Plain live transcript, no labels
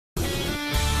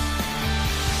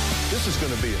This is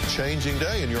going to be a changing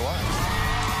day in your life.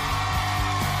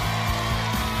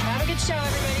 Have a good show,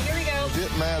 everybody. Here we go. If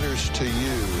it matters to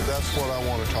you, that's what I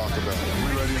want to talk about. Are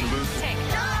we ready in the booth?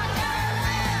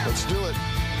 Let's do it.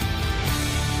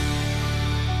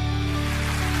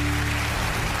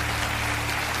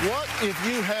 What if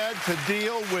you had to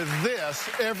deal with this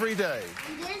every day?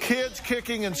 Kids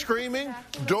kicking and screaming,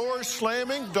 doors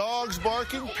slamming, dogs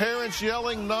barking, parents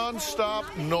yelling, non-stop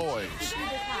noise.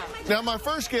 Now, my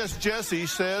first guest, Jessie,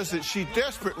 says that she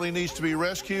desperately needs to be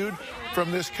rescued from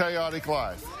this chaotic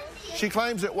life. She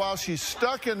claims that while she's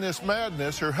stuck in this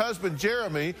madness, her husband,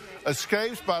 Jeremy,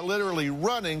 escapes by literally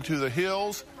running to the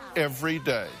hills every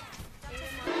day.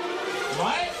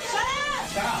 What?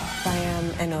 I am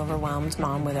an overwhelmed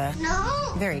mom with a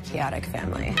very chaotic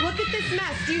family. Look at this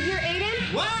mess. Do you hear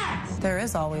Aiden? What? There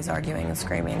is always arguing and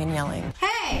screaming and yelling.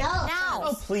 Hey! Now!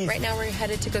 Oh, please. Right now we're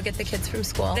headed to go get the kids from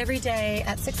school. Every day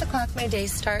at 6 o'clock my day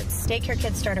starts. Daycare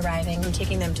kids start arriving. I'm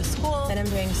taking them to school. Then I'm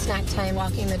doing snack time,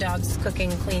 walking the dogs,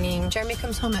 cooking, cleaning. Jeremy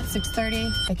comes home at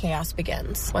 6:30. The chaos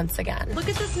begins once again. Look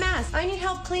at this mess. I need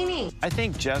help cleaning. I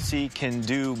think Jessie can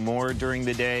do more during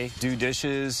the day, do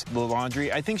dishes, the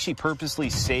laundry. I think she purposely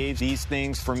saves these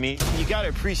things for me. You got to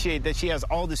appreciate that she has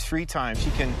all this free time. She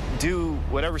can do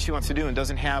whatever she wants to do and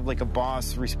doesn't have like a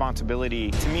boss responsibility.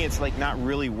 To me, it's like not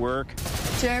really work.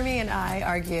 Jeremy and I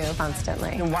argue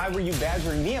constantly. And why were you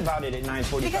badgering me about it at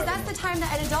 9:45? Because that's the time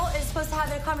that an adult is supposed to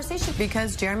have a conversation.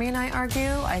 Because Jeremy and I argue,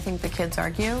 I think the kids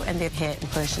argue, and they hit and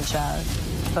push and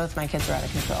shove. Both my kids are out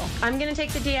of control. I'm going to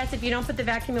take the DS if you don't put the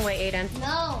vacuum away, Aiden.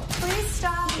 No. Please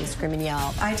stop. They scream and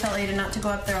yell. I tell Aiden not to go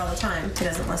up there all the time. He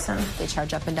doesn't listen. They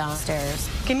charge up and down stairs.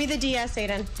 Give me the DS,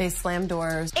 Aiden. They slam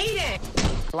doors. Aiden!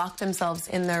 Lock themselves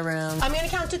in their room. I'm going to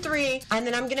count to 3, and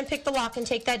then I'm going to pick the lock and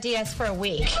take that DS for a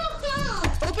week.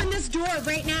 Open this door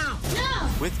right now. No.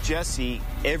 With Jessie,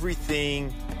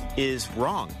 everything is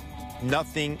wrong.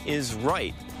 Nothing is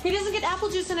right. He doesn't get apple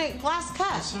juice in a glass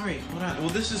cup. Sorry, hold on. Well,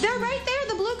 this is... They're right there,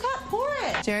 the blue cup. Pour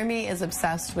it. Jeremy is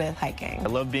obsessed with hiking. I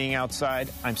love being outside.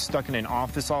 I'm stuck in an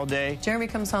office all day. Jeremy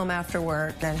comes home after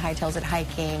work, then hightails it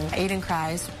hiking. Aiden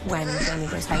cries when Jeremy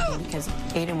goes hiking because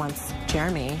Aiden wants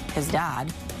Jeremy, his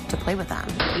dad, to play with them.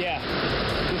 Yeah,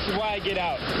 this is why I get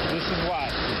out. This is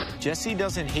why. Jessie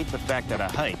doesn't hate the fact that I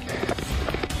hike.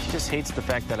 She just hates the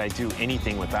fact that I do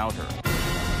anything without her.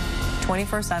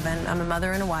 24/7, I'm a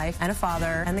mother and a wife and a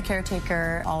father and the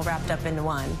caretaker all wrapped up into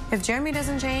one. If Jeremy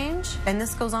doesn't change and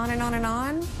this goes on and on and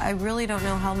on, I really don't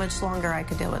know how much longer I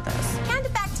could deal with this. Hand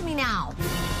it back to me now.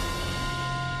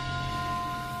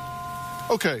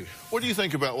 Okay, what do you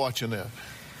think about watching that?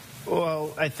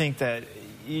 Well, I think that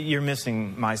you're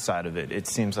missing my side of it. It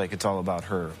seems like it's all about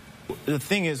her. The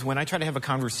thing is, when I try to have a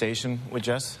conversation with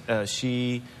Jess,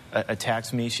 she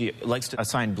attacks me. She likes to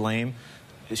assign blame.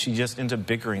 She just ends up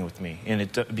bickering with me, and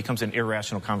it becomes an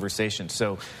irrational conversation.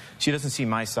 So she doesn't see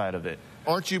my side of it.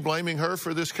 Aren't you blaming her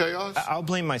for this chaos? I'll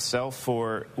blame myself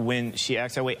for when she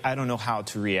acts that way. I don't know how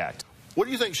to react. What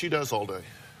do you think she does all day?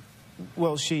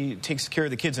 Well, she takes care of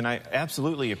the kids, and I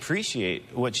absolutely appreciate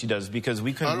what she does because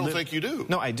we couldn't I don't think you do.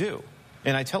 No, I do,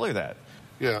 and I tell her that.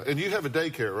 Yeah, and you have a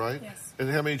daycare, right? Yes. And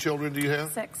how many children do you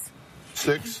have? 6.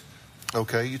 6?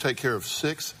 Okay, you take care of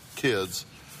 6 kids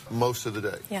most of the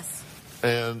day. Yes.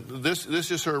 And this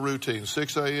is her routine.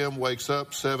 6 a.m. wakes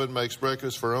up, 7 makes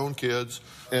breakfast for her own kids,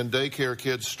 and daycare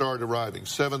kids start arriving.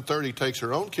 7:30 takes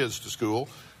her own kids to school,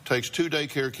 takes 2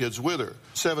 daycare kids with her.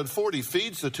 7:40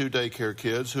 feeds the 2 daycare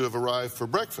kids who have arrived for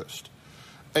breakfast.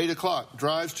 8 o'clock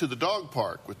drives to the dog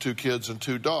park with 2 kids and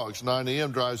 2 dogs. 9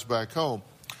 a.m. drives back home.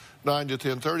 9 to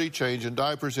 10:30, changing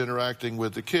diapers, interacting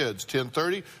with the kids.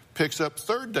 10:30 picks up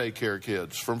 3rd daycare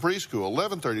kids from preschool.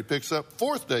 11:30 picks up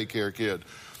 4th daycare kid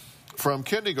from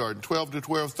kindergarten. 12 to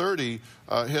 12:30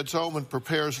 heads home and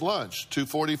prepares lunch.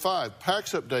 2:45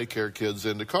 packs up daycare kids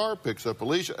in the car, picks up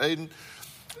Alicia, Aiden,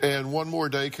 and 1 more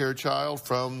daycare child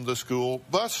from the school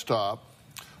bus stop.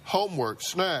 Homework,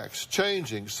 snacks,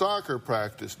 changing, soccer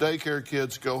practice. Daycare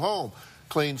kids go home,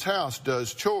 cleans house,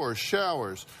 does chores,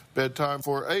 showers. Bedtime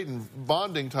for Aiden,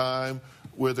 bonding time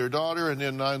with her daughter, and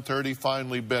then 9:30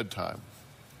 finally bedtime.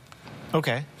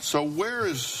 Okay. So where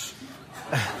is...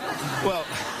 Well...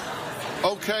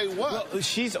 Okay, what? Well,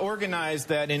 she's organized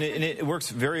that, and it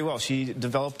works very well. She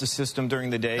developed a system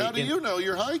during the day. How do you know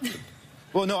you're hiking?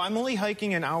 Well, no, I'm only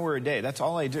hiking an hour a day. That's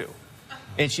all I do.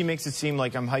 And she makes it seem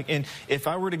like I'm hiking. And if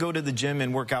I were to go to the gym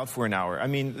and work out for an hour, I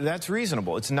mean, that's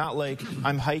reasonable. It's not like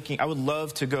I'm hiking. I would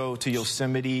love to go to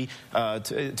Yosemite,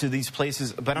 to these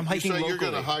places, but I'm hiking locally. You say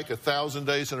you're going to hike 1,000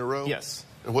 days in a row? Yes.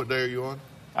 And what day are you on?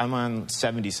 I'm on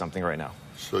 70-something right now.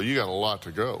 So you got a lot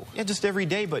to go. Yeah, just every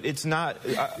day, but it's not...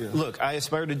 Look, I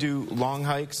aspire to do long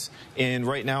hikes, and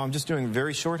right now I'm just doing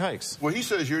very short hikes. Well, he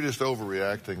says you're just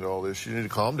overreacting to all this. You need to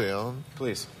calm down.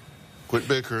 Please. Quit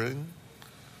bickering.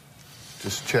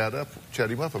 Just chat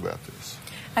him up about this.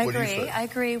 I What do you agree. say? I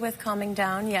agree with calming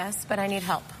down, yes, but I need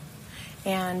help.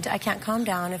 And I can't calm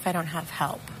down if I don't have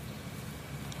help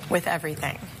with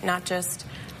everything. Not just,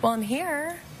 well, I'm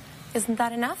here. Isn't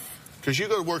that enough? Because you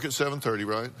go to work at 7:30,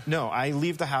 right? No, I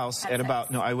leave the house at about...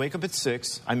 No, I wake up at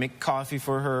 6. I make coffee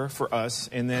for her, for us,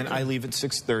 and then I leave at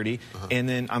 6:30. And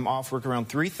then I'm off work around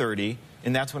 3:30,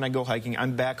 and that's when I go hiking.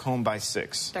 I'm back home by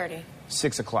 6.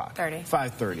 6 o'clock.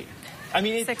 5:30. I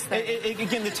mean,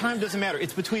 again, the time doesn't matter.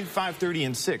 It's between 5:30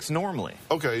 and 6 normally.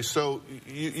 Okay, so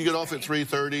you get off at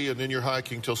 3:30 and then you're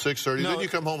hiking till 6:30. Then you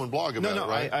come home and blog about it,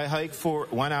 right? I hike for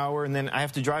 1 hour and then I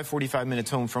have to drive 45 minutes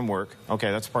home from work.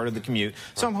 Okay, that's part of the commute.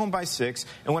 So I'm home by 6,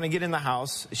 and when I get in the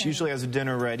house, she usually has a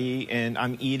dinner ready, and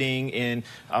I'm eating, and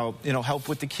I'll help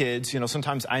with the kids.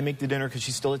 Sometimes I make the dinner because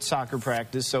she's still at soccer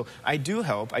practice. So I do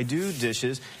help. I do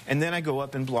dishes, and then I go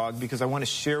up and blog because I want to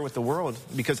share with the world,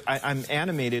 because I'm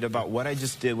animated about what I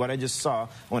just did, what I just saw. I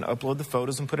want to upload the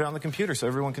photos and put it on the computer so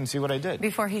everyone can see what I did.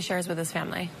 Before he shares with his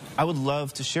family. I would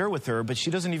love to share with her, but she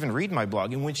doesn't even read my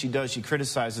blog, and when she does, she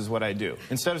criticizes what I do.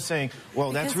 Instead of saying,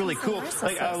 well, that's really cool.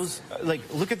 Like, I was like,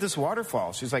 look at this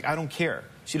waterfall. She's like, I don't care.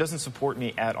 She doesn't support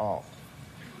me at all.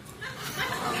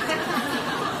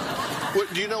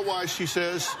 What, do you know why she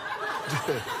says...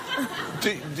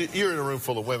 You're in a room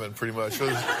full of women, pretty much.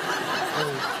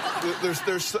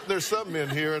 There's some men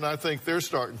here, and I think they're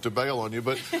starting to bail on you.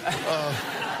 But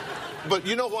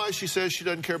you know why she says she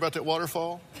doesn't care about that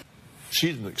waterfall?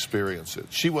 She didn't experience it.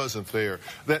 She wasn't there.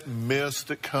 That mist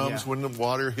that comes when the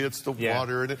water hits the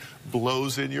water and it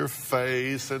blows in your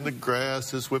face and the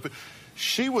grass is whipping.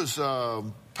 She was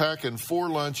packing 4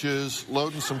 lunches,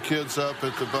 loading some kids up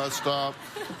at the bus stop,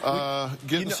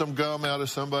 getting some gum out of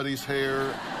somebody's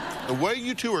hair. The way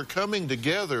you two are coming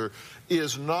together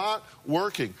is not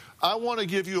working. I want to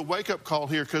give you a wake-up call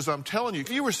here, because I'm telling you, if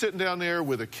you were sitting down there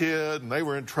with a kid and they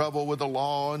were in trouble with the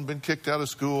law and been kicked out of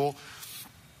school,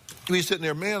 you'd be sitting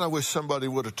there, man, I wish somebody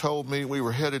would have told me we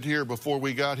were headed here before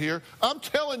we got here. I'm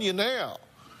telling you now.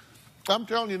 I'm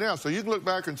telling you now. So you can look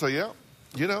back and say, yeah,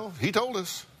 he told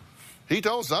us. He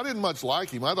told us. I didn't much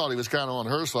like him. I thought he was kind of on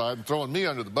her side and throwing me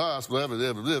under the bus, blah, blah,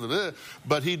 blah, blah, blah.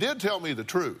 But he did tell me the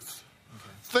truth.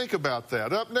 Think about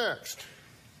that. Up next,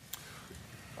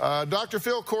 Dr.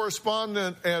 Phill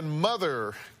correspondent and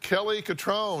mother Kelly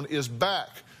Catrone is back.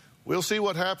 We'll see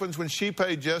what happens when she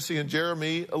paid Jesse and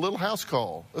Jeremy a little house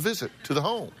call, a visit to the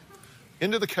home.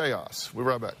 Into the chaos. We'll be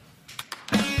right back.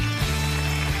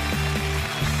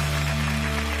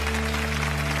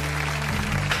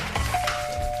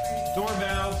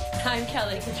 Doorbell. I'm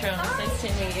Kelly Catrone. Nice to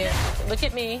meet you. Look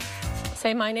at me.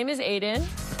 Say, my name is Aiden.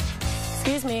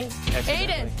 Excuse me.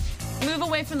 Aiden, move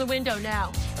away from the window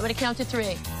now. I'm going to count to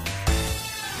 3.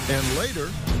 And later...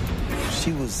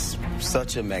 She was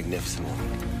such a magnificent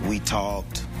woman. We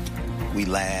talked. We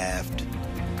laughed.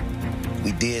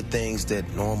 We did things that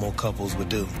normal couples would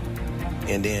do.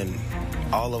 And then,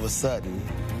 all of a sudden,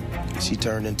 she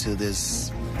turned into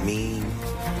this mean,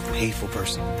 hateful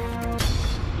person.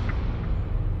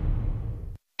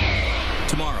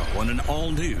 Tomorrow on an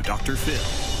all-new Dr.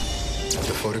 Phill.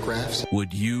 The photographs?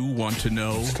 Would you want to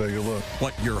know Let's take a look.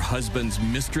 What your husband's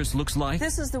mistress looks like?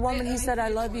 This is the woman he said I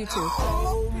love you to.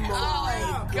 Oh,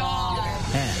 my God.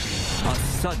 And a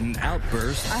sudden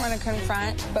outburst I want to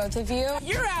confront both of you.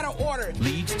 You're out of order.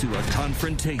 leads to a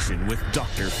confrontation with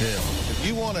Dr. Phill. If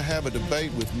you want to have a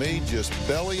debate with me, just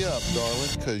belly up, darling,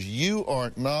 because you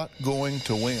are not going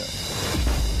to win.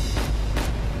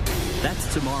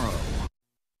 That's tomorrow.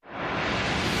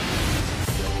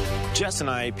 Jess and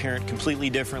I parent completely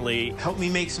differently. Help me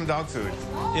make some dog food.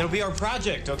 It'll be our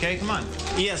project, okay? Come on.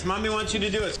 Yes, Mommy wants you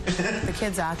to do it. The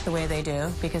kids act the way they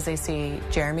do because they see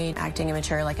Jeremy acting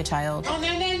immature like a child. Oh,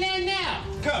 no.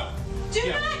 Go. Do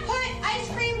not put ice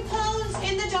cream cones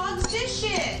in the dog's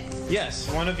dishes.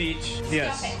 Yes, one of each.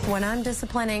 Yes. When I'm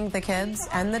disciplining the kids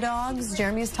and the dogs,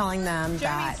 Jeremy's telling them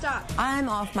that I'm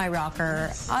off my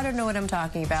rocker. I don't know what I'm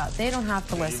talking about. They don't have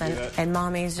to listen. And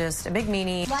Mommy's just a big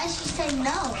meanie. Why does she say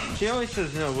no? She always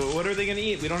says no, but what are they going to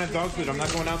eat? We don't have dog food. I'm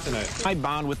not going out tonight. My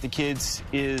bond with the kids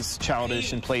is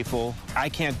childish and playful. I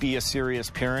can't be a serious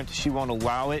parent. She won't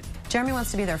allow it. Jeremy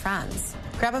wants to be their friends.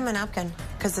 Grab him a napkin,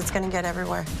 because it's going to get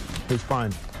everywhere. It's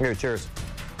fine. Here, cheers.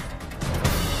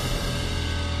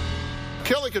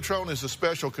 Kelly Catrone is a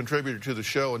special contributor to the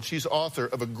show, and she's author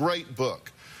of a great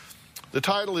book. The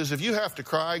title is If You Have to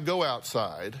Cry, Go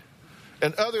Outside.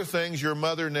 and other things your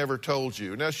mother never told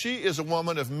you. Now, she is a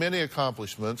woman of many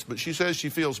accomplishments, but she says she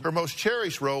feels her most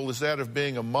cherished role is that of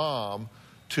being a mom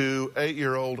to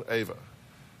 8-year-old Ava.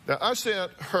 Now, I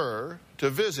sent her to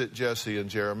visit Jesse and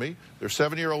Jeremy, their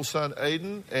 7-year-old son,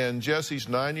 Aiden, and Jesse's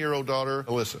 9-year-old daughter,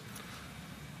 Alyssa.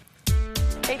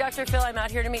 Hey, Dr. Phill, I'm out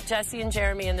here to meet Jesse and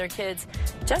Jeremy and their kids.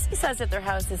 Jesse says that their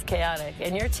house is chaotic,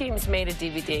 and your team's made a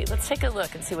DVD. Let's take a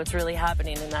look and see what's really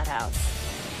happening in that house.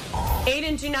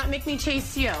 Aiden, do not make me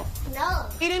chase you. No.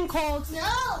 Aiden, cold. No.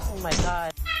 Oh, my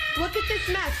God. Look at this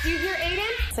mess. Do you hear Aiden?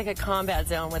 It's like a combat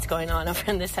zone, what's going on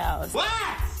over in this house. What?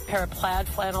 A pair of plaid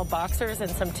flannel boxers and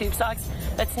some tube socks.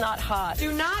 That's not hot.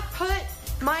 Do not put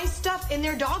my stuff in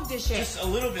their dog dishes. Just a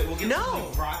little bit. We'll get some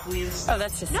like broccoli and stuff. Oh,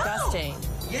 that's disgusting.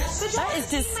 Yes. That is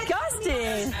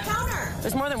disgusting. Counter.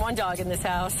 There's more than one dog in this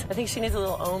house. I think she needs a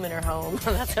little ohm in her home.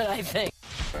 That's what I think.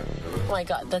 Oh, my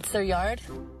God. That's their yard?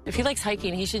 If he likes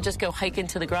hiking, he should just go hike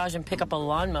into the garage and pick up a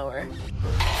lawnmower.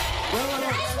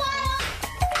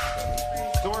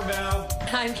 Doorbell.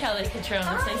 I'm Kelly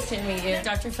Catrone. It's nice to meet you.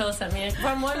 Dr. Phill sent me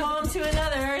from one mom to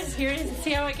another. Here to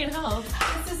see how I can help.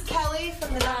 This is Kelly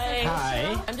from the doctor.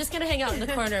 Hi. I'm just going to hang out in the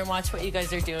corner and watch what you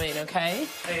guys are doing, okay?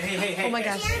 Hey. Oh, my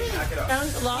gosh. Knock it off.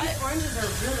 Sounds a lot. These oranges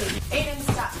are really... Aiden,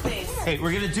 stop, please. Hey,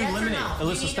 we're going to do Yes or lemonade. no?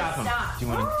 Alyssa, You stop him. need to stop. Do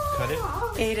you want to cut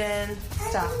it? Aiden,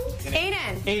 stop.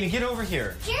 Aiden. Aiden, get over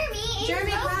here.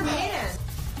 Jeremy, grab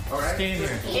Aiden. All right. Stand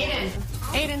here.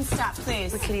 Aiden, stop,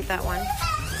 please. We could eat that one.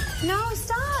 No,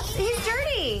 stop. He's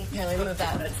dirty. Here, let me move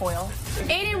that foil.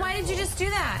 Aiden, why did you just do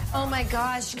that? Oh, my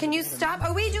gosh. Can you stop?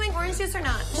 Are we doing orange juice or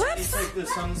not? It's like the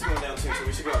sun's going down too, so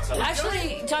we should go outside.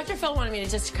 Actually, Dr. Phill wanted me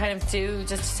to just kind of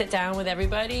just sit down with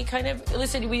everybody, kind of.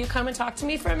 Listen, will you come and talk to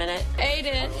me for a minute?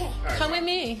 Aiden, come with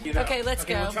me. Okay, let's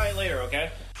go. We'll try it later,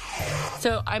 okay?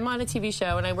 So I'm on a TV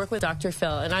show, and I work with Dr.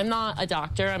 Phill, and I'm not a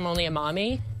doctor. I'm only a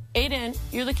mommy. Aiden,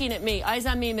 you're looking at me. Eyes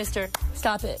on me, mister.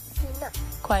 Stop it. No.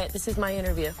 Quiet. This is my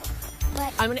interview.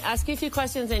 But, I'm going to ask you a few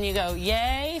questions, and you go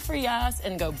yay for yes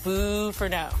and go boo for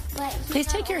no. but Please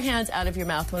take your hands out of your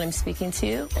mouth when I'm speaking to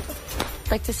you.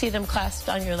 I'd like to see them clasped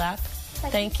on your lap.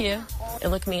 Thank you.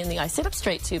 And look me in the eye. Sit up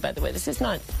straight, too, by the way. This is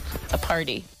not a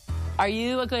party. Are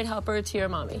you a good helper to your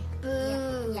mommy?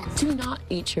 Boo. Yes. Do not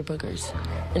eat your boogers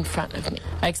in front of me.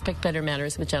 I expect better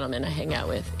manners with gentlemen I hang out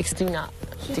with. Do not.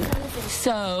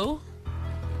 So,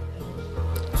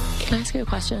 can I ask you a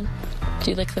question? Do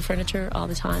you lick the furniture all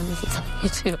the time? Is it something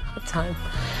you do all the time?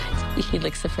 He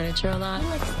licks the furniture a lot? He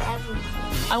likes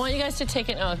everything. I want you guys to take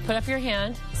an oath. Put up your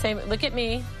hand. Say, look at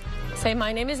me. Say,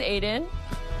 my name is Aiden.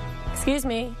 Excuse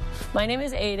me. My name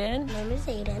is Aiden. My name is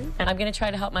Aiden. And I'm going to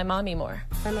try to help my mommy more.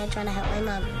 I'm going to try to help my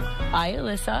mom. I,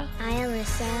 Alyssa, I,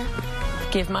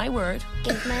 Alyssa, give my word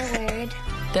give my word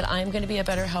that I'm going to be a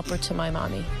better helper to my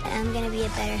mommy. that I'm going to be a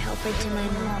better helper to my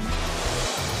mom.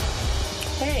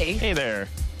 Hey. Hey there.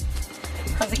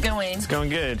 How's it going? It's going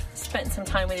good. Spent some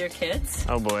time with your kids.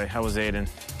 Oh, boy. How was Aiden?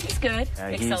 He's good. Yeah,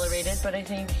 he's Accelerated, but I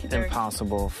think they're...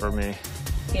 Impossible for me.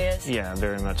 He is. Yeah,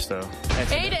 very much so.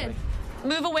 Aiden,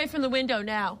 move away from the window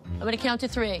now. I'm going to count to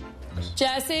 3.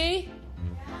 Jesse,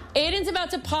 Aiden's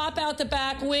about to pop out the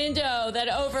back window that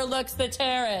overlooks the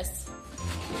terrace.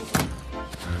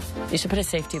 You should put a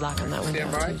safety lock on that window,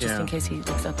 too, just in case he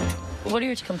looks up there. What are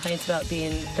your complaints about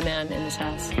being the man in this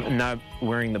house? Not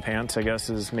wearing the pants, I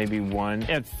guess, is maybe one.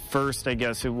 At first, I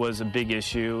guess it was a big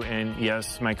issue, and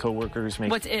yes, my coworkers make...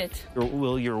 What's it?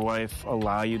 Will your wife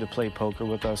allow you to play poker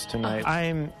with us tonight?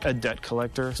 I'm a debt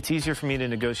collector. It's easier for me to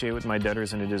negotiate with my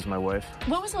debtors than it is my wife.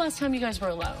 When was the last time you guys were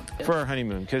alone? For our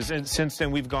honeymoon, because since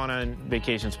then we've gone on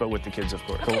vacations, but with the kids, of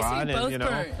course. Okay, a so lot, you both and, you know,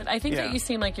 burnt. But I think that you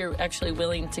seem like you're actually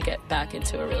willing to get back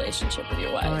into a relationship with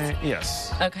your wife.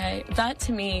 Yes. Okay, that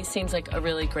to me seems like a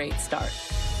really great start.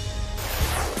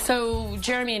 So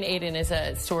Jeremy and Aiden is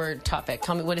a sore topic.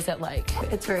 Tell me, what is that like?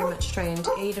 It's very much strained.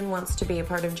 Aiden wants to be a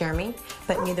part of Jeremy,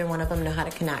 but neither one of them know how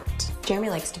to connect. Jeremy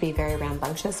likes to be very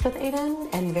rambunctious with Aiden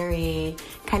and very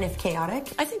kind of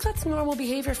chaotic. I think that's normal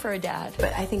behavior for a dad.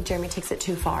 But I think Jeremy takes it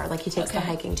too far, like he takes the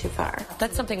hiking too far.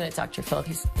 That's something that Dr. Phill,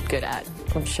 he's good at.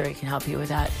 I'm sure he can help you with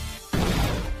that.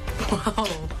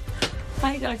 Whoa.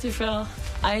 Hi, Dr. Phill.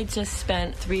 I just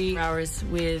spent 3 hours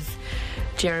with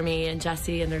Jeremy and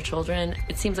Jesse and their children.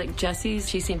 It seems like she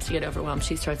seems to get overwhelmed.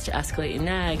 She starts to escalate and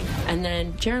nag. And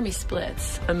then Jeremy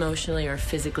splits emotionally or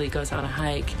physically, goes on a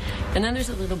hike. And then there's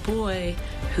a little boy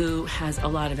who has a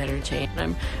lot of energy. And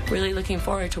I'm really looking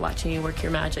forward to watching you work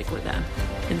your magic with them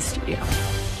in the studio.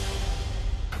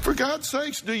 For God's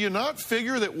sakes, do you not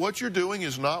figure that what you're doing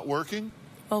is not working?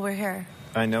 Well, we're here.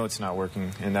 I know it's not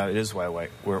working, and that is why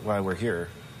we're here.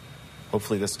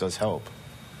 Hopefully this does help.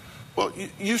 Well,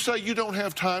 you say you don't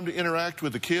have time to interact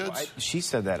with the kids? Well, she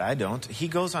said that. I don't. He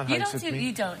goes on hikes with me.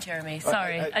 You don't, Jeremy.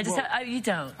 Sorry. You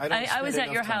don't. I was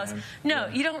at your house. No,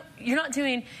 you don't. You're not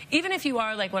doing, even if you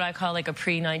are like what I call like a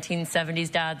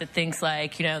pre-1970s dad that thinks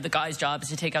like, you know, the guy's job is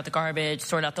to take out the garbage,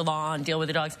 sort out the lawn, deal with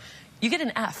the dogs. You get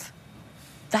an F.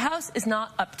 The house is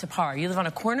not up to par. You live on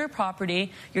a corner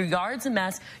property. Your yard's a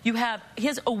mess. He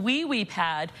has a wee-wee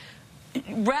pad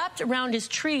wrapped around his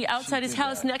tree outside his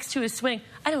house next to his swing.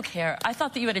 I don't care. I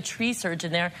thought that you had a tree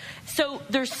surgeon there. So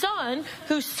their son,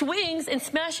 who swings and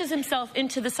smashes himself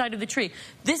into the side of the tree.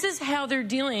 This is how they're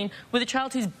dealing with a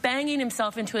child who's banging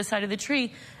himself into a side of the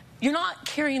tree. You're not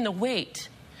carrying the weight.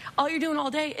 All you're doing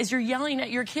all day is you're yelling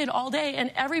at your kid all day,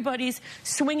 and everybody's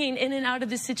swinging in and out of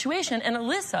this situation. And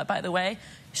Alyssa, by the way,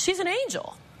 she's an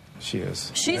angel. She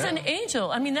is. She's an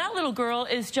angel. I mean, that little girl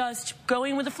is just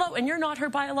going with the flow, and you're not her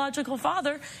biological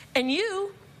father, and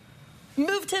you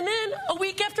moved him in a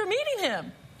week after meeting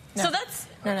him. No. So that's...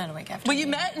 No, not a week after. Well, you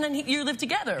met, and then you lived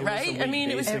together, right? I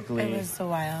mean, it was a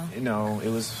while. No, it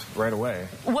was right away.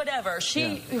 Whatever.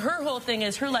 Her whole thing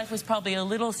is her life was probably a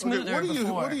little smoother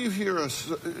before. What do you hear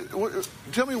us...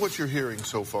 tell me what you're hearing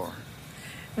so far.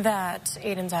 That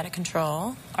Aiden's out of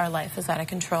control. Our life is out of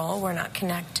control. We're not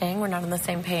connecting. We're not on the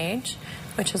same page,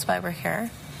 which is why we're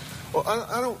here. Well,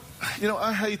 I don't... You know,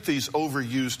 I hate these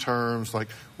overused terms like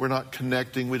we're not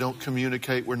connecting, we don't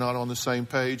communicate, we're not on the same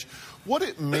page. What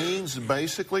it means,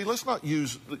 basically, let's not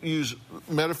use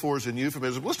metaphors and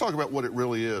euphemisms. Let's talk about what it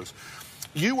really is.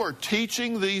 You are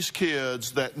teaching these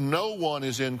kids that no one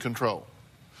is in control.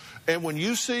 And when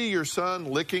you see your son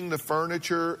licking the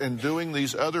furniture and doing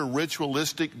these other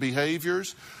ritualistic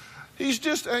behaviors, he's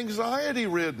just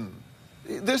anxiety-ridden.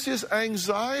 This is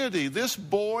anxiety. This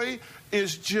boy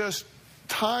is just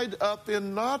tied up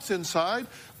in knots inside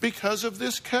because of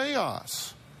this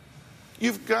chaos.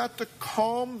 You've got to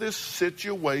calm this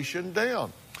situation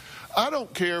down. I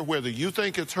don't care whether you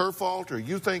think it's her fault or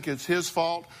you think it's his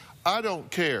fault. I don't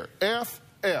care. F.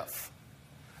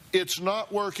 It's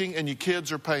not working, and your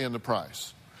kids are paying the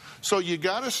price. So you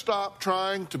got to stop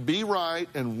trying to be right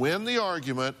and win the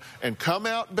argument and come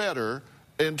out better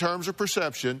in terms of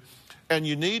perception, and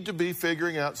you need to be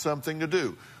figuring out something to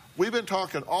do. We've been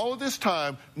talking all of this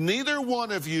time. Neither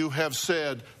one of you have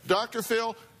said, Dr.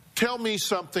 Phill, tell me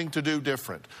something to do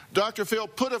different. Dr. Phill,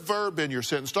 put a verb in your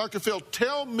sentence. Dr. Phill,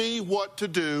 tell me what to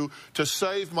do to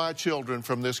save my children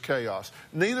from this chaos.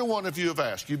 Neither one of you have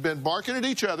asked. You've been barking at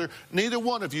each other. Neither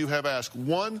one of you have asked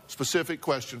one specific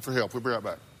question for help. We'll be right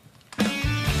back.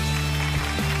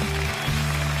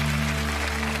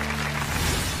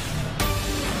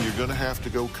 You're going to have to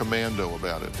go commando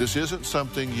about it. This isn't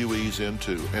something you ease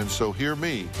into. And so hear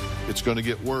me, it's going to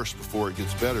get worse before it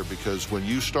gets better, because when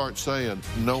you start saying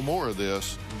no more of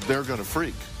this, they're going to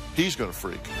freak. He's going to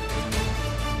freak.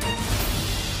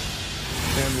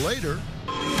 And later,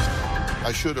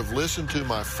 I should have listened to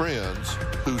my friends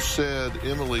who said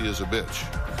Emily is a bitch.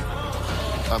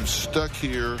 I'm stuck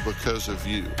here because of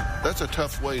you. That's a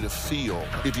tough way to feel.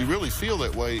 If you really feel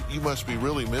that way, you must be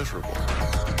really miserable.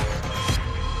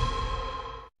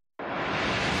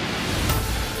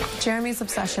 Jeremy's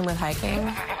obsession with hiking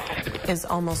is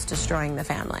almost destroying the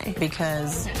family,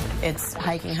 because it's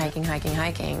hiking,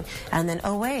 and then,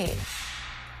 oh, wait,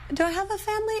 do I have a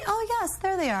family? Oh, yes,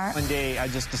 there they are. One day, I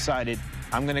just decided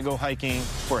I'm going to go hiking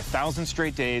for 1,000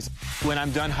 straight days. When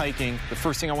I'm done hiking, the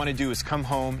first thing I want to do is come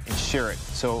home and share it.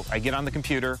 So I get on the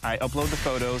computer, I upload the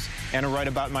photos, and I write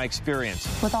about my experience.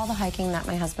 With all the hiking that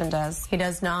my husband does, he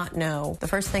does not know the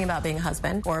first thing about being a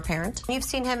husband or a parent. You've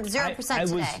seen him 0% today. I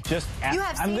was just you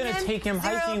have seen I'm going to take him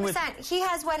hiking 0%. with... He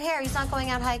has wet hair. He's not going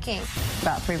out hiking.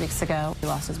 About 3 weeks ago, he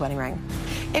lost his wedding ring.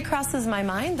 It crosses my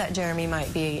mind that Jeremy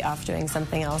might be off doing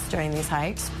something else during these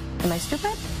hikes. Am I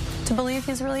stupid to believe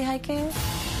he's really hiking?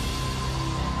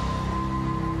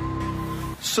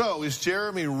 So, is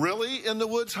Jeremy really in the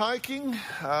woods hiking?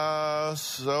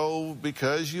 So,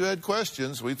 because you had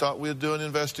questions, we thought we'd do an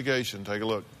investigation. Take a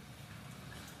look.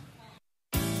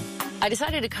 I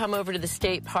decided to come over to the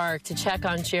state park to check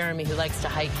on Jeremy, who likes to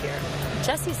hike here.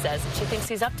 Jessie says that she thinks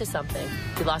he's up to something.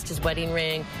 He lost his wedding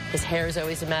ring, his hair is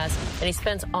always a mess, and he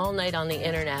spends all night on the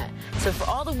internet. So for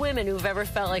all the women who've ever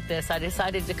felt like this, I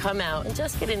decided to come out and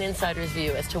just get an insider's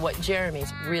view as to what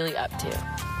Jeremy's really up to.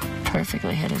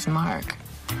 Perfectly hit his mark.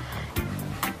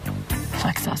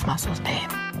 Flex those muscles, babe.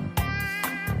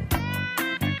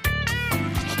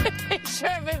 Picture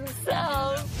of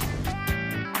himself.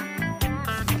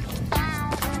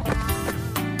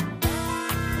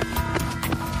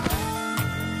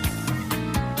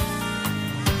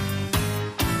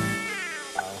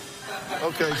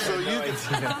 Okay,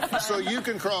 so you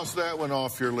can cross that one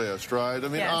off your list, right? I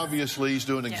mean, obviously he's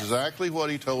doing exactly what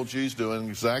he told you he's doing,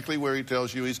 exactly where he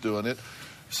tells you he's doing it.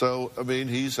 So, I mean,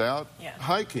 he's out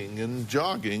hiking and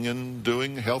jogging and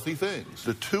doing healthy things.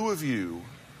 The two of you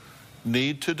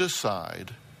need to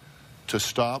decide to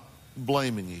stop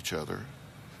blaming each other.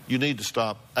 You need to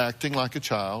stop acting like a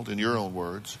child, in your own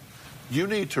words. You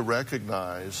need to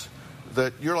recognize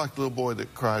that you're like the little boy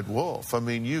that cried wolf. I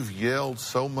mean, you've yelled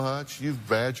so much, you've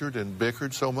badgered and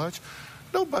bickered so much,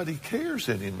 nobody cares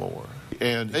anymore.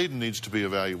 And Aiden needs to be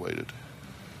evaluated.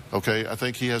 Okay, I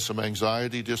think he has some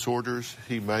anxiety disorders.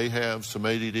 He may have some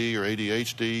ADD or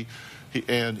ADHD.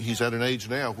 And he's at an age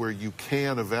now where you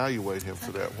can evaluate him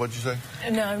for that. What'd you say?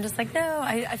 No, I'm just like, no,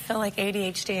 I feel like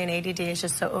ADHD and ADD is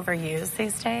just so overused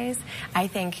these days. I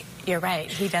think you're right.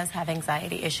 He does have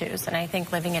anxiety issues. And I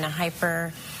think living in a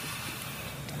hyper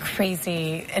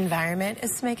crazy environment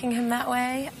is making him that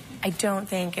way. I don't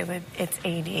think it's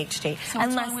ADHD. So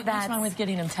what's wrong with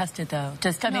getting him tested, though?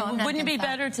 Just, I mean, wouldn't it be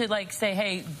better to, like, say,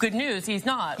 hey, good news, he's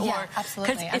not? Yeah,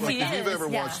 absolutely. If you've ever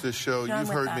watched this show, you've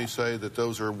heard me say that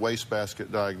those are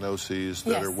wastebasket diagnoses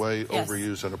that are way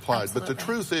overused and applied. Absolutely. But the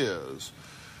truth is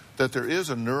that there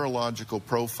is a neurological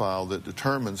profile that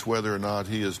determines whether or not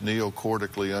he is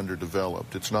neocortically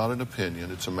underdeveloped. It's not an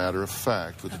opinion. It's a matter of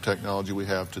fact with the technology we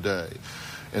have today.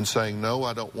 And saying, no,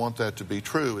 I don't want that to be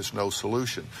true is no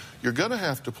solution. You're going to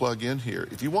have to plug in here.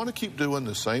 If you want to keep doing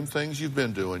the same things you've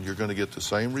been doing, you're going to get the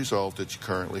same result that you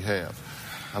currently have.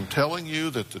 I'm telling you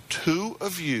that the two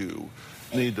of you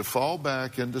need to fall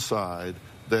back and decide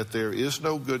that there is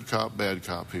no good cop, bad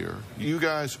cop here. You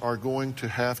guys are going to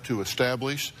have to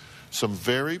establish some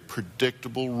very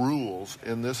predictable rules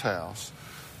in this house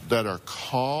that are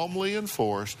calmly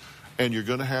enforced, and you're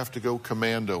going to have to go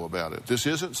commando about it. This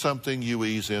isn't something you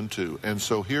ease into. And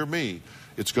so hear me,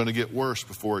 it's going to get worse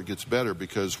before it gets better,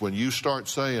 because when you start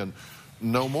saying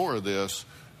no more of this,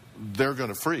 they're going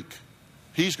to freak.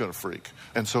 He's going to freak.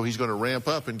 And so he's going to ramp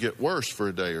up and get worse for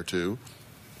a day or two.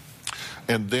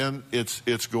 And then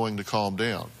it's going to calm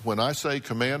down. When I say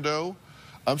commando,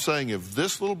 I'm saying if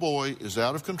this little boy is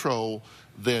out of control,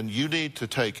 then you need to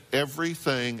take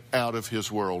everything out of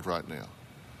his world right now.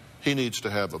 He needs to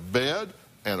have a bed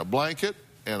and a blanket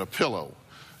and a pillow.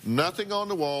 Nothing on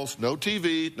the walls, no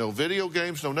TV, no video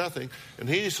games, no nothing. And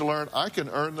he needs to learn I can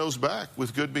earn those back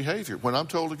with good behavior. When I'm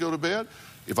told to go to bed,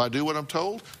 if I do what I'm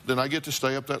told, then I get to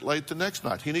stay up that late the next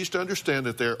night. He needs to understand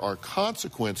that there are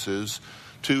consequences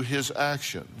to his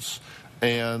actions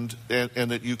and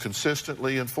that you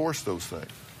consistently enforce those things.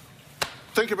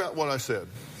 Think about what I said.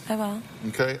 I will.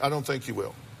 Okay? I don't think you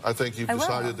will. I think you've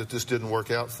decided that this didn't work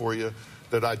out for you,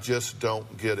 that I just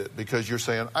don't get it, because you're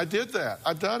saying, I did that.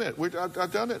 I've done it.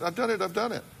 I've done it. I've done it. I've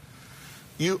done it.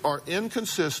 You are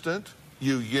inconsistent.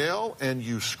 You yell and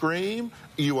you scream.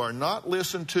 You are not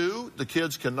listened to. The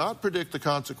kids cannot predict the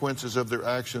consequences of their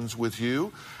actions with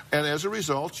you. And as a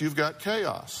result, you've got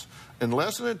chaos.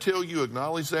 Unless and until you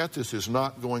acknowledge that, this is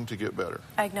not going to get better.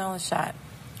 I acknowledge that.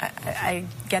 I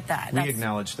get that. We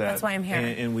acknowledge that. That's why I'm here.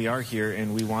 And we are here,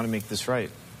 and we want to make this right.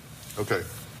 Okay.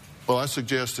 Well, I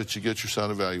suggest that you get your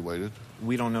son evaluated.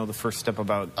 We don't know the first step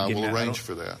about I will arrange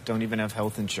for that. Don't even have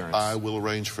health insurance. I will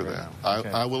arrange for that. Okay.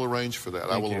 I will arrange for that.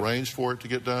 I will arrange for it to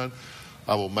get done.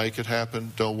 I will make it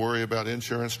happen. Don't worry about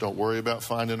insurance. Don't worry about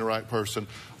finding the right person.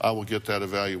 I will get that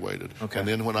evaluated. Okay. And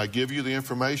then when I give you the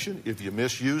information, if you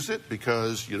misuse it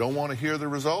because you don't want to hear the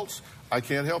results, I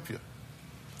can't help you.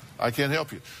 I can't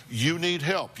help you. You need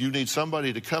help. You need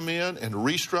somebody to come in and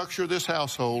restructure this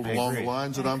household along the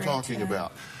lines that I'm talking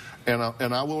about. And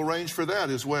I will arrange for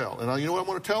that as well. And you know what I'm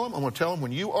going to tell them? I'm going to tell them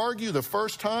when you argue the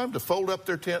first time to fold up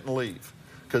their tent and leave,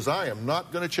 because I am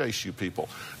not going to chase you people.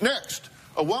 Next,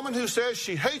 a woman who says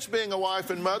she hates being a wife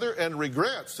and mother and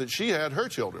regrets that she had her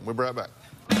children. We'll be right back.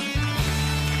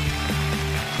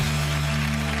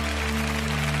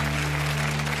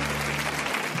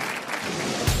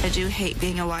 I do hate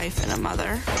being a wife and a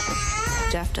mother.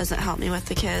 Jeff doesn't help me with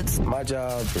the kids. My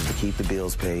job is to keep the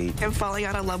bills paid. I'm falling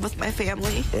out of love with my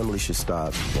family. Emily should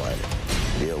stop whining.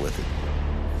 Deal with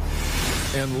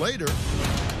it. And later,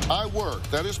 I work.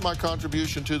 That is my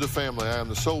contribution to the family. I am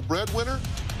the sole breadwinner,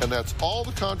 and that's all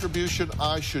the contribution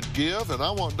I should give, and I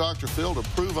want Dr. Phill to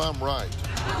prove I'm right.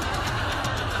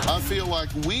 I feel like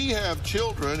we have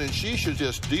children, and she should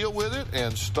just deal with it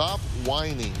and stop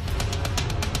whining.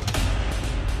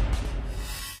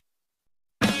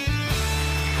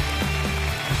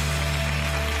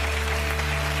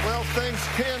 Things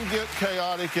can get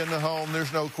chaotic in the home.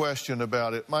 There's no question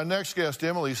about it. My next guest,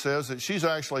 Emily, says that she's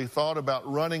actually thought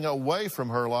about running away from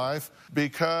her life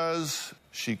because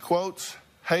she, quotes,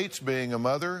 hates being a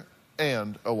mother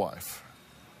and a wife.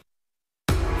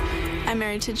 I'm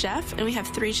married to Jeff, and we have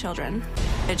 3 children.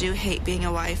 I do hate being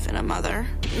a wife and a mother.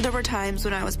 There were times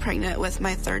when I was pregnant with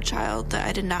my 3rd child that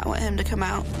I did not want him to come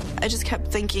out. I just kept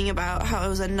thinking about how it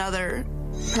was another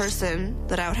person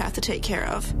that I would have to take care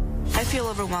of. I feel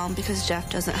overwhelmed because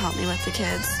Jeff doesn't help me with the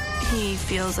kids. He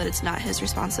feels that it's not his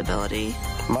responsibility.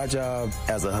 My job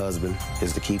as a husband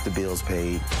is to keep the bills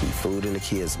paid, keep food in the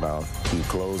kids' mouth, keep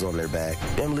clothes on their back.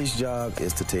 Emily's job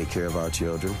is to take care of our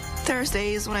children. There's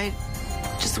days when I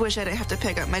just wish I didn't have to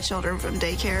pick up my children from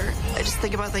daycare. I just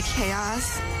think about the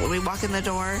chaos when we walk in the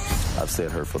door. I've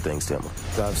said hurtful things to Emily.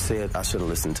 I've said I should have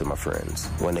listened to my friends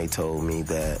when they told me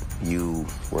that you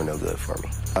were no good for me.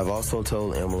 I've also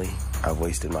told Emily I've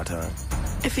wasted my time.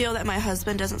 I feel that my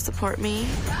husband doesn't support me.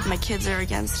 My kids are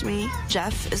against me.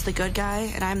 Jeff is the good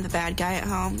guy, and I'm the bad guy at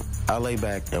home. I lay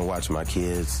back and watch my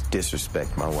kids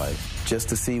disrespect my wife just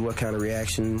to see what kind of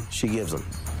reaction she gives them.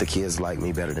 The kids like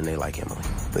me better than they like Emily.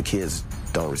 The kids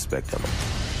don't respect Emily.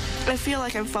 I feel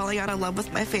like I'm falling out of love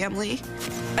with my family.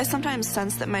 I sometimes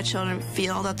sense that my children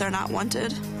feel that they're not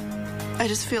wanted. I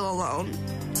just feel alone.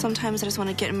 Sometimes I just want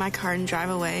to get in my car and drive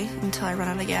away until I run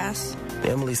out of gas.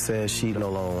 Emily says she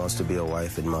no longer wants to be a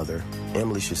wife and mother.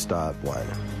 Emily should stop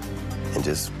whining and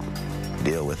just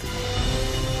deal with it.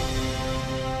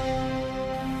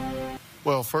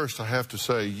 Well, first I have to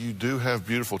say, you do have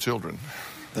beautiful children.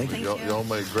 Thank you. Y'all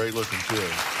make great-looking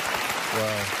kids.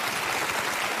 Wow.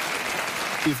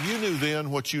 If you knew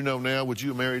then what you know now, would you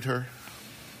have married her?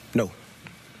 No.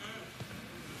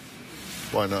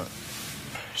 Why not?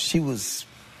 She was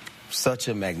such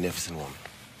a magnificent woman.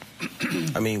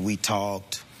 I mean, we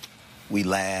talked, we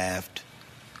laughed,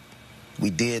 we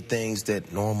did things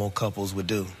that normal couples would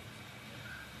do.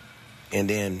 And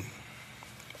then,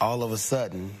 all of a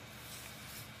sudden,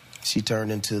 she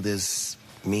turned into this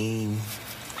mean,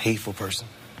 hateful person.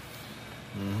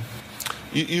 Mm-hmm.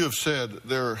 You have said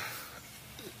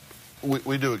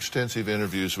we do extensive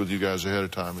interviews with you guys ahead of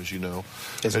time, as you know.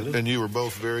 Yes, and you were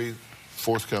both very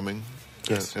forthcoming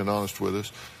and honest with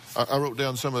us. I wrote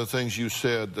down some of the things you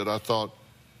said that I thought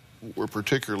were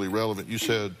particularly relevant. You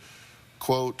said,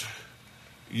 quote,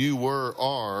 "You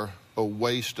are a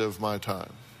waste of my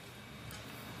time.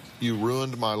 You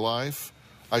ruined my life.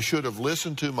 I should have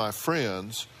listened to my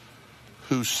friends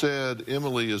who said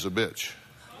Emily is a bitch.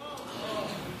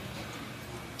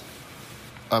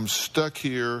 I'm stuck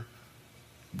here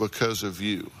because of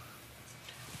you."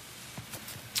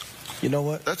 You know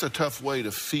what? That's a tough way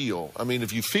to feel. I mean,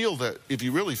 if you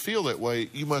really feel that way,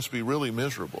 you must be really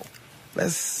miserable.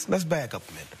 Let's back up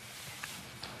a minute.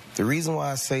 The reason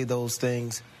why I say those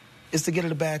things is to get her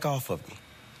to back off of me.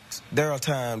 There are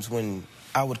times when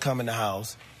I would come in the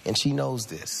house, and she knows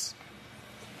this,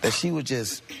 that she would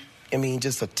just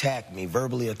attack me,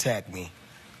 verbally attack me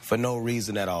for no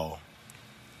reason at all.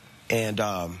 And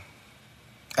I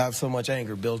have so much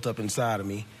anger built up inside of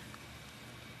me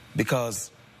because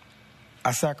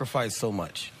I sacrificed so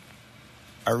much.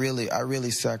 I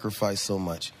really sacrificed so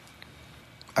much.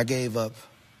 I gave up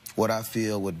what I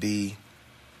feel would be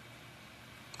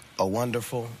a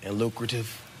wonderful and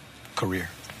lucrative career.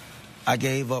 I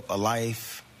gave up a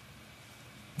life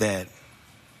that,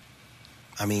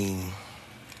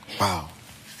 wow.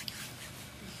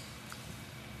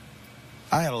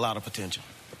 I had a lot of potential.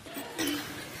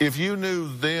 If you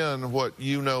knew then what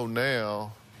you know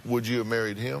now, would you have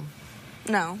married him?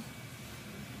 No.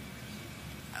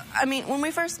 I mean, when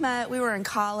we first met, we were in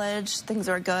college. Things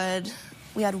were good.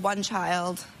 We had 1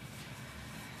 child.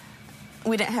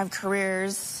 We didn't have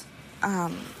careers. I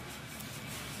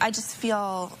just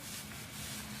feel...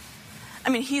 I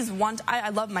mean, I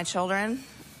love my children.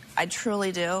 I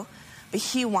truly do. But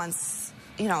he wants,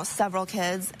 several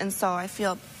kids. And so I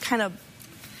feel kind of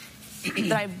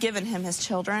that I've given him his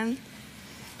children.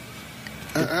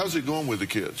 How's it going with the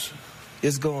kids?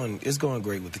 It's going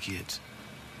great with the kids.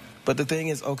 But the thing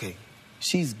is, okay,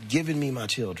 she's given me my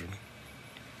children,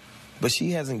 but she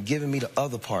hasn't given me the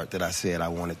other part that I said I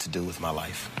wanted to do with my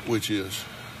life. Which is?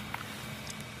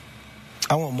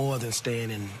 I want more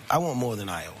than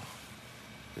Iowa.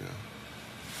 Yeah.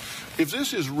 If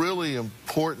this is really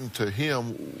important to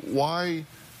him, why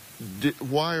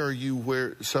are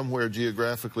you somewhere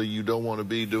geographically you don't want to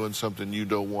be doing something you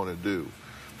don't want to do?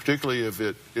 Particularly if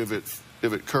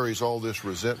it carries all this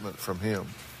resentment from him.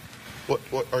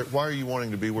 Why are you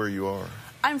wanting to be where you are?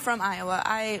 I'm from Iowa.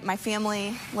 My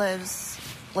family lives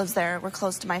there. We're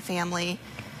close to my family.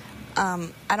 I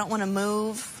don't want to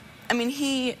move. I mean,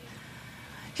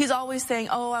 he's always saying,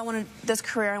 "Oh, I want this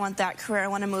career. I want that career. I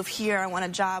want to move here. I want a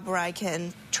job where I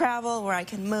can travel, where I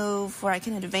can move, where I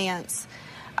can advance."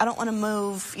 I don't want to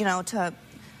move, to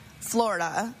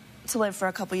Florida to live for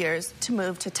a couple years, to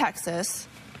move to Texas,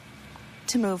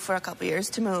 to move for a couple years,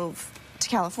 to move to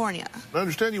California. I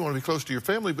understand you want to be close to your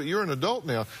family, but you're an adult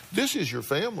now. This is your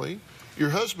family. Your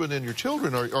husband and your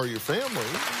children are your family.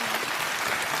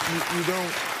 You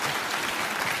don't...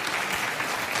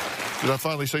 Did I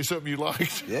finally say something you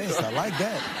liked? Yes, I like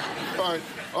that.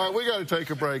 All right, we got to take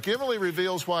a break. Emily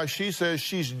reveals why she says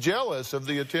she's jealous of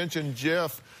the attention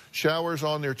Jeff showers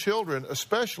on their children,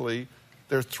 especially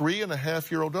their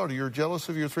 3.5-year-old daughter. You're jealous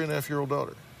of your 3.5-year-old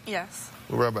daughter? Yes.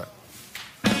 We'll be right back.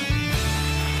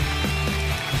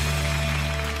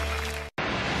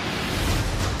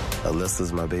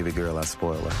 Alyssa's my baby girl. I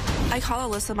spoil her. I call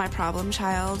Alyssa my problem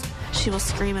child. She will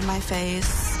scream in my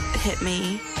face, hit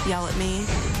me, yell at me.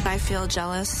 I feel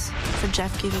jealous for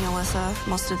Jeff giving Alyssa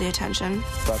most of the attention.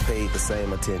 If I paid the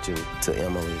same attention to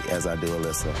Emily as I do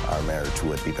Alyssa, our marriage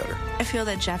would be better. I feel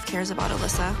that Jeff cares about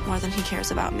Alyssa more than he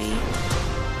cares about me.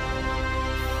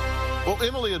 Well,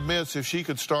 Emily admits if she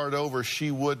could start over, she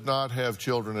would not have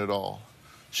children at all.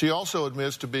 She also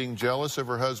admits to being jealous of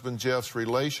her husband Jeff's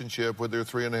relationship with their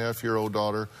 3.5-year-old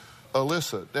daughter,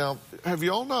 Alyssa. Now, have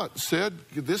you all not said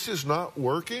this is not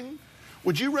working?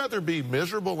 Would you rather be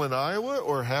miserable in Iowa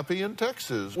or happy in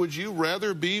Texas? Would you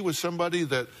rather be with somebody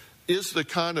that is the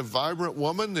kind of vibrant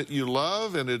woman that you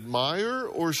love and admire,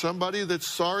 or somebody that's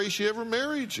sorry she ever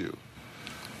married you?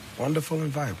 Wonderful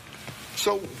and vibrant.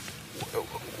 So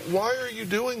why are you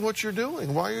doing what you're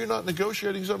doing? Why are you not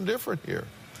negotiating something different here?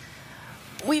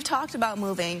 We've talked about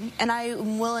moving, and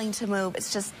I'm willing to move.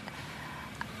 It's just,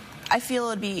 I feel it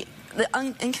would be the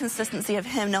inconsistency of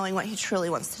him knowing what he truly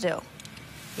wants to do.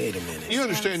 Wait a minute. You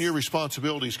understand your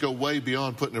responsibilities go way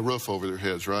beyond putting a roof over their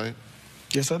heads, right?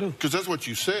 Yes, I do. Because that's what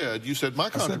you said. You said,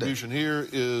 my contribution here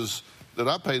is that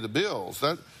I pay the bills.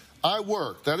 That I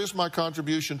work. That is my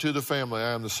contribution to the family.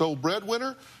 I am the sole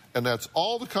breadwinner, and that's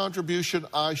all the contribution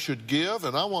I should give,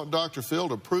 and I want Dr. Phill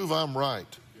to prove I'm right.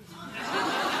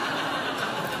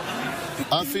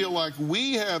 I feel like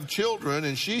we have children,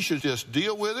 and she should just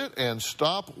deal with it and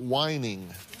stop whining.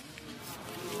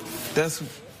 That's,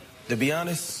 to be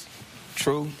honest,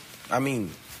 true. I mean,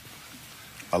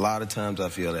 a lot of times I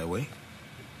feel that way.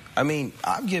 I mean,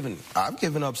 I've given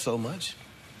up so much.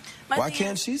 Why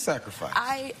can't she sacrifice?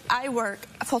 I work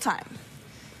full-time.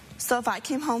 So if I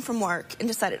came home from work and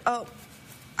decided, oh,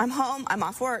 I'm home, I'm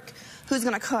off work, who's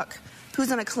going to cook? Who's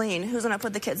going to clean? Who's going to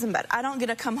put the kids in bed? I don't get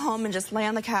to come home and just lay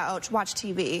on the couch, watch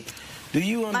TV. Do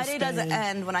you understand? My day doesn't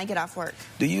end when I get off work.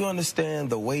 Do you understand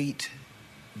the weight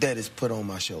that is put on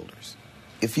my shoulders?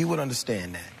 If you would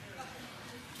understand that.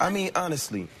 I mean,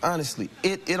 honestly,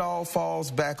 it all falls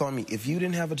back on me. If you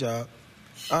didn't have a job,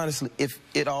 honestly, if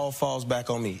it all falls back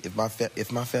on me. If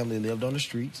my family lived on the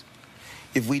streets,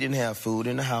 if we didn't have food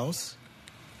in the house,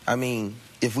 I mean,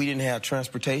 if we didn't have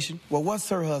transportation, well, what's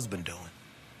her husband doing?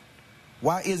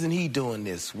 Why isn't he doing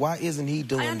this? Why isn't he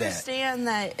doing that? I understand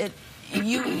that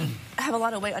you have a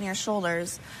lot of weight on your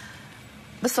shoulders,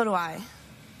 but so do I.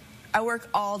 I work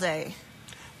all day.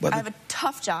 But I have a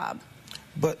tough job.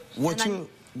 But what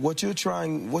you're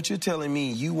telling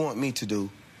me you want me to do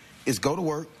is go to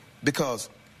work, because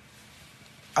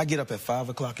I get up at 5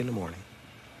 o'clock in the morning.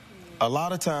 A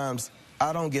lot of times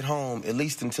I don't get home at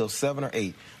least until 7 or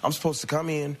 8. I'm supposed to come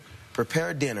in,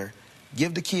 prepare dinner,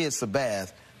 give the kids a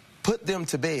bath, put them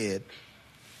to bed.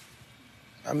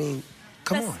 I mean,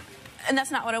 come on. And that's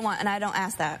not what I want, and I don't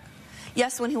ask that.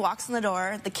 Yes, when he walks in the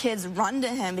door, the kids run to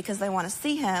him because they want to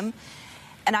see him,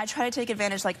 and I try to take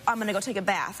advantage, like, I'm going to go take a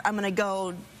bath. I'm going to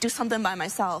go do something by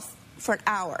myself for an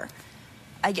hour.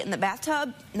 I get in the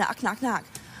bathtub, knock, knock, knock.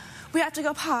 We have to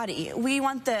go potty. We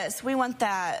want this. We want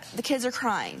that. The kids are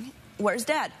crying. Where's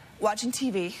Dad? Watching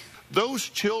TV. Those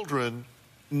children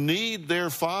need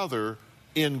their father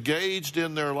engaged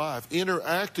in their life,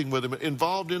 interacting with them,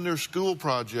 involved in their school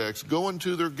projects, going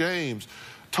to their games,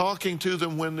 talking to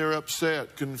them when they're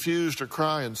upset, confused, or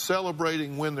crying,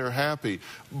 celebrating when they're happy,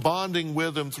 bonding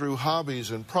with them through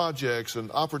hobbies and projects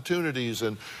and opportunities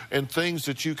and things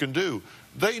that you can do.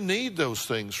 They need those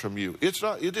things from you. It's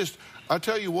not, I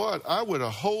tell you what,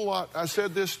 I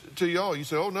said this to y'all. You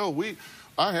said, oh no,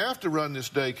 I have to run this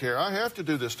daycare. I have to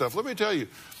do this stuff. Let me tell you,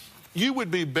 you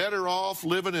would be better off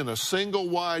living in a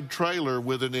single-wide trailer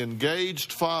with an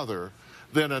engaged father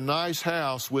than a nice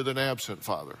house with an absent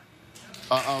father.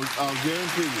 I'll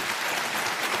guarantee you.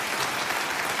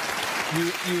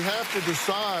 You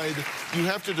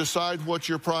have to decide what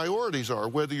your priorities are,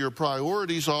 whether your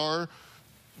priorities are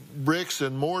bricks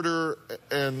and mortar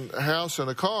and a house and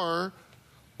a car,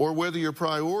 or whether your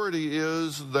priority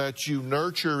is that you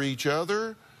nurture each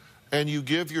other and you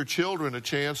give your children a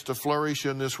chance to flourish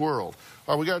in this world.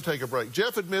 All right, we got to take a break.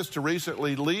 Jeff admits to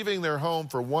recently leaving their home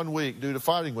for 1 week due to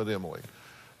fighting with Emily.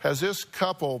 Has this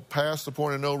couple passed the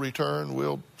point of no return?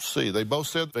 We'll see. They both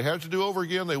said they had to do over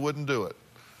again, they wouldn't do it.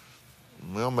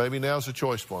 Well, maybe now's the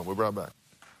choice point. We'll be right back.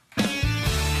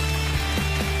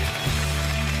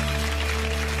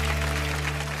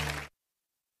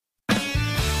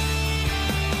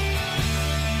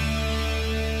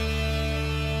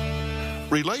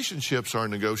 Relationships are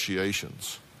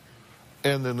negotiations,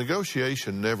 and the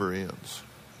negotiation never ends.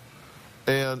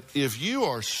 And if you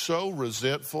are so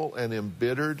resentful and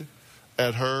embittered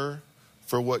at her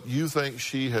for what you think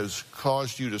she has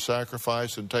caused you to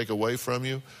sacrifice and take away from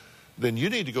you, then you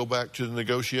need to go back to the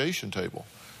negotiation table.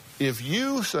 If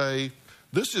you say,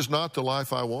 this is not the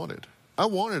life I wanted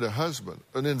a husband,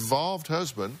 an involved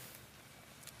husband,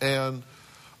 and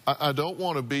I don't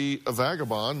want to be a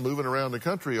vagabond moving around the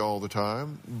country all the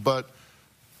time, but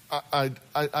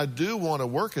I do want to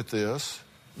work at this,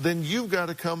 then you've got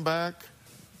to come back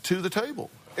to the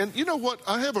table. And you know what?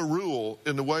 I have a rule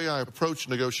in the way I approach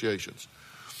negotiations.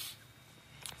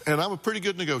 And I'm a pretty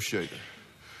good negotiator.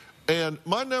 And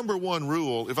my number one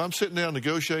rule, if I'm sitting down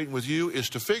negotiating with you, is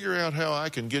to figure out how I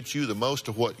can get you the most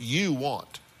of what you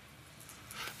want.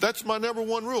 That's my number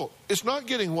one rule. It's not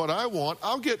getting what I want.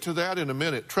 I'll get to that in a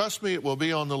minute. Trust me, it will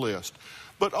be on the list.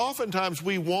 But oftentimes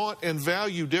we want and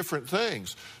value different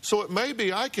things. So it may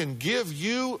be I can give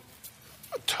you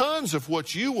tons of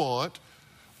what you want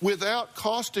without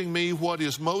costing me what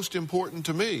is most important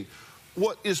to me.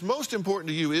 What is most important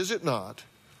to you, is it not,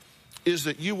 is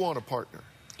that you want a partner.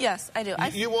 Yes, I do.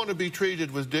 You want to be treated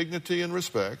with dignity and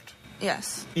respect.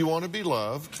 Yes. You want to be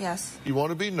loved. Yes. You want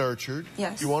to be nurtured.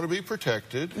 Yes. You want to be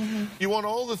protected. Mm-hmm. You want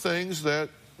all the things that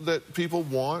people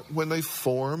want when they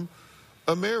form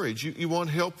a marriage. You want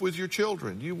help with your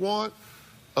children. You want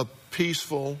a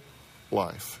peaceful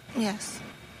life. Yes.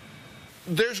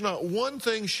 There's not one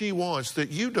thing she wants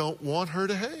that you don't want her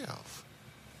to have.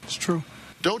 It's true.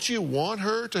 Don't you want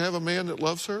her to have a man that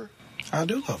loves her? I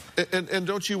do love her. And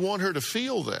don't you want her to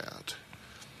feel that?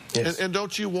 Yes. And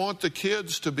don't you want the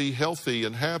kids to be healthy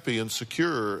and happy and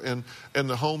secure and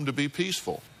the home to be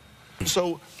peaceful?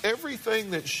 So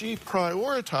everything that she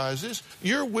prioritizes,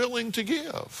 you're willing to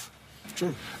give.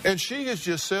 True. And she has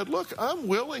just said, look, I'm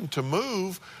willing to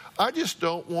move. I just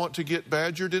don't want to get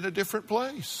badgered in a different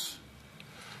place.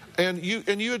 And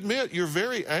you admit you're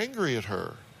very angry at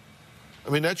her. I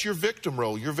mean, that's your victim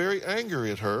role. You're very angry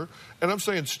at her. And I'm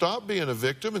saying stop being a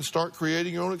victim and start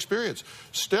creating your own experience.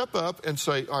 Step up and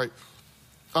say, all right,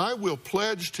 I will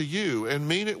pledge to you, and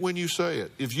mean it when you say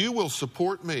it, if you will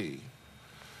support me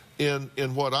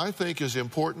in what I think is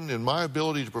important in my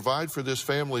ability to provide for this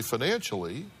family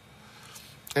financially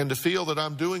and to feel that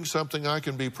I'm doing something I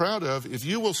can be proud of, if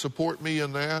you will support me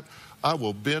in that, I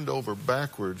will bend over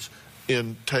backwards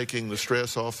in taking the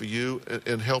stress off of you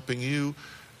and helping you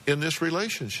in this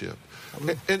relationship.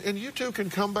 And you two can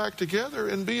come back together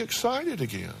and be excited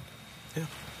again. Yeah.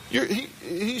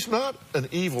 He's not an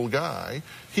evil guy.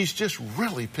 He's just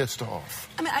really pissed off.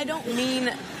 I mean, I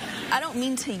don't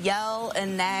mean to yell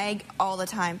and nag all the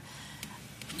time,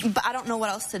 but I don't know what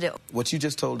else to do. What you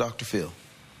just told Dr. Phill,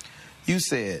 you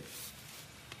said,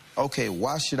 okay,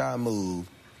 why should I move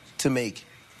to make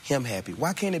him happy?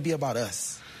 Why can't it be about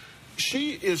us?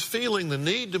 She is feeling the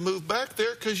need to move back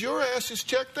there because your ass is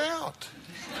checked out.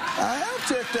 I have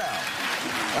checked out.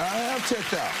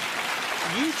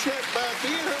 You check back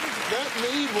in, that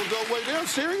need will go way down.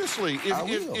 Seriously,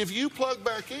 if you plug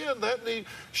back in, that need,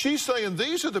 she's saying,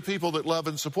 these are the people that love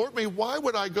and support me. Why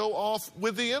would I go off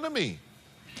with the enemy?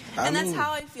 And that's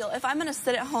how I feel. If I'm going to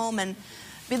sit at home and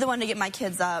be the one to get my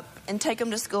kids up and take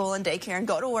them to school and daycare and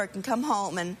go to work and come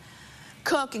home and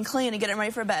cook and clean and get them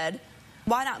ready for bed,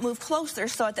 why not move closer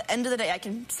so at the end of the day I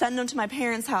can send them to my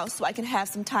parents' house so I can have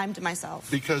some time to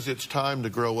myself? Because it's time to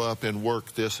grow up and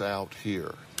work this out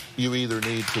here. You either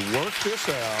need to work this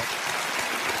out,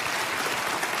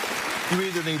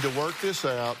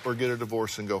 or get a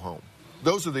divorce and go home.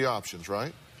 Those are the options,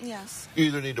 right? Yes. You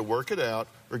either need to work it out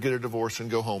or get a divorce and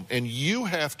go home. And you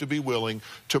have to be willing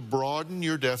to broaden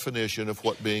your definition of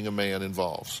what being a man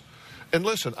involves. And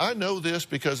listen, I know this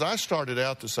because I started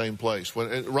out the same place.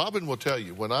 Robin will tell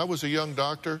you, when I was a young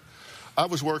doctor, I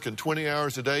was working 20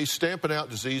 hours a day, stamping out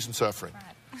disease and suffering.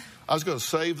 Right. I was going to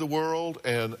save the world,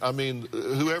 and I mean,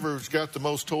 whoever's got the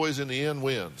most toys in the end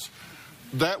wins.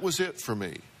 That was it for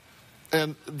me.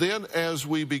 And then as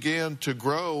we began to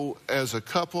grow as a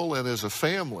couple and as a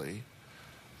family,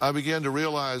 I began to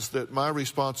realize that my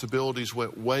responsibilities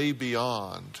went way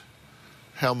beyond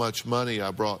how much money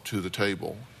I brought to the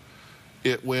table.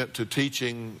 It went to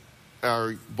teaching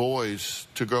our boys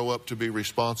to grow up to be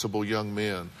responsible young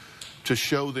men, to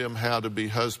show them how to be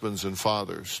husbands and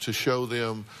fathers, to show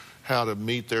them how to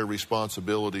meet their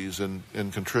responsibilities and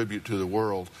contribute to the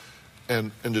world.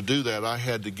 And to do that, I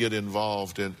had to get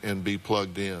involved and be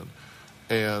plugged in.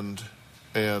 And,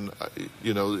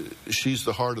 you know, she's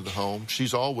the heart of the home.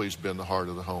 She's always been the heart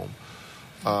of the home.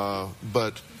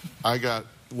 But I got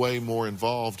way more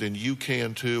involved, and you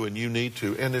can too, and you need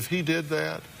to. And if he did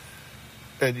that,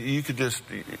 and you could just,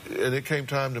 and it came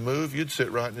time to move, you'd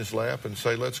sit right in his lap and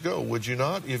say, let's go. Would you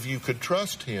not? If you could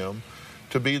trust him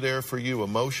to be there for you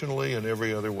emotionally and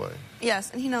every other way.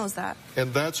 Yes, and he knows that.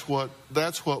 And that's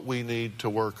what we need to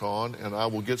work on, and I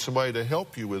will get somebody to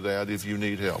help you with that if you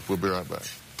need help. We'll be right back.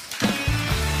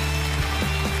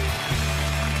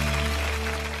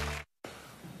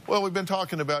 Well, we've been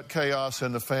talking about chaos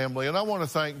in the family, and I want to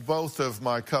thank both of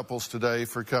my couples today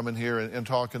for coming here and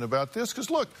talking about this, because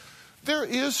look, there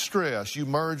is stress. You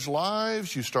merge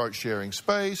lives, you start sharing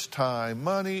space, time,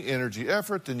 money, energy,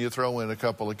 effort, then you throw in a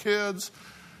couple of kids,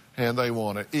 and they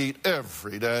want to eat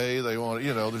every day. They want to,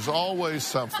 you know, there's always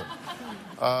something.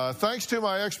 Thanks to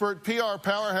my expert, PR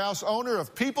powerhouse, owner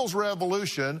of People's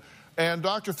Revolution, and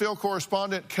Dr. Phill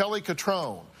correspondent Kelly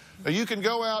Catrone. Now, you can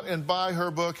go out and buy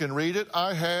her book and read it.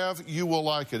 I have. You will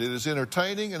like it. It is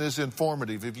entertaining and is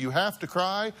informative. If you have to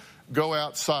cry, go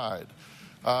outside.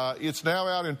 It's now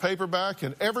out in paperback,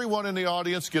 and everyone in the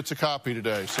audience gets a copy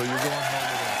today, so you're going home with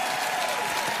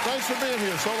that. Thanks for being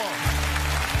here. So long.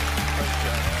 Thanks,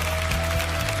 Jack.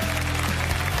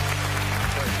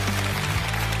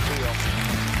 See y'all.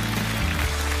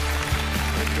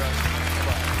 Thanks, guys.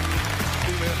 Bye-bye.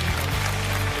 See you, man.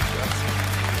 Thanks, guys.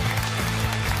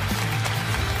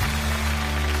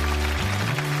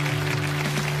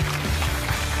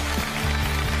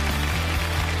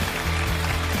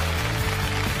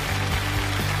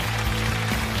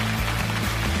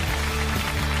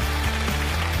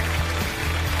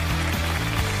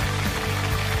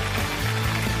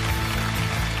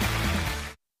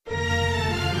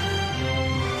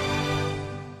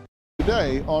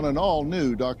 Today on an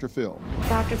all-new Dr. Phill.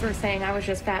 Doctors were saying I was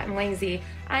just fat and lazy.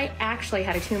 I actually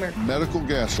had a tumor. Medical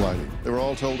gaslighting. They were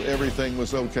all told everything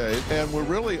was okay, and we're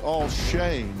really all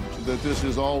shamed that this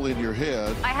is all in your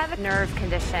head. I have a nerve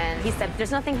condition. He said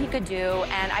there's nothing he could do,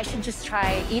 and I should just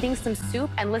try eating some soup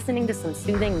and listening to some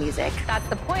soothing music. That's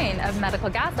the point of medical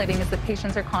gaslighting, is that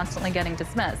patients are constantly getting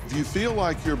dismissed. If you feel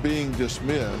like you're being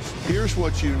dismissed, here's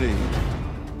what you need.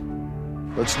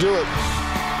 Let's do it.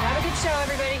 Have a good show,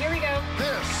 everybody. Here we go.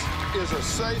 This is a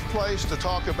safe place to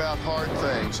talk about hard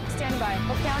things. Stand by.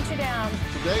 We'll count you down.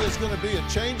 Today is going to be a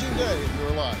changing day in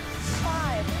your life.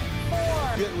 5,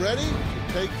 4. Get ready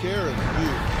to take care of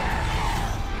you.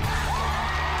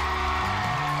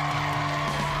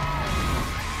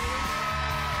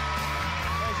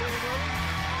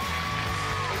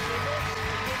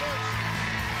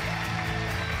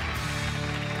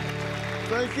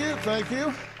 Thank you, thank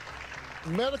you.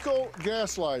 Medical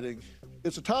gaslighting.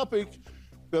 It's a topic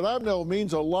that I know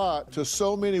means a lot to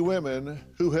so many women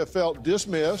who have felt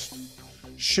dismissed,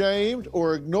 shamed,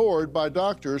 or ignored by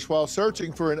doctors while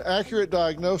searching for an accurate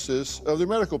diagnosis of their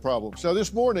medical problems. Now,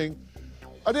 this morning,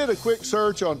 I did a quick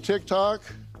search on TikTok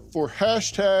for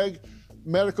hashtag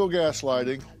medical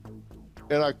gaslighting,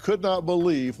 and I could not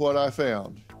believe what I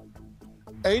found.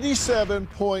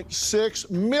 87.6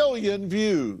 million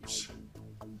views.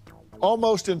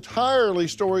 Almost entirely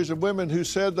stories of women who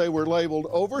said they were labeled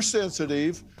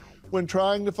oversensitive when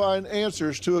trying to find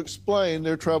answers to explain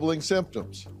their troubling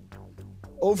symptoms.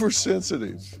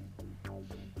 Oversensitive.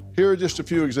 Here are just a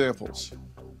few examples.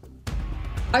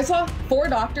 I saw 4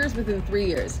 doctors within 3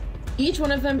 years, each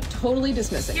one of them totally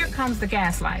dismissing. Here comes the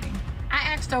gaslighting.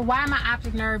 I asked her why my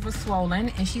optic nerve was swollen,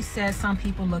 and she said some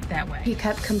people look that way. He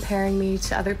kept comparing me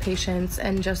to other patients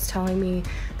and just telling me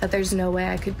that there's no way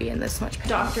I could be in this much pain.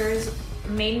 Doctors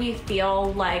made me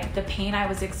feel like the pain I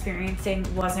was experiencing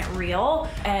wasn't real,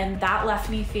 and that left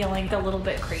me feeling a little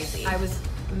bit crazy. I was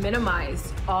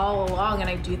minimized all along, and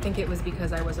I do think it was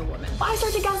because I was a woman. I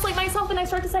start to gaslight myself, and I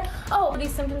start to say, oh,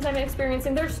 these symptoms I'm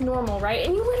experiencing, they're just normal, right?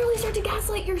 And you literally start to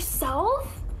gaslight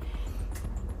yourself?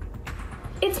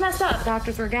 It's messed up.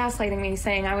 Doctors were gaslighting me,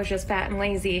 saying I was just fat and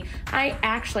lazy. I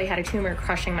actually had a tumor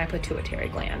crushing my pituitary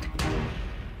gland.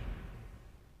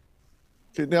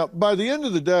 Okay, now, by the end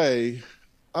of the day,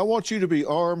 I want you to be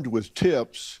armed with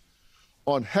tips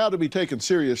on how to be taken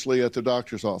seriously at the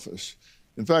doctor's office.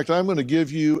 In fact, I'm going to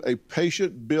give you a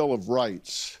patient bill of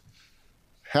rights,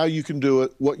 how you can do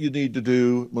it, what you need to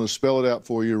do. I'm going to spell it out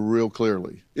for you real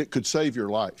clearly. It could save your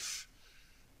life.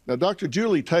 Now, Dr.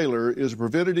 Julie Taylor is a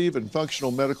preventative and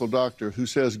functional medical doctor who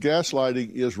says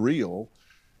gaslighting is real,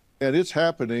 and it's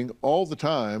happening all the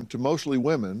time to mostly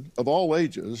women of all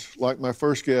ages, like my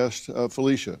first guest,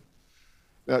 Felicia.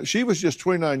 Now, she was just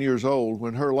 29 years old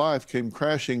when her life came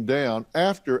crashing down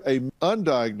after an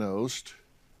undiagnosed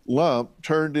lump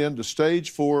turned into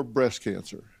stage 4 breast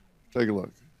cancer. Take a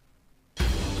look.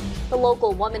 The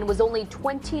local woman was only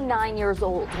 29 years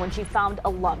old when she found a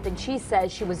lump, and she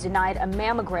says she was denied a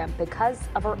mammogram because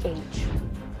of her age.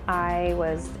 I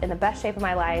was in the best shape of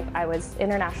my life. I was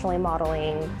internationally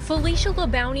modeling. Felicia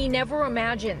LeBounty never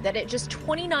imagined that at just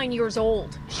 29 years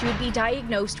old, she would be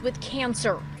diagnosed with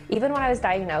cancer. Even when I was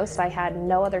diagnosed, I had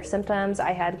no other symptoms.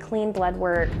 I had clean blood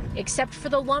work. Except for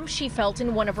the lump she felt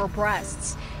in one of her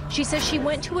breasts. She says she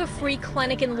went to a free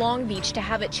clinic in Long Beach to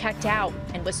have it checked out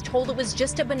and was told it was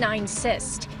just a benign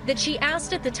cyst. That she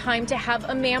asked at the time to have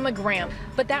a mammogram,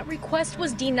 but that request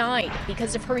was denied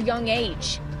because of her young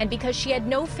age and because she had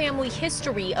no family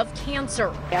history of cancer.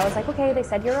 I was like, okay, they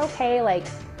said you're okay, like,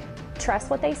 trust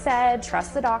what they said,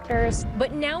 trust the doctors.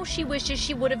 But now she wishes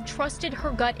she would have trusted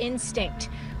her gut instinct.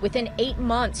 Within 8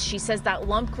 months, she says that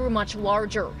lump grew much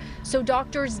larger, so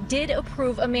doctors did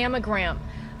approve a mammogram.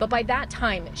 But by that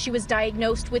time, she was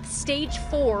diagnosed with stage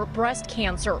 4 breast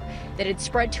cancer that had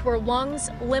spread to her lungs,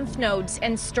 lymph nodes,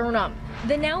 and sternum.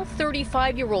 The now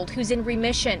 35-year-old who's in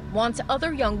remission wants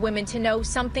other young women to know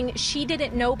something she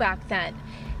didn't know back then,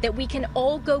 that we can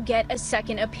all go get a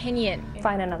second opinion.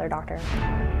 Find another doctor.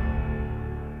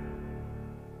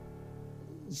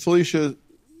 Felicia,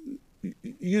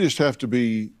 you just have to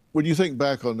be, when you think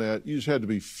back on that, you just had to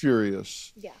be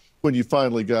furious. Yeah. When you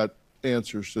finally got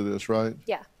answers to this, right?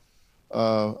 Yeah.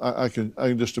 I can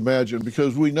just imagine,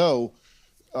 because we know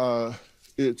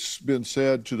it's been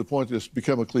said to the point that it's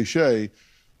become a cliche,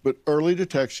 but early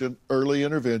detection, early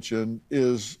intervention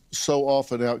is so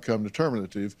often outcome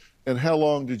determinative. And how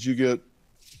long did you get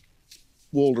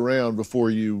wooled around before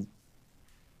you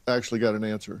actually got an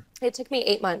answer? It took me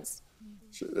 8 months.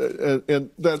 And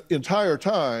that entire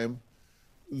time,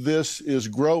 this is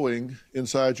growing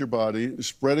inside your body,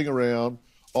 spreading around.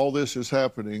 All this is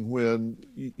happening when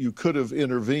you could have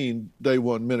intervened day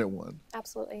one, minute one.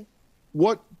 Absolutely.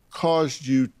 What caused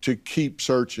you to keep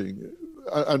searching?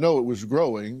 I know it was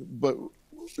growing, but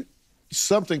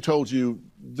something told you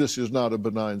this is not a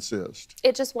benign cyst.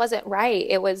 It just wasn't right.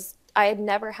 I had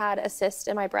never had a cyst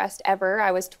in my breast ever.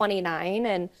 I was 29,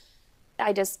 and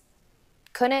I just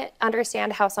couldn't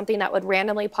understand how something that would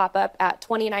randomly pop up at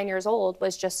 29 years old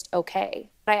was just okay.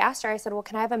 But I asked her, I said, well,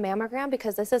 can I have a mammogram?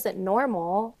 Because this isn't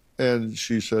normal. And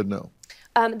she said no.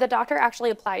 The doctor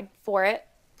actually applied for it,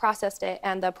 processed it,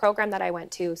 and the program that I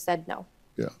went to said no.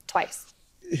 Yeah. Twice.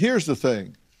 Here's the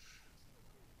thing.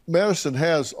 Medicine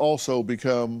has also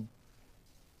become,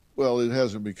 well, it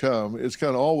hasn't become, it's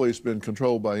kind of always been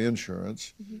controlled by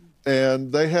insurance. Mm-hmm.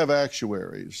 And they have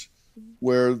actuaries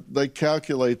where they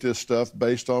calculate this stuff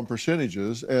based on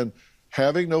percentages, and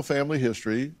having no family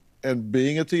history and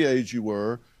being at the age you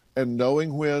were and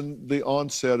knowing when the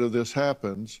onset of this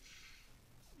happens,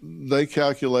 they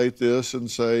calculate this and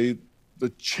say the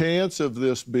chance of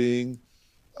this being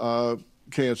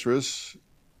cancerous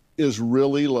is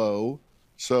really low.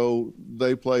 So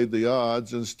they played the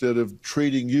odds. Instead of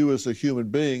treating you as a human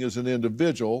being, as an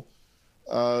individual,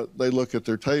 they look at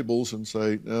their tables and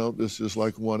say, no, this is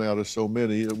like one out of so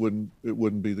many. It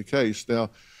wouldn't be the case. Now,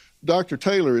 Dr.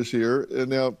 Taylor is here, and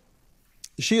now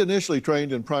she initially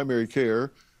trained in primary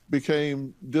care,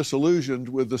 became disillusioned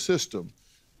with the system.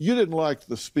 You didn't like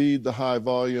the speed, the high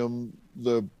volume,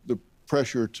 the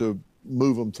pressure to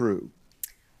move them through.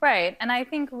 Right, and I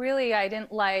think really I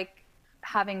didn't like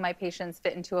having my patients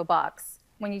fit into a box.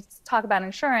 When you talk about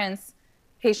insurance,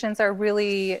 patients are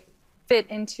really fit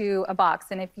into a box.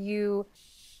 And if you,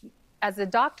 as a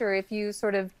doctor, you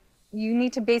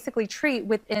need to basically treat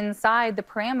inside the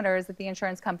parameters that the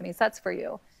insurance company sets for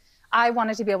you. I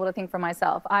wanted to be able to think for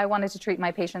myself. I wanted to treat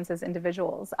my patients as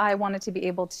individuals. I wanted to be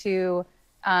able to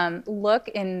look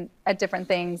at different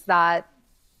things that,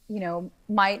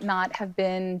 might not have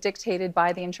been dictated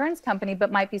by the insurance company,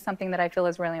 but might be something that I feel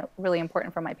is really, really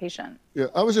important for my patient. Yeah,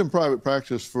 I was in private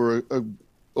practice for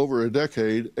over a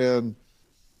decade, and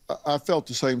I felt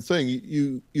the same thing.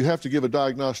 You have to give a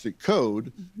diagnostic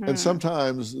code, mm-hmm. and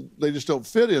sometimes they just don't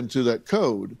fit into that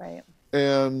code. Right.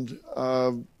 And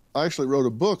I actually wrote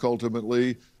a book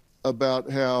ultimately about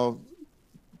how,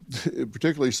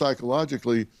 particularly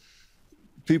psychologically,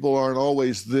 people aren't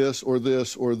always this or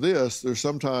this or this. There's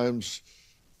sometimes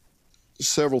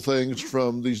several things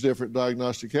from these different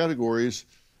diagnostic categories,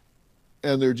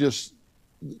 and they're just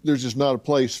there's just not a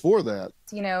place for that.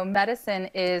 You know, medicine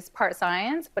is part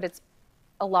science, but it's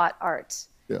a lot art.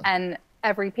 Yeah. And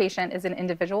every patient is an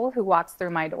individual who walks through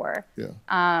my door. Yeah.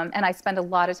 And I spend a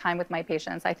lot of time with my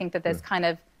patients. I think that this kind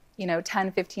of,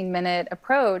 10, 15-minute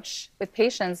approach with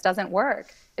patients doesn't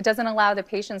work. It doesn't allow the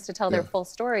patients to tell their full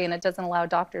story, and it doesn't allow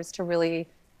doctors to really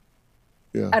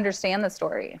understand the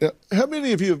story. Yeah. How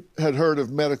many of you had heard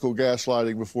of medical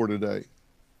gaslighting before today?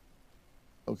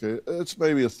 Okay, that's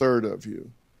maybe a third of you.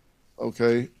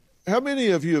 Okay. How many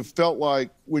of you have felt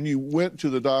like when you went to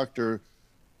the doctor,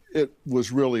 it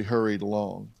was really hurried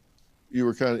along? You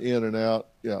were kind of in and out?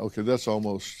 Yeah, okay, that's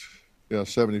almost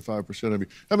 75% of you.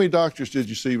 How many doctors did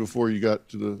you see before you got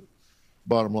to the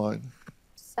bottom line?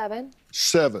 7.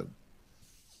 7.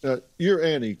 You're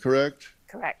Annie, correct?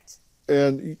 Correct.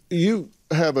 And you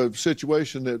have a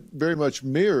situation that very much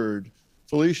mirrored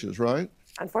Felicia's, right?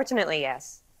 Unfortunately,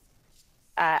 yes.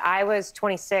 I was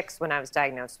 26 when I was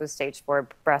diagnosed with stage 4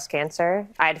 breast cancer.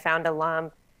 I had found a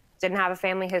lump, didn't have a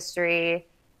family history,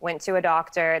 went to a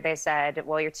doctor. They said,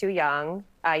 well, you're too young.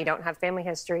 You don't have family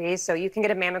history, so you can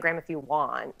get a mammogram if you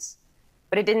want.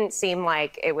 But it didn't seem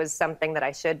like it was something that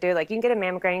I should do. Like, you can get a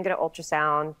mammogram, you can get an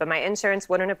ultrasound, but my insurance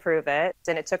wouldn't approve it.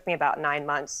 And it took me about 9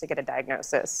 months to get a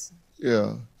diagnosis.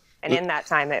 Yeah. And in that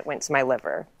time, it went to my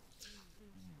liver.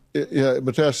 It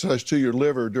metastasized to your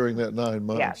liver during that 9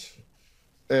 months.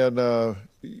 Yeah. And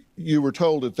you were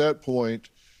told at that point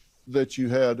that you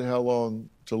had how long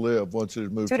to live once it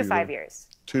had moved 2 to to your 5 liver? years.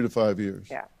 2 to 5 years.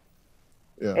 Yeah.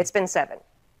 Yeah. It's been 7.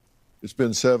 It's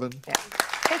been 7? Yeah.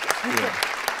 Thank you.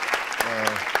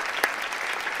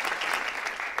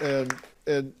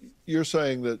 And you're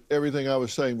saying that everything I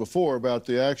was saying before about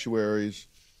the actuaries,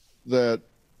 that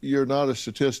you're not a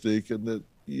statistic and that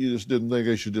you just didn't think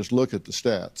they should just look at the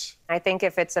stats. I think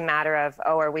if it's a matter of,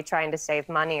 are we trying to save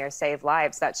money or save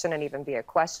lives, that shouldn't even be a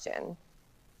question.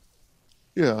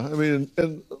 Yeah, I mean,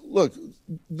 and look,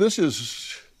 this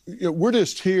is, we're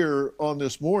just here on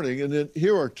this morning, and then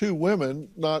here are 2 women,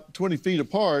 not 20 feet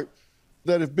apart,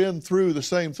 that have been through the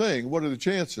same thing. What are the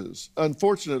chances?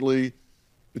 Unfortunately,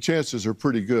 the chances are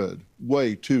pretty good,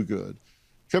 way too good.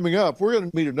 Coming up, we're going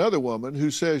to meet another woman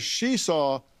who says she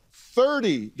saw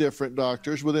 30 different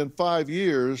doctors within 5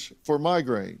 years for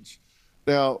migraines.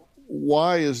 Now,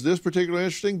 why is this particularly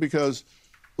interesting? Because,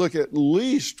 look, at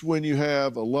least when you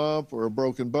have a lump or a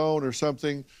broken bone or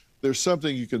something, there's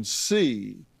something you can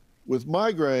see. With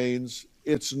migraines,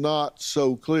 it's not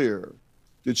so clear.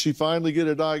 Did she finally get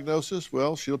a diagnosis?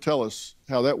 Well, she'll tell us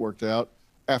how that worked out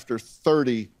after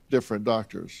 30 different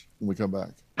doctors when we come back.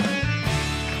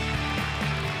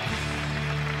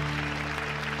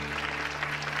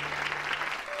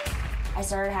 I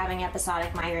started having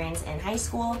episodic migraines in high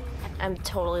school. I'm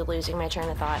totally losing my train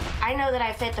of thought. I know that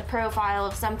I fit the profile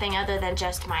of something other than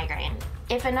just migraine.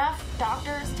 If enough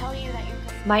doctors tell you that you're...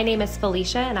 My name is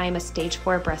Felicia, and I am a stage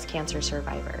 4 breast cancer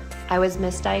survivor. I was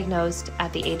misdiagnosed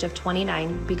at the age of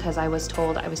 29 because I was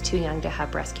told I was too young to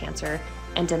have breast cancer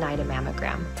and denied a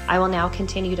mammogram. I will now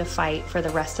continue to fight for the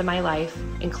rest of my life,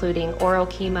 including oral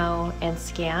chemo and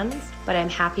scans, but I'm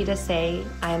happy to say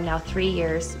I am now 3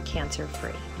 years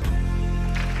cancer-free.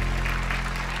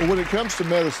 Well, when it comes to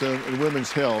medicine and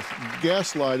women's health,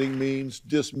 gaslighting means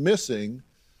dismissing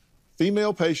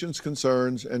female patients'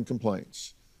 concerns and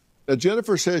complaints. Now,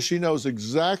 Jennifer says she knows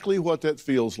exactly what that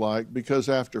feels like because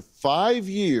after 5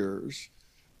 years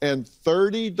and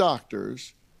 30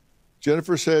 doctors,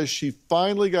 Jennifer says she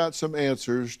finally got some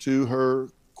answers to her,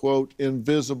 quote,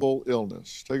 invisible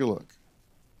illness. Take a look.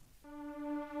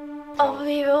 I'll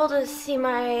be able to see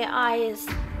my eyes.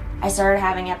 I started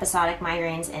having episodic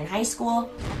migraines in high school.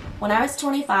 When I was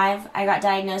 25, I got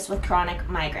diagnosed with chronic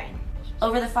migraine.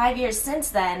 Over the 5 years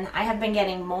since then, I have been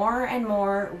getting more and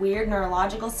more weird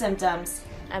neurological symptoms.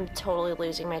 I'm totally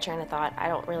losing my train of thought. I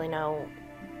don't really know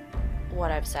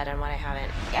what I've said and what I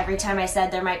haven't. Every time I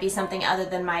said there might be something other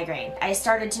than migraine, I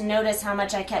started to notice how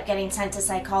much I kept getting sent to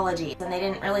psychology, and they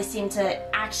didn't really seem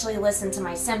to actually listen to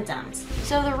my symptoms.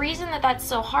 So the reason that that's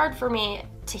so hard for me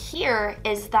to hear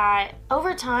is that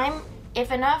over time,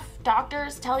 if enough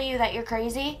doctors tell you that you're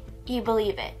crazy, you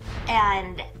believe it.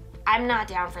 And I'm not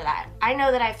down for that. I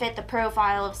know that I fit the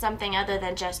profile of something other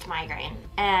than just migraine,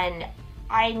 and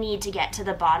I need to get to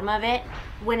the bottom of it.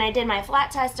 When I did my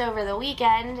flat test over the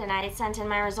weekend and I sent in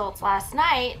my results last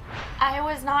night, I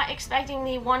was not expecting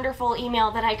the wonderful email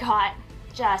that I got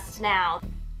just now.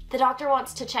 The doctor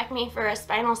wants to check me for a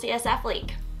spinal CSF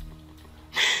leak.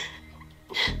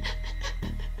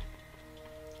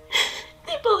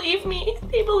 They believe me.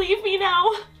 They believe me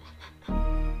now.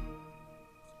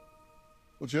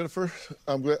 Well, Jennifer,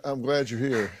 I'm glad you're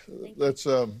here. That's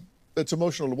It's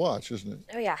emotional to watch, isn't it?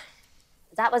 Oh, yeah.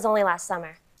 That was only last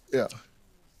summer. Yeah.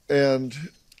 And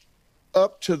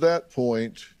up to that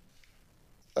point,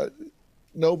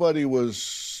 nobody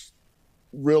was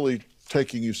really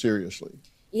taking you seriously.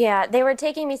 Yeah, they were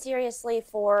taking me seriously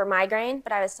for migraine,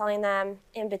 but I was telling them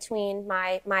in between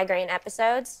my migraine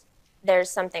episodes, there's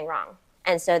something wrong.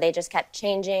 And so they just kept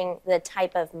changing the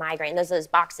type of migraine. Those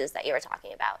boxes that you were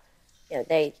talking about. You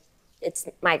know, it's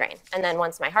migraine. And then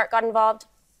once my heart got involved,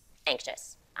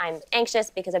 anxious. I'm anxious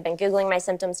because I've been Googling my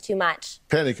symptoms too much.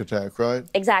 Panic attack, right?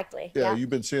 Exactly. Yeah, you've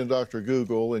been seeing Dr.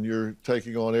 Google and you're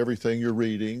taking on everything you're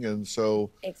reading, and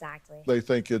so exactly. They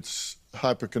think it's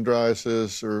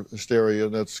hypochondriasis or hysteria,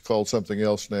 and that's called something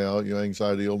else now, you know,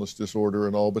 anxiety illness disorder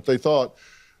and all, but they thought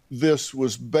this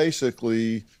was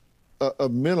basically a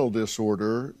mental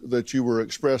disorder that you were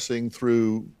expressing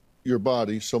through your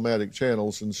body, somatic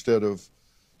channels, instead of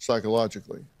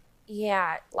psychologically.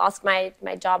 Yeah, lost my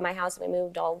job, my house, we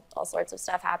moved, all sorts of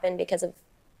stuff happened because of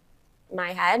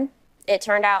my head. It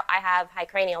turned out I have high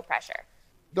cranial pressure.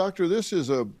 Doctor, this is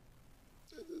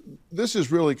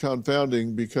really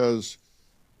confounding because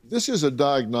this is a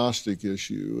diagnostic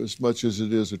issue as much as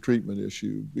it is a treatment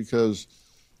issue, because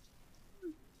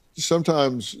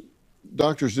sometimes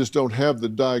doctors just don't have the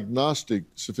diagnostic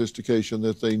sophistication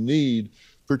that they need,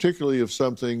 particularly if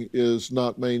something is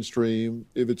not mainstream,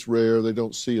 if it's rare, they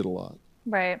don't see it a lot.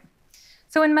 Right.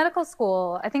 So in medical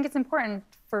school, I think it's important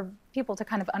for people to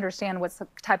kind of understand what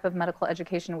type of medical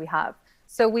education we have.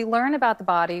 So we learn about the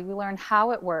body, we learn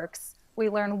how it works, we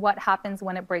learn what happens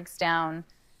when it breaks down,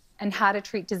 and how to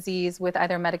treat disease with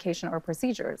either medication or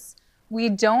procedures. We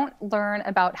don't learn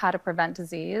about how to prevent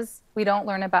disease, we don't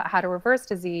learn about how to reverse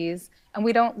disease, and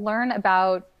we don't learn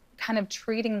about kind of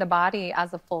treating the body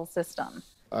as a full system.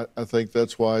 I think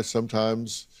that's why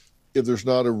sometimes if there's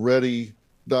not a ready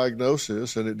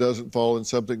diagnosis and it doesn't fall in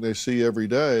something they see every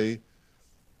day,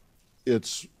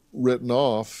 it's written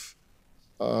off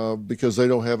because they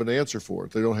don't have an answer for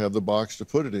it. They don't have the box to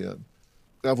put it in.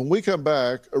 Now, when we come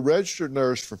back, a registered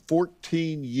nurse for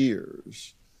 14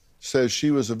 years says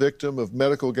she was a victim of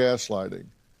medical gaslighting.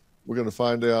 We're going to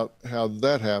find out how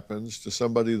that happens to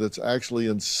somebody that's actually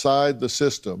inside the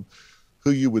system,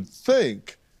 who you would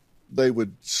think they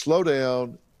would slow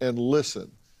down and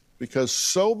listen, because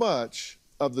so much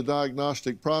of the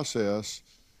diagnostic process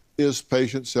is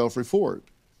patient self-report.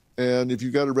 And if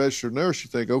you've got a registered nurse, you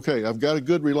think, okay, I've got a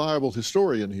good, reliable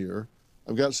historian here.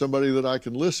 I've got somebody that I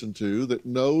can listen to that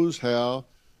knows how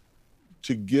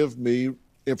to give me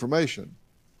information.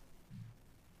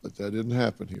 But that didn't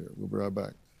happen here. We'll be right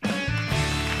back.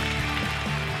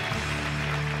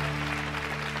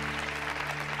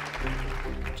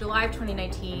 July of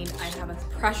 2019, I have a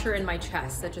pressure in my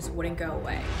chest that just wouldn't go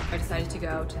away. I decided to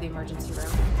go to the emergency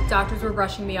room. Doctors were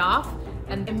brushing me off,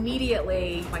 and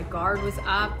immediately my guard was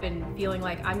up and feeling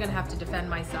like I'm gonna have to defend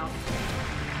myself.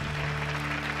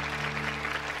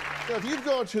 Now, if you've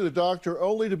gone to the doctor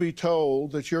only to be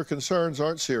told that your concerns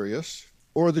aren't serious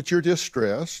or that you're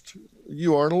distressed,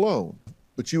 you aren't alone.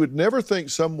 But you would never think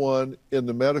someone in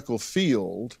the medical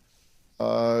field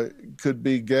could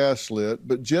be gaslit.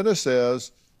 But Jenna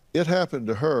says it happened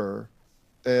to her,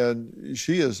 and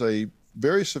she is a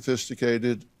very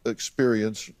sophisticated,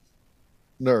 experienced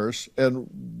nurse, and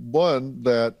one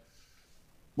that,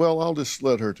 well, I'll just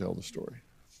let her tell the story.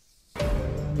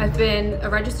 I've been a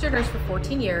registered nurse for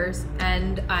 14 years,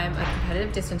 and I'm a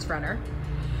competitive distance runner.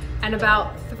 And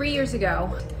about 3 years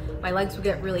ago, my legs would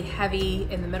get really heavy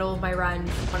in the middle of my run.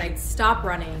 When I'd stop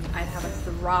running, I'd have a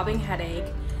throbbing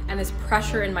headache and this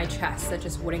pressure in my chest that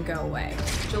just wouldn't go away.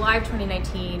 July of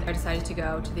 2019, I decided to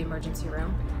go to the emergency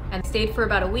room and stayed for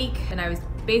about a week, and I was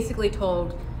basically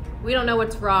told, we don't know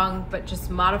what's wrong, but just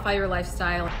modify your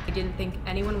lifestyle. I didn't think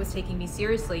anyone was taking me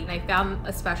seriously, and I found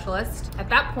a specialist. At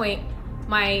that point,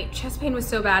 my chest pain was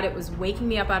so bad it was waking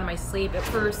me up out of my sleep.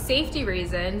 For safety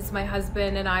reasons, my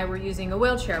husband and I were using a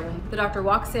wheelchair. When the doctor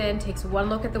walks in, takes one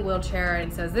look at the wheelchair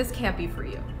and says, this can't be for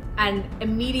you. And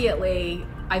immediately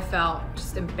I felt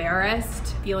just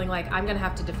embarrassed, feeling like I'm gonna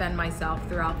have to defend myself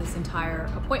throughout this entire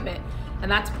appointment.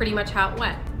 And that's pretty much how it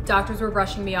went. Doctors were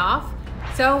brushing me off.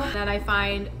 So then I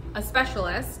find a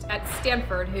specialist at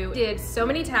Stanford who did so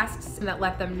many tests that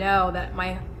let them know that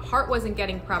my heart wasn't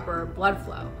getting proper blood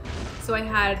flow. So I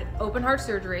had open heart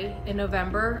surgery in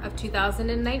November of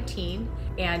 2019,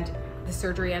 and the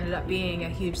surgery ended up being a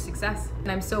huge success.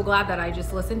 And I'm so glad that I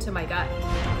just listened to my gut.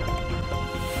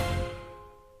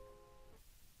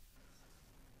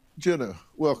 Jenna,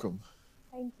 welcome.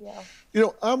 Thank you. You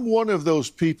know, I'm one of those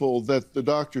people that the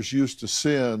doctors used to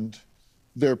send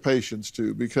their patients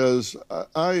to, because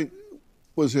I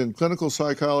was in clinical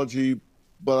psychology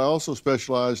but I also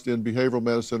specialized in behavioral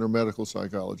medicine or medical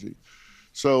psychology.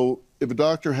 So if a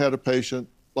doctor had a patient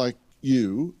like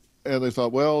you, and they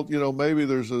thought, well, you know, maybe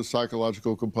there's a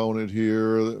psychological component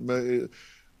here,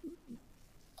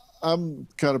 I'm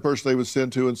the kind of person they would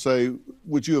send to and say,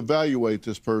 would you evaluate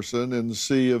this person and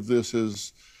see if this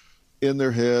is in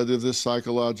their head, if this is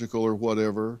psychological or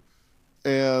whatever.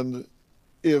 And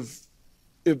if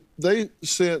they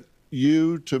sent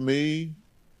you to me,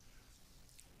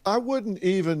 I wouldn't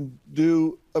even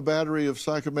do a battery of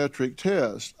psychometric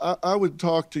tests. I would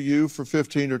talk to you for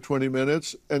 15 or 20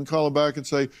 minutes and call them back and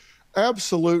say,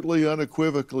 absolutely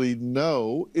unequivocally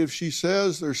no. If she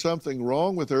says there's something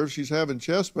wrong with her, if she's having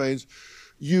chest pains,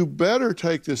 you better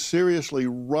take this seriously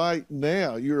right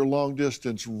now. You're a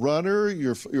long-distance runner.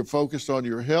 You're focused on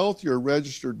your health. You're a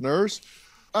registered nurse.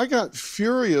 I got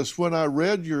furious when I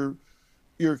read your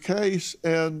case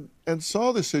and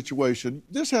saw this situation.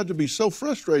 This had to be so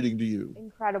frustrating to you.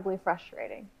 Incredibly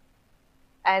frustrating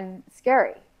and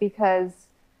scary, because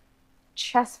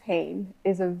chest pain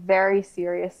is a very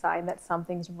serious sign that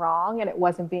something's wrong and it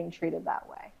wasn't being treated that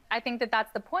way. I think that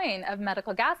that's the point of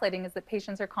medical gaslighting, is that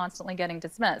patients are constantly getting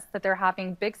dismissed, that they're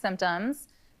having big symptoms.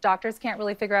 Doctors can't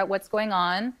really figure out what's going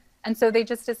on. And so they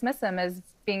just dismiss them as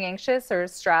being anxious or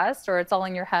stressed, or it's all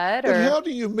in your head. But how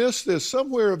do you miss this?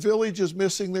 Somewhere a village is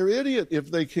missing their idiot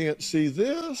if they can't see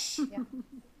this.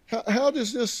 Yeah. How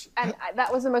does this... And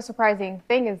that was the most surprising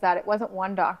thing, is that it wasn't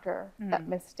one doctor that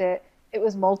missed it. It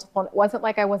was multiple. It wasn't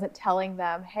like I wasn't telling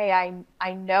them, hey,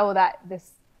 I know that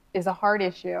this is a heart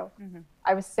issue.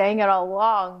 I was saying it all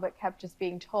along, but kept just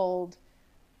being told,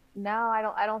 no,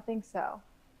 I don't think so.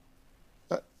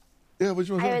 Yeah,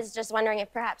 which one? I was just wondering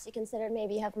if perhaps you considered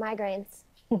maybe you have migraines.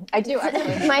 I do.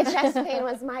 My chest pain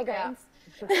was migraines.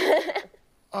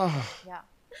 Yeah.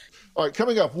 All right,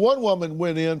 coming up, one woman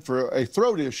went in for a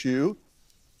throat issue.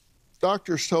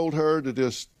 Doctors told her to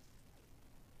just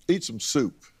eat some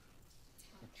soup.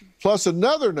 Plus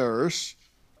another nurse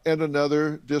and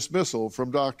another dismissal from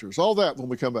doctors. All that when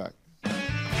we come back.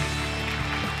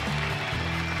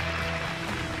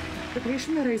 The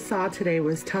patient that I saw today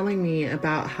was telling me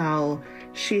about how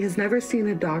she has never seen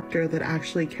a doctor that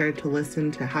actually cared to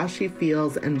listen to how she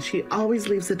feels, and she always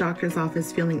leaves the doctor's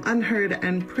office feeling unheard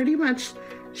and pretty much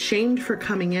shamed for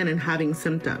coming in and having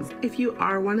symptoms. If you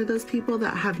are one of those people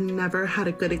that have never had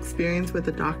a good experience with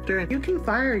a doctor, you can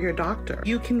fire your doctor.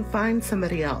 You can find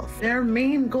somebody else. Their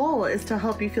main goal is to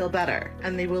help you feel better,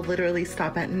 and they will literally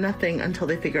stop at nothing until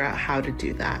they figure out how to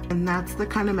do that. And that's the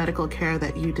kind of medical care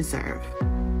that you deserve.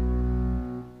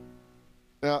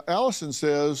 Now, Allison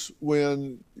says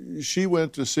when she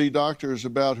went to see doctors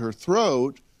about her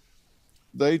throat,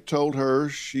 they told her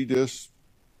she just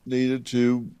needed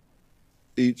to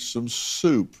eat some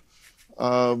soup.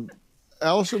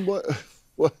 Allison,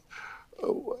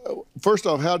 first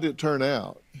off, how did it turn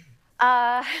out?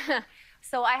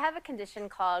 So I have a condition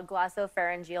called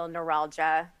glossopharyngeal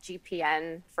neuralgia,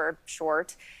 GPN for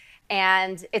short,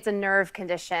 and it's a nerve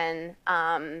condition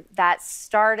that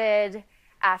started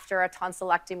after a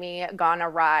tonsillectomy gone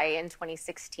awry in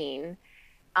 2016.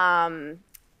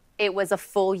 It was a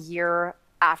full year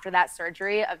after that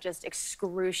surgery of just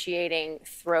excruciating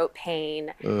throat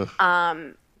pain.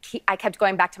 I kept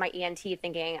going back to my ENT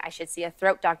thinking I should see a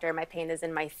throat doctor. My pain is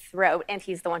in my throat. And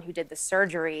he's the one who did the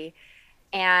surgery.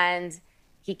 And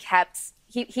he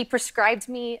prescribed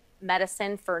me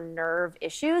medicine for nerve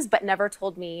issues, but never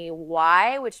told me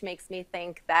why, which makes me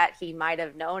think that he might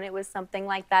have known it was something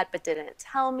like that, but didn't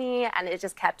tell me. And it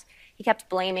just he kept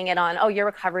blaming it on, oh, your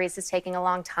recovery is just taking a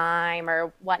long time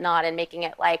or whatnot, and making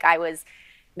it like I was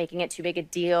making it too big a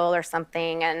deal or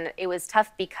something. And it was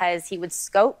tough because he would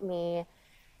scope me,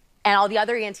 and all the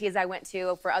other ENTs I went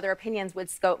to for other opinions would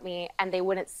scope me, and they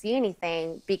wouldn't see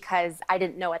anything because I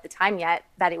didn't know at the time yet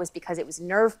that it was because it was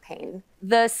nerve pain.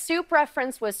 The soup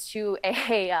reference was to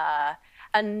a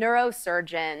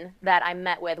neurosurgeon that I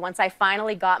met with once I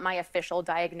finally got my official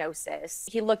diagnosis.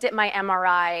 He looked at my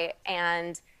MRI,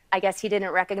 and I guess he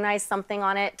didn't recognize something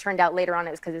on it. Turned out later on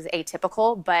it was because it was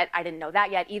atypical, but I didn't know that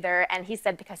yet either. And he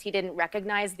said because he didn't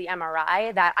recognize the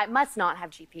MRI that I must not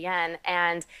have GPN,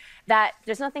 and that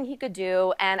there's nothing he could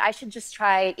do, and I should just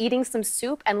try eating some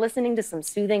soup and listening to some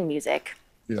soothing music.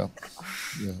 Yeah,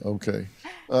 okay.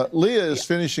 Leah is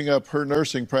finishing up her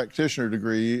nursing practitioner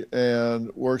degree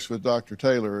and works with Dr.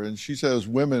 Taylor, and she says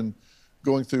women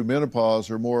going through menopause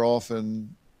are more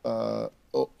often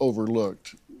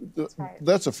overlooked. That's right.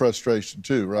 That's a frustration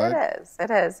too, right?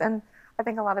 It is. And I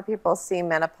think a lot of people see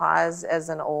menopause as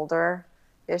an older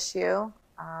issue.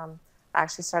 I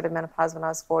actually started menopause when I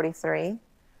was 43.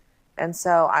 And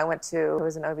so I went to, it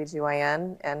was an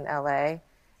OBGYN in LA,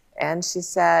 And she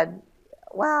said,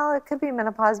 well, it could be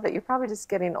menopause, but you're probably just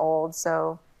getting old.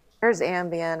 So here's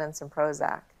Ambien and some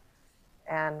Prozac.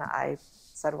 And I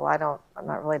said, well, I'm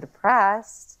not really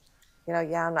depressed.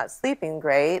 Yeah, I'm not sleeping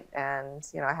great. And,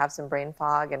 I have some brain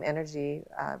fog and energy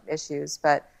issues,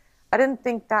 but I didn't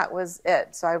think that was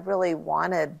it. So I really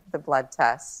wanted the blood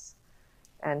test.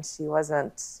 And she's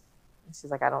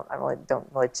like, I don't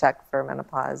really check for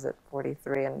menopause at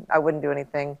 43, and I wouldn't do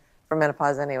anything for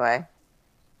menopause anyway.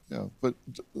 Yeah, but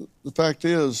the fact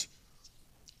is,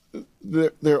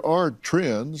 there are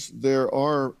trends, there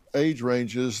are age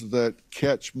ranges that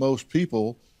catch most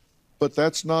people, but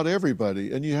that's not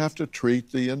everybody, and you have to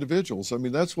treat the individuals. I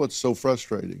mean, that's what's so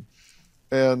frustrating.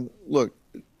 And look,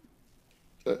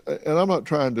 and I'm not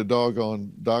trying to dog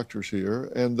on doctors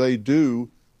here, and they do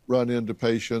run into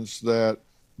patients that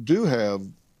do have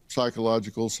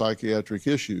psychological, psychiatric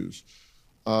issues.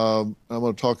 I'm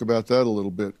going to talk about that a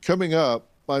little bit. Coming up,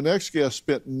 my next guest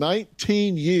spent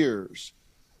 19 years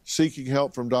seeking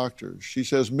help from doctors. She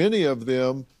says many of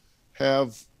them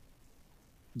have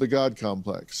the God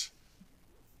complex.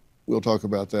 We'll talk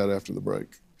about that after the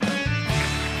break.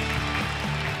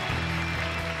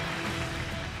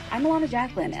 I'm Alana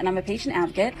Jacqueline, and I'm a patient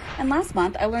advocate, and last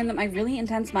month I learned that my really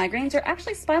intense migraines are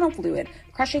actually spinal fluid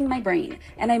crushing my brain,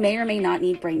 and I may or may not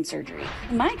need brain surgery.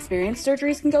 In my experience,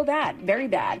 surgeries can go bad, very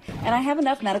bad, and I have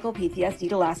enough medical PTSD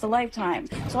to last a lifetime,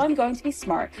 so I'm going to be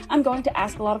smart, I'm going to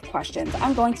ask a lot of questions,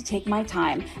 I'm going to take my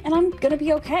time, and I'm going to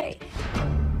be okay.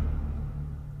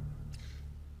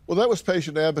 Well, that was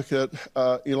patient advocate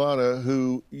Ilana,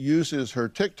 who uses her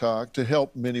TikTok to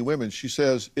help many women. She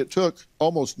says it took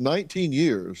almost 19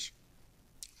 years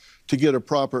to get a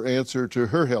proper answer to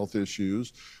her health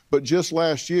issues. But just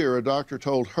last year, a doctor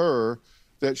told her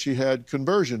that she had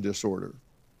conversion disorder,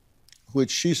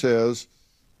 which she says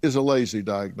is a lazy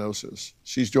diagnosis.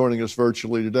 She's joining us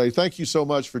virtually today. Thank you so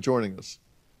much for joining us.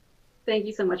 Thank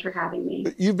you so much for having me.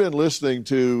 You've been listening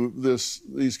to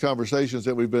these conversations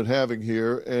that we've been having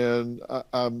here, and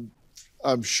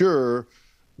I'm sure,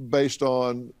 based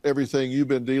on everything you've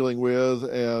been dealing with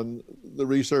and the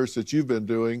research that you've been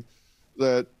doing,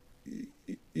 that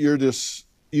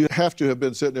you have to have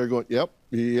been sitting there going, yep,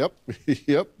 yep,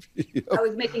 yep, yep. I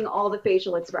was making all the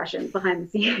facial expressions behind the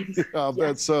scenes. I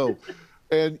bet so.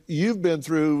 And you've been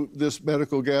through this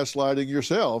medical gaslighting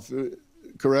yourself,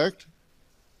 correct?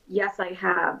 Yes, I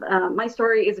have. My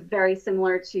story is very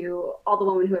similar to all the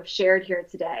women who have shared here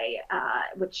today,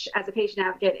 which as a patient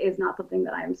advocate is not something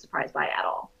that I'm surprised by at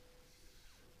all.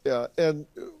 Yeah, and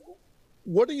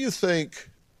what do you think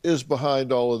is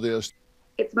behind all of this?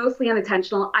 It's mostly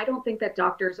unintentional. I don't think that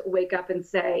doctors wake up and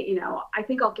say, I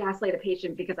think I'll gaslight a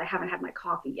patient because I haven't had my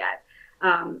coffee yet.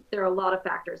 There are a lot of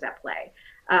factors at play.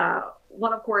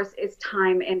 One, of course, is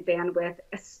time and bandwidth,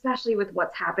 especially with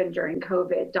what's happened during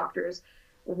COVID. Doctors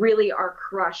really are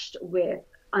crushed with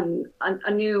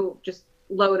a new just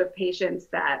load of patients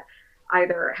that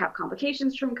either have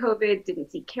complications from COVID,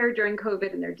 didn't seek care during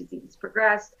COVID, and their disease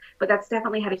progressed. But that's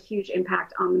definitely had a huge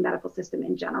impact on the medical system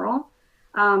in general.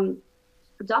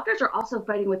 Doctors are also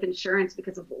fighting with insurance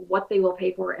because of what they will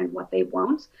pay for and what they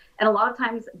won't. And a lot of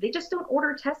times they just don't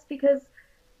order tests because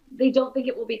they don't think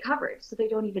it will be covered, so they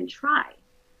don't even try.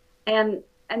 And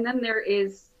then there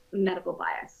is medical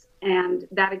bias. And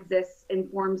that exists in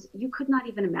forms you could not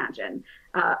even imagine.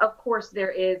 Of course, there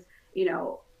is,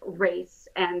 race,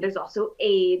 and there's also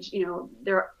age.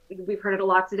 We've heard it a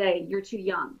lot today. You're too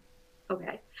young.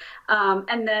 Okay.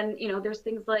 And then, there's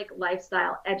things like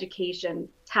lifestyle, education,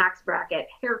 tax bracket,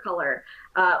 hair color,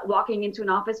 walking into an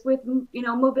office with,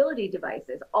 mobility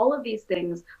devices. All of these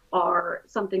things are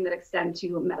something that extend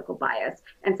to medical bias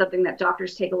and something that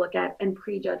doctors take a look at and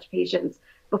prejudge patients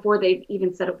before they've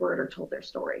even said a word or told their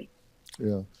story.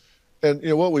 Yeah. And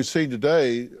what we've seen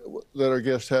today that our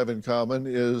guests have in common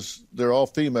is they're all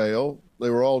female. They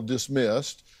were all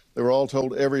dismissed. They were all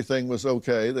told everything was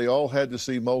okay. They all had to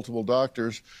see multiple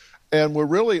doctors. And we're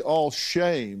really all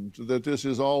shamed that this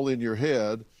is all in your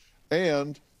head.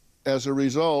 And as a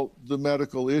result, the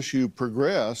medical issue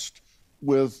progressed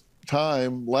with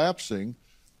time lapsing,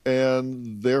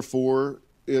 and therefore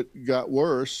it got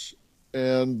worse.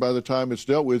 And by the time it's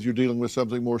dealt with, you're dealing with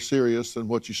something more serious than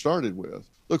what you started with.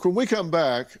 Look, when we come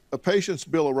back, a patient's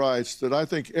Bill of Rights that I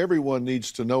think everyone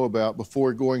needs to know about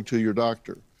before going to your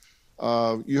doctor.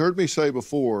 You heard me say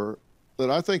before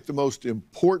that I think the most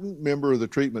important member of the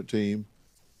treatment team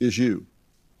is you,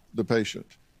 the patient.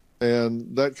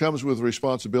 And that comes with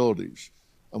responsibilities.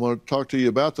 I'm going to talk to you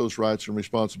about those rights and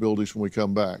responsibilities when we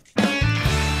come back.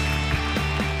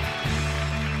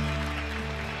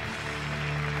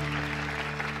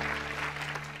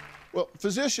 Well,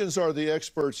 Physicians are the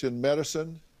experts in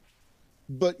medicine,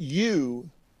 but you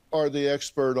are the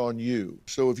expert on you.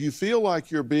 So if you feel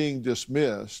like you're being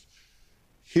dismissed,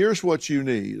 here's what you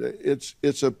need.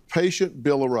 It's a patient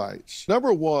bill of rights.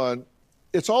 Number one,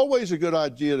 it's always a good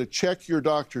idea to check your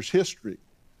doctor's history.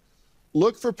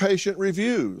 Look for patient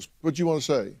reviews. What do you want to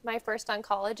say? My first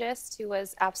oncologist, who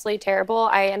was absolutely terrible,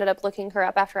 I ended up looking her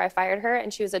up after I fired her,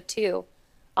 and she was a 2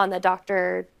 on the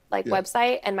doctor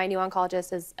website, and my new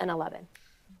oncologist is an 11.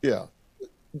 Yeah,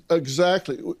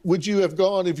 exactly. Would you have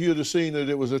gone if you had seen that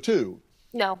it was a 2?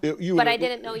 No, but I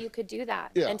didn't know you could do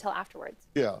that until afterwards.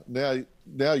 Yeah,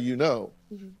 now you know.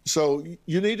 Mm-hmm. So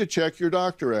you need to check your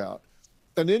doctor out.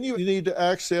 And then you need to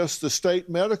access the state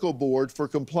medical board for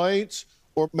complaints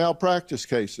or malpractice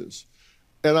cases.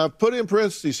 And I've put in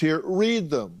parentheses here, read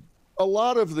them. A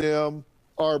lot of them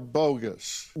are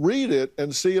bogus. Read it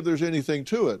and see if there's anything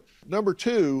to it. Number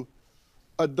 2,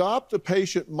 adopt a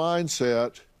patient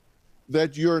mindset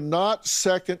that you're not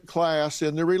second class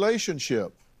in the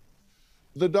relationship.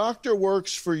 The doctor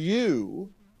works for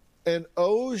you and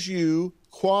owes you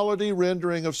quality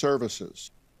rendering of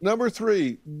services. Number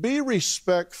 3, be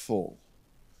respectful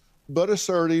but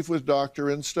assertive with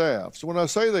doctor and staff. So when I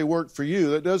say they work for you,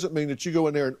 that doesn't mean that you go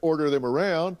in there and order them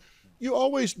around. You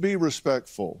always be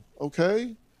respectful,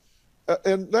 okay?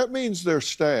 And that means their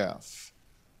staff,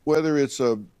 whether it's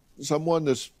someone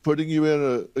that's putting you in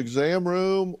an exam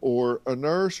room or a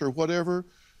nurse or whatever.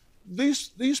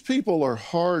 These people are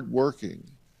hardworking.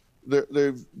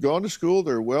 They've gone to school,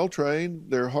 they're well-trained,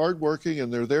 they're hardworking,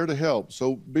 and they're there to help.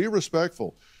 So be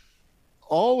respectful.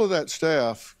 All of that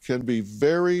staff can be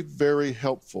very, very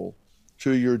helpful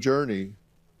to your journey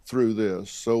through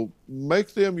this. So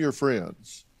make them your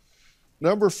friends.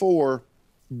 Number 4,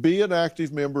 be an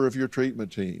active member of your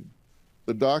treatment team.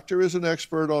 The doctor is an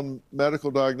expert on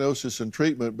medical diagnosis and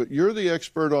treatment, but you're the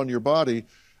expert on your body,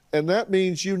 and that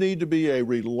means you need to be a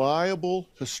reliable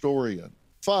historian.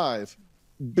 5,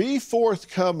 be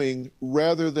forthcoming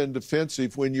rather than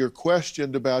defensive when you're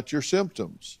questioned about your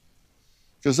symptoms.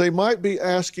 Because they might be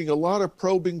asking a lot of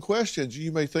probing questions.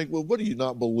 You may think, well, what, do you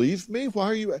not believe me? Why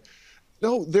are you?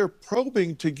 No, they're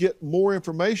probing to get more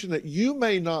information that you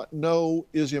may not know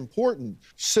is important.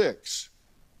 6,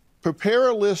 prepare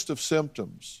a list of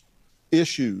symptoms,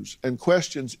 issues, and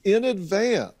questions in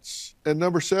advance. And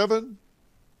number 7,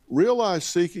 realize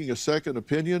seeking a second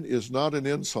opinion is not an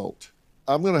insult.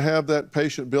 I'm going to have that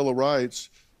patient bill of rights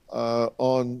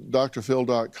on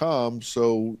drphill.com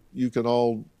so you can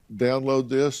all download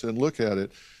this and look at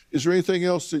it. Is there anything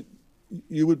else that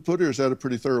you would put, or is that a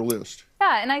pretty thorough list?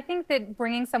 Yeah, and I think that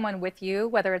bringing someone with you,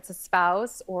 whether it's a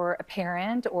spouse or a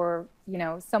parent or,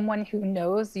 someone who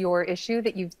knows your issue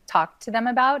that you've talked to them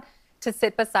about, to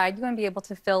sit beside you and be able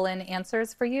to fill in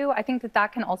answers for you, I think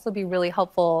that can also be really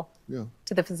helpful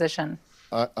to the physician.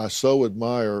 I so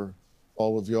admire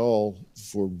all of y'all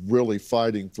for really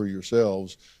fighting for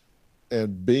yourselves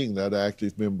and being that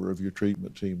active member of your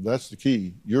treatment team. That's the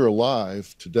key. You're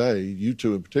alive today, you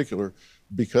two in particular,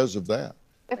 because of that.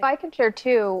 If I can share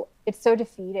too, it's so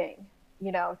defeating,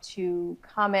 to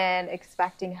come in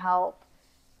expecting help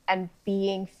and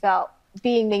being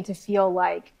made to feel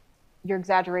like you're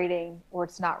exaggerating or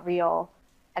it's not real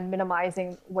and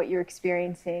minimizing what you're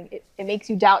experiencing. It makes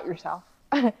you doubt yourself,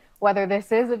 whether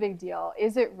this is a big deal,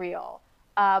 is it real?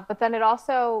 But then it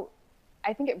also,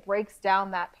 I think it breaks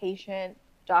down that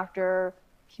patient-doctor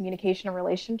communication and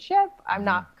relationship. I'm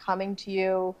not coming to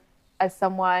you as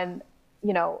someone,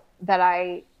 that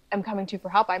I am coming to for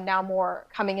help. I'm now more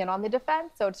coming in on the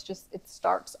defense. So it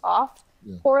starts off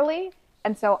poorly.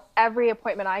 And so every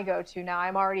appointment I go to now,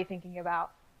 I'm already thinking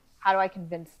about how do I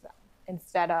convince them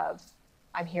instead of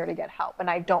I'm here to get help. And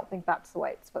I don't think that's the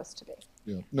way it's supposed to be.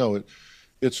 Yeah, no,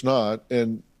 it's not.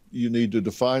 And you need to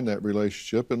define that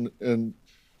relationship. And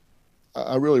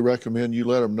I really recommend you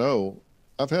let them know.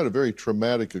 I've had a very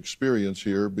traumatic experience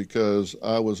here because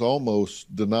I was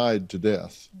almost denied to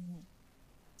death.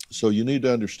 So you need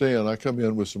to understand, I come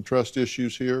in with some trust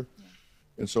issues here.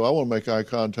 And so I want to make eye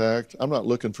contact. I'm not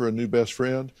looking for a new best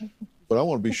friend, but I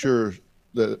want to be sure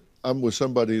that I'm with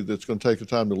somebody that's going to take the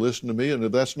time to listen to me. And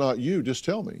if that's not you, just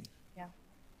tell me. Yeah.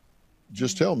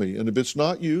 Just tell me. And if it's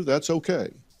not you, that's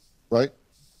okay. Right?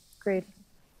 Agreed.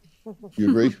 You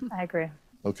agree? I agree.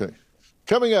 Okay.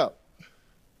 Coming up,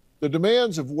 the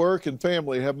demands of work and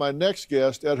family have my next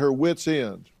guest at her wit's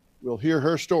end. We'll hear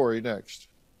her story next.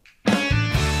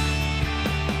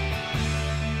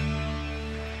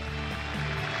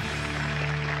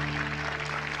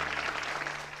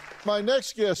 My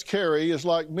next guest, Carrie, is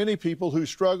like many people who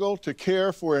struggle to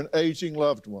care for an aging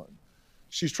loved one.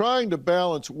 She's trying to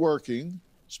balance working,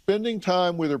 spending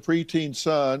time with her preteen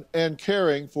son, and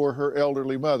caring for her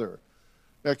elderly mother.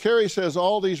 Now, Carrie says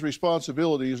all these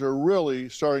responsibilities are really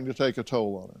starting to take a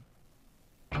toll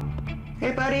on her.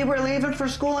 Hey buddy, we're leaving for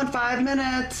school in 5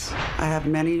 minutes. I have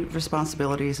many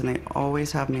responsibilities and they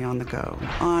always have me on the go.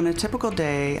 On a typical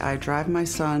day, I drive my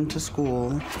son to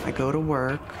school, I go to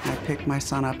work, I pick my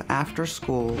son up after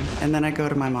school, and then I go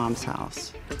to my mom's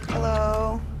house.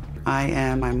 Hello. I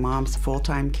am my mom's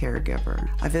full-time caregiver.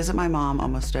 I visit my mom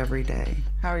almost every day.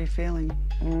 How are you feeling?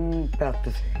 About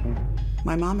the same.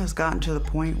 My mom has gotten to the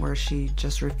point where she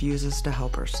just refuses to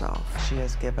help herself. She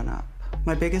has given up.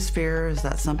 My biggest fear is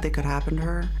that something could happen to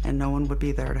her and no one would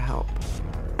be there to help.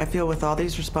 I feel with all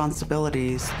these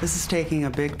responsibilities, this is taking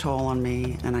a big toll on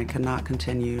me and I cannot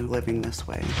continue living this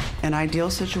way. An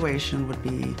ideal situation would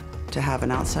be to have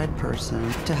an outside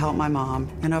person to help my mom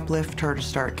and uplift her to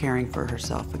start caring for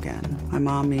herself again. My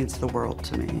mom means the world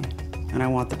to me and I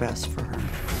want the best for her.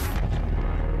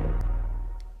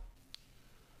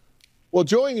 Well,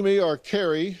 joining me are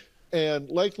Carrie and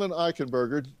Lakeland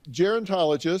Eichenberger,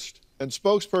 gerontologist and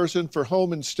spokesperson for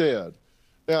Home Instead.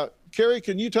 Now, Carrie,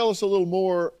 can you tell us a little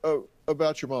more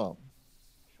about your mom?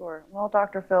 Sure. Well,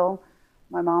 Dr. Phill,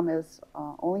 my mom is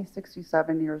only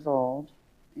 67 years old,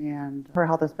 and her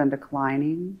health has been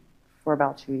declining for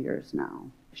about 2 years now.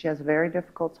 She has a very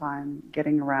difficult time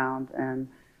getting around, and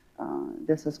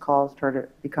this has caused her to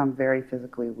become very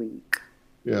physically weak.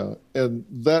 Yeah, and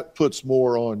that puts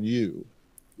more on you.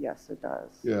 Yes, it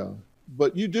does. Yeah,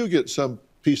 but you do get some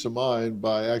peace of mind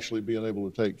by actually being able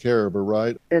to take care of her,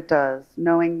 right? It does.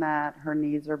 Knowing that her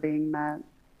needs are being met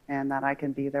and that I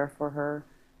can be there for her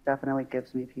definitely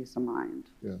gives me peace of mind.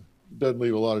 Yeah. It doesn't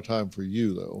leave a lot of time for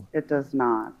you, though. It does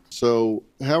not. So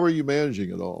how are you managing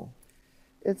it all?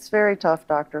 It's very tough,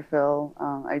 Dr. Phill.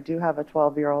 I do have a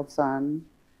 12-year-old son,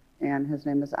 and his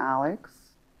name is Alex.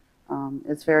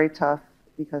 It's very tough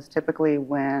because typically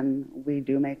when we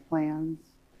do make plans,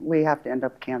 we have to end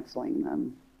up canceling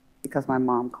them because my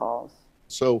mom calls.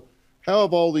 So how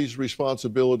have all these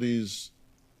responsibilities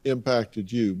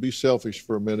impacted you? Be selfish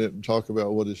for a minute and talk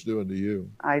about what it's doing to you.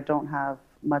 I don't have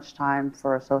much time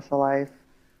for a social life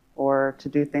or to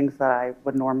do things that I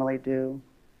would normally do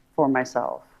for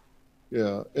myself.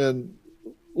 Yeah, and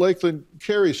Lakeland,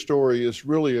 Carrie's story is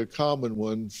really a common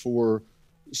one for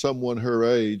someone her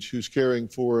age who's caring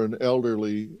for an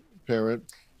elderly parent.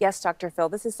 Yes, Dr. Phill,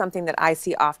 this is something that I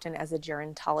see often as a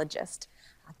gerontologist.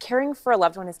 Caring for a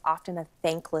loved one is often a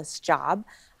thankless job,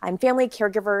 and family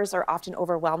caregivers are often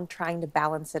overwhelmed trying to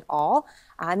balance it all,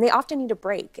 and they often need a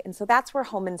break, and so that's where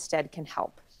Home Instead can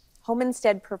help. Home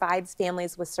Instead provides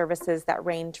families with services that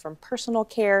range from personal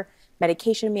care,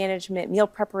 medication management, meal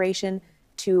preparation,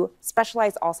 to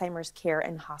specialized Alzheimer's care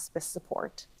and hospice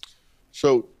support.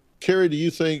 So, Carrie, do you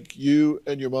think you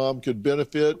and your mom could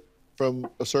benefit from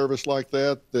a service like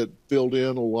that filled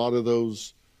in a lot of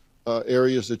those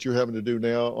areas that you're having to do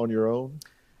now on your own?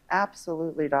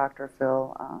 Absolutely, Dr.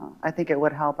 Phill. I think it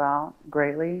would help out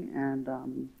greatly,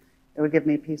 and it would give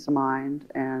me peace of mind,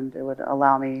 and it would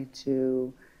allow me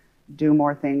to do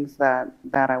more things that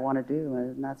I want to do,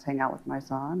 and that's hang out with my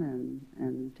son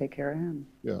and take care of him.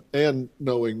 Yeah, and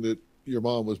knowing that your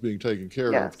mom was being taken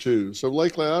care Yes. of too. So,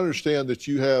 Lakeland, I understand that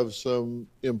you have some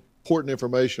important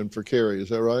information for Carrie. Is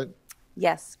that right?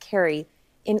 Yes, Carrie,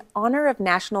 in honor of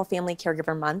National Family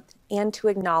Caregiver Month and to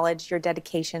acknowledge your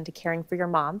dedication to caring for your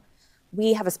mom,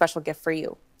 we have a special gift for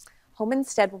you. Home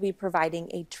Instead will be providing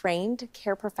a trained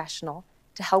care professional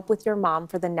to help with your mom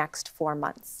for the next 4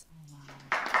 months.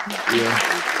 Yeah.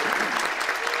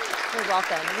 You're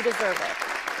welcome. You deserve it.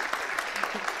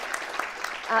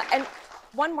 And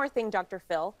one more thing, Dr.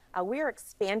 Phill, we are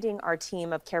expanding our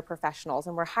team of care professionals,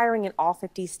 and we're hiring in all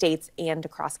 50 states and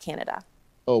across Canada.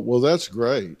 Oh, well, that's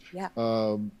great. Yeah.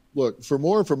 Look, for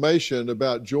more information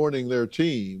about joining their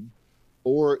team,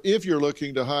 or if you're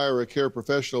looking to hire a care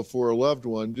professional for a loved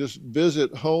one, just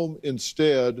visit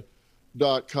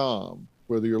homeinstead.com,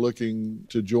 whether you're looking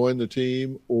to join the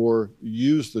team or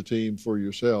use the team for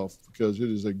yourself, because it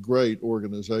is a great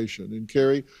organization. And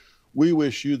Carrie, we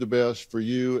wish you the best for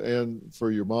you and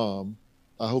for your mom.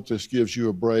 I hope this gives you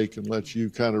a break and lets you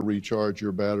kind of recharge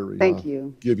your battery. Thank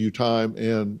you. Give you time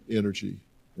and energy.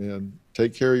 And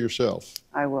take care of yourself.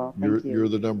 I will. Thank you. You're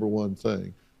the number one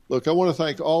thing. Look, I want to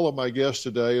thank all of my guests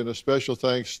today, and a special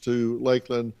thanks to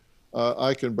Lakeland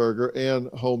Eichenberger and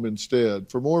Home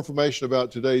Instead. For more information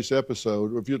about today's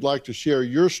episode, or if you'd like to share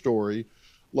your story,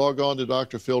 log on to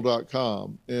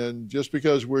drphill.com. And just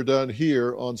because we're done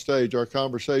here on stage, our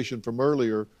conversation from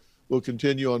earlier will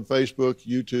continue on Facebook,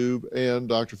 YouTube, and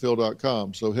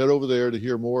drphill.com. So head over there to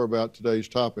hear more about today's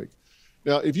topic.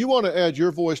 Now, if you want to add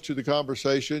your voice to the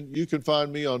conversation, you can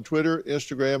find me on Twitter,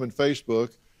 Instagram, and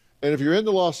Facebook. And if you're in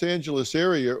the Los Angeles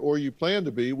area or you plan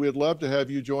to be, we'd love to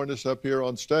have you join us up here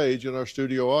on stage in our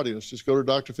studio audience. Just go to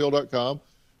drphil.com,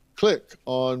 click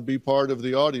on Be Part of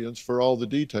the Audience for all the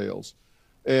details.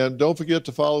 And don't forget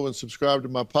to follow and subscribe to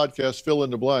my podcast, Fill in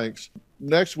the Blanks.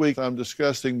 Next week, I'm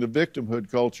discussing the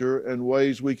victimhood culture and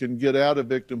ways we can get out of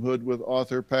victimhood with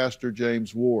author Pastor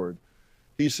James Ward.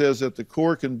 He says that the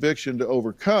core conviction to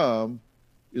overcome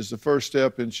is the first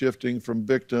step in shifting from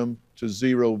victim to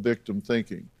zero victim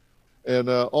thinking. And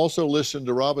also listen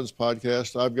to Robin's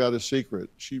podcast, I've Got a Secret.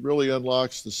 She really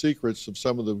unlocks the secrets of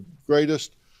some of the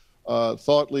greatest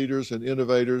thought leaders and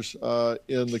innovators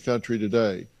in the country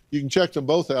today. You can check them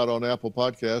both out on Apple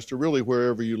Podcasts or really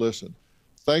wherever you listen.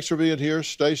 Thanks for being here.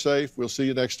 Stay safe. We'll see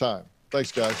you next time.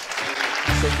 Thanks, guys.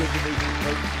 So good to meet you.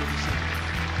 Good to see you.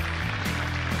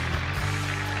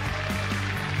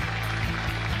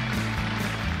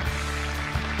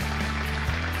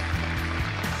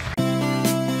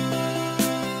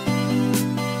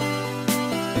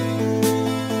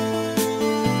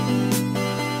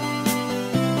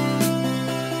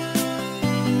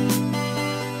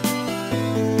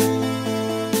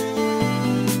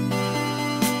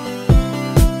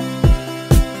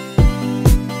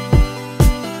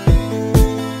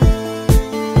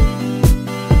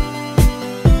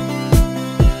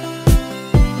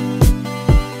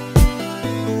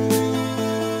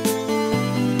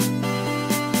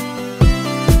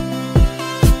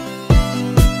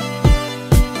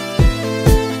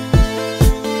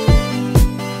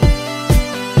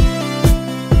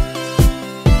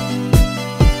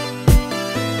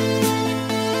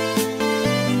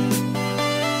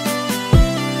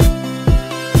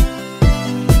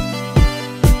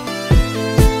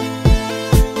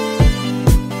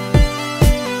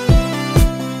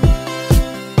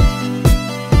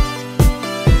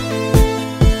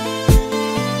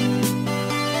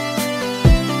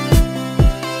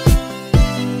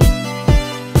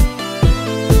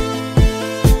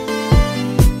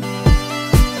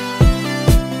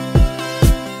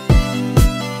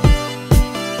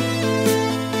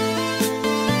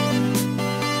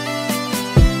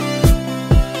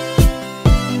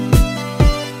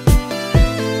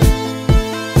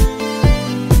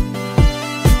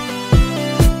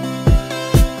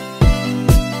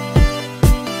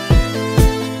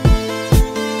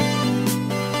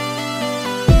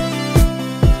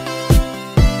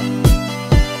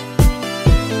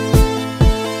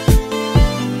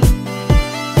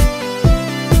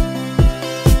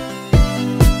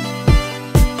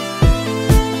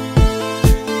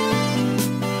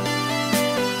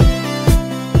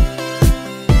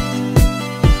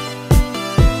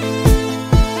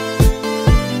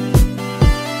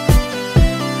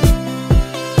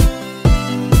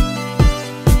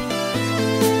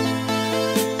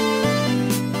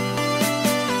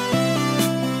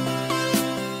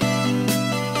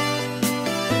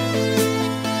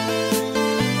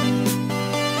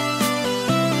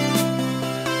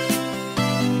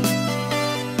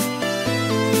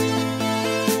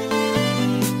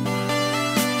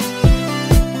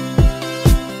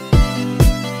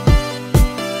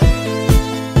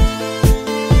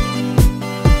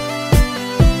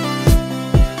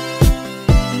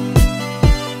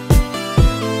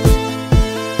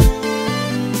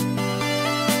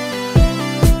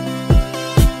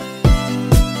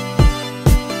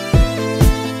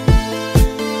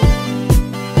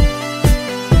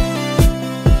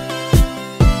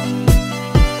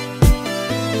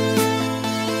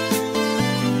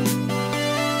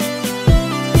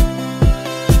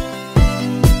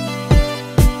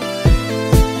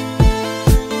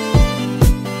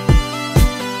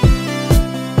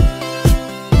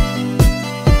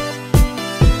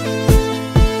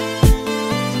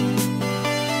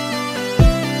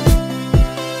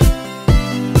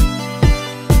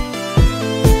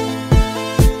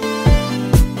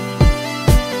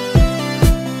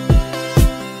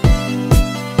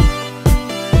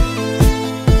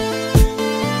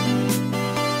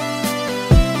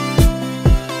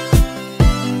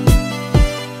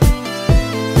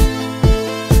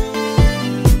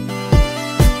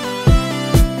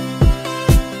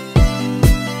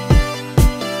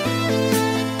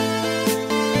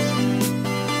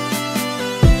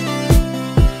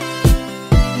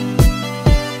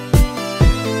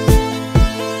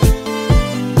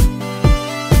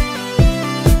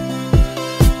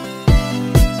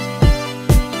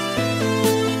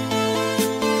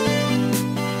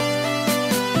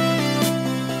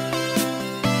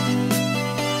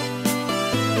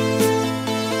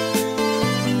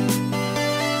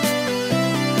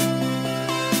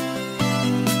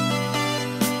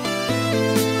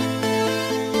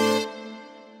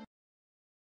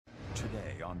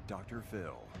 Today on Dr.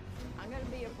 Phill. I'm going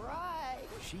to be a bride.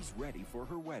 She's ready for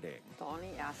her wedding.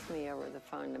 Donnie asked me over the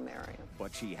phone to marry him.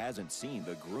 But she hasn't seen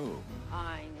the groom.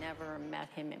 I never met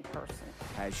him in person.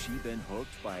 Has she been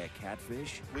hooked by a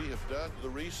catfish? We have done the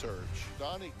research.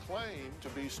 Donnie claimed to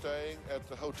be staying at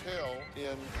the hotel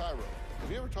in Cairo.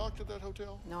 Have you ever talked to that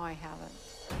hotel? No, I haven't.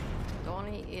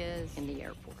 Donnie is in the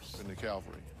Air Force. In the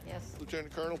cavalry? Yes.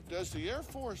 Lieutenant Colonel, does the Air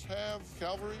Force have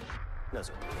cavalry? No,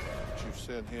 sir. But you've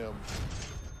sent him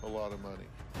a lot of money.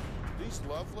 These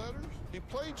love letters, he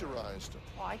plagiarized them.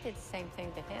 Well, I did the same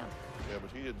thing to him. Yeah, but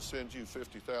he didn't send you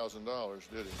 $50,000,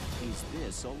 did he? Is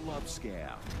this a love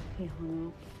scam? He hung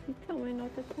up. He told me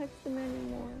not to text him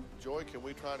anymore. Joy, can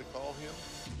we try to call him?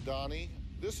 Donnie,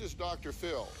 this is Dr.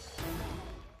 Phill.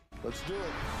 Let's do it.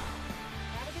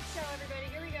 Have a good show, everybody.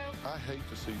 Here we go. I hate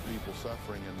to see people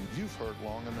suffering, and you've heard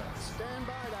long enough. Stand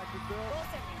by, Dr. Phill.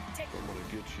 I'm going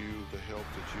to get you the help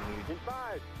that you need. In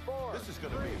 5, 4, This is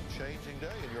going to be a changing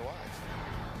day in your life.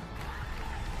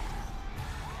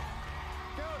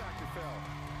 Go, Dr. Phill.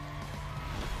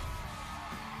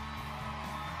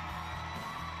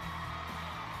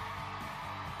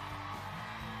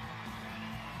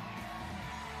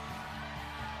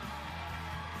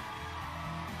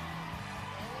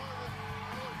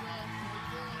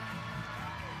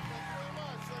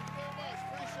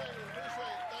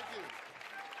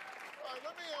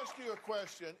 Ask you a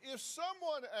question. If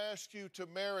someone asked you to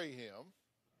marry him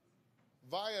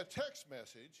via text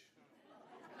message,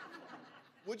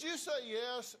 would you say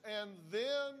yes and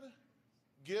then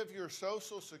give your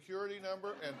social security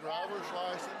number and driver's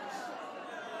license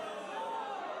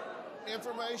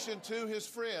information to his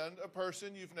friend, a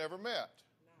person you've never met?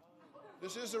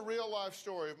 This is a real life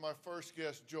story of my first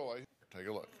guest, Joy. Take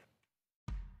a look.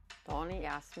 Donnie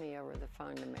asked me over the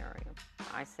phone to marry him.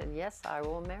 I said, yes, I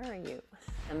will marry you.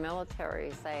 The military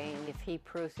is saying if he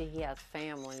proves he has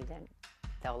family, then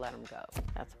they'll let him go.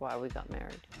 That's why we got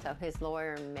married. So his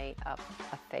lawyer made up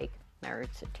a fake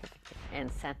marriage certificate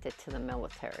and sent it to the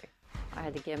military. I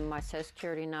had to give him my social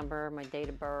security number, my date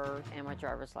of birth, and my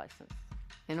driver's license.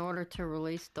 In order to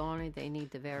release Donnie, they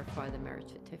need to verify the marriage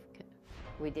certificate.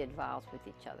 We did vows with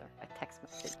each other, a text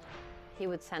message. He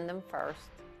would send them first,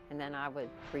 and then I would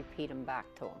repeat them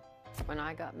back to him. When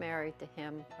I got married to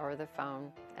him over the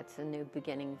phone, that's a new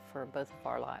beginning for both of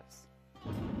our lives.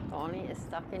 Donnie is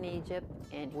stuck in Egypt,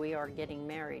 and we are getting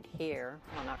married here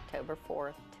on October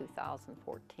 4th,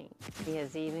 2014. He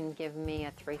has even given me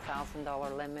a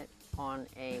 $3,000 limit on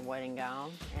a wedding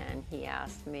gown, and he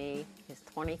asked me, is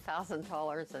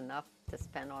 $20,000 enough to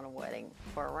spend on a wedding?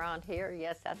 For around here,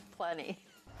 yes, that's plenty.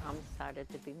 I'm excited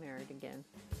to be married again.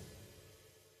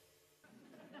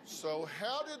 So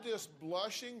how did this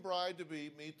blushing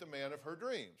bride-to-be meet the man of her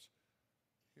dreams?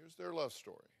 Here's their love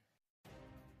story.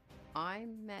 I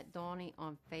met Donnie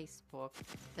on Facebook.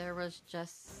 There was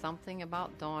just something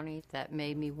about Donnie that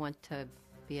made me want to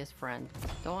be his friend.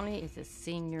 Donnie is a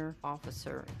senior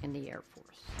officer in the Air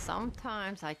Force.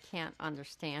 Sometimes I can't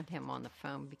understand him on the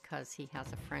phone because he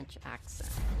has a French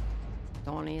accent.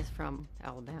 Donnie is from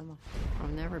Alabama.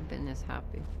 I've never been this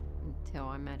happy until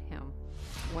I met him.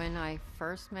 When I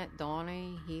first met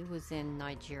Donnie, he was in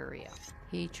Nigeria.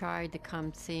 He tried to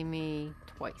come see me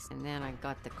twice, and then I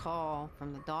got the call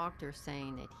from the doctor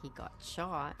saying that he got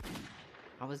shot.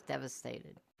 I was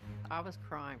devastated. I was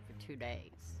crying for 2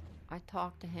 days. I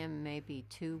talked to him maybe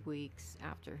 2 weeks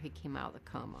after he came out of the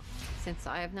coma. Since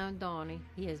I have known Donnie,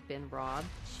 he has been robbed,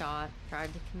 shot,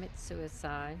 tried to commit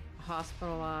suicide,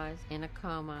 hospitalized, in a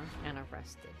coma, and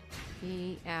arrested.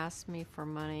 He asked me for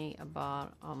money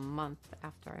about a month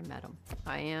after I met him.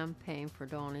 I am paying for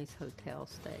Donnie's hotel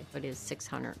stay, but it's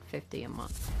 $650 a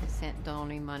month. I sent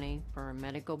Donnie money for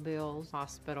medical bills,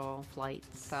 hospital,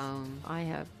 flights, phone. I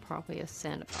have probably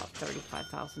sent about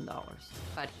 $35,000,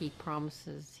 but he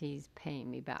promises he's paying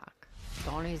me back.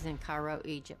 Donnie's in Cairo,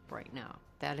 Egypt right now.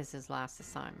 That is his last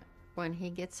assignment. When he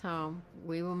gets home,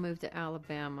 we will move to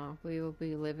Alabama. We will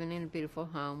be living in a beautiful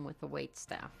home with a wait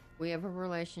staff. We have a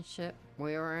relationship.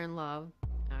 We are in love.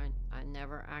 I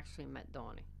never actually met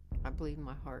Donnie. I believe in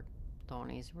my heart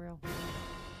Donnie is real.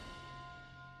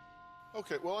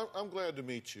 Okay, well, I'm glad to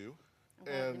meet you. I'm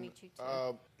glad to meet you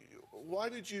too. Why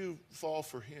did you fall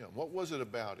for him? What was it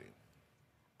about him?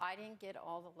 I didn't get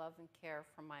all the love and care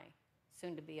from my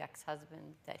soon-to-be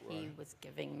ex-husband that he was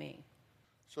giving me.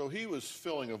 So he was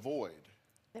filling a void.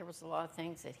 There was a lot of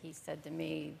things that he said to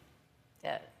me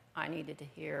that I needed to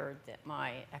hear that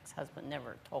my ex-husband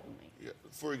never told me. Yeah,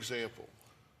 for example?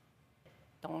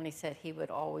 Donnie said he would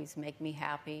always make me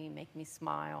happy, make me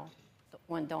smile.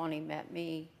 When Donnie met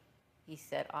me, he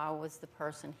said I was the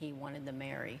person he wanted to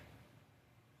marry.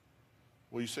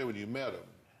 Well, you say when you met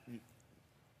him,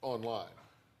 online.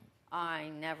 I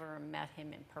never met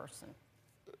him in person.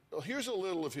 Well, here's a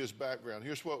little of his background.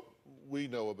 Here's what we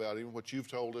know about him, what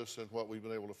you've told us, and what we've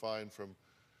been able to find from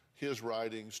his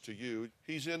writings to you.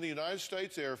 He's in the United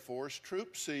States Air Force,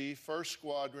 Troop C, 1st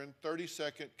Squadron,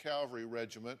 32nd Cavalry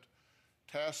Regiment,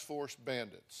 Task Force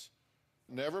Bandits.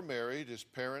 Never married. His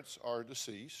parents are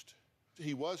deceased.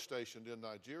 He was stationed in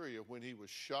Nigeria when he was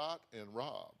shot and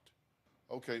robbed.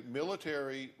 Okay,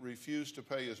 military refused to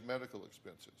pay his medical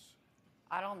expenses.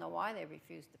 I don't know why they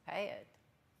refused to pay it.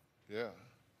 Yeah.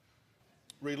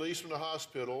 Released from the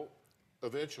hospital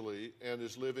eventually and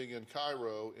is living in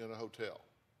Cairo in a hotel.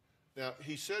 Now,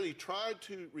 he said he tried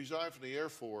to resign from the Air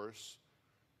Force,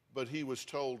 but he was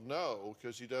told no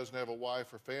because he doesn't have a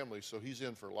wife or family, so he's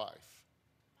in for life.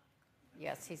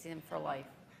 Yes, he's in for life.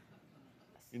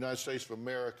 United States of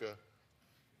America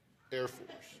Air Force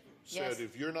said, Yes.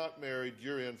 if you're not married,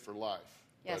 you're in for life,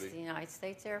 Yes, buddy. the United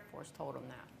States Air Force told him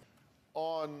that.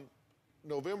 On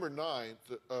November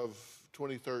 9th of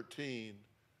 2013,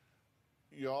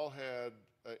 y'all had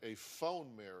a phone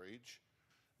marriage.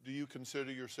 Do you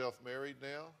consider yourself married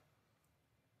now?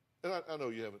 And I know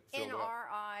you haven't filled In out. our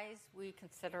eyes, we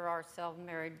consider ourselves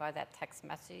married by that text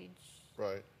message.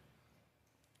 Right.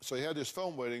 So he had this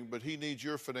phone wedding, but he needs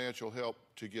your financial help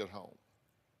to get home.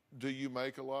 Do you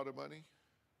make a lot of money?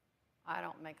 I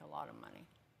don't make a lot of money.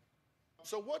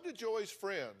 So what did Joy's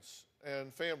friends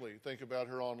and family think about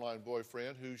her online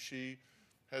boyfriend, who she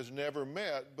has never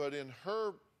met, but in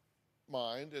her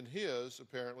mind and his,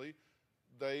 apparently,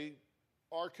 they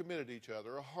are committed to each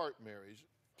other, a heart marriage.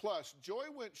 Plus, Joy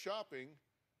went shopping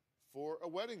for a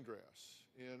wedding dress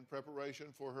in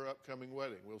preparation for her upcoming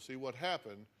wedding. We'll see what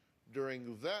happened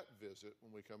during that visit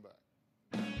when we come back.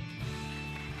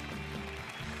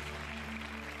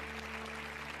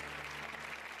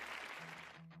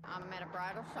 I'm at a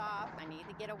bridal shop. I need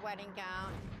to get a wedding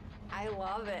gown. I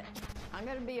love it. I'm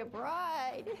going to be a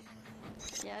bride.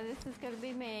 Yeah, this is going to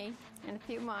be me in a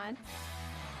few months.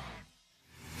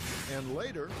 And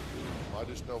later, I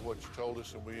just know what you told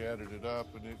us, and we added it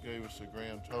up, and it gave us a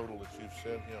grand total that you've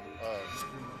sent him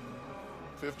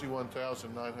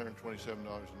 $51,927.90.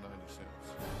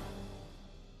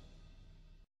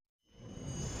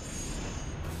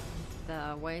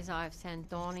 The ways I've sent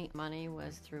Donnie money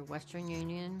was through Western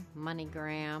Union,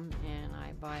 MoneyGram, and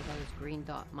I buy those green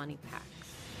dot money packs.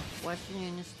 Western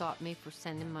Union stopped me for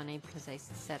sending money because they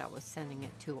said I was sending it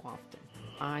too often.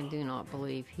 I do not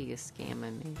believe he is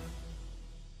scamming me.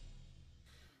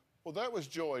 Well, that was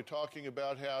Joy talking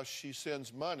about how she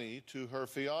sends money to her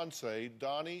fiance,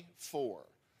 Donnie Four,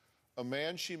 a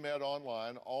man she met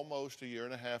online almost a year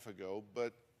and a half ago,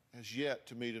 but has yet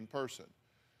to meet in person.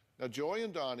 Now, Joy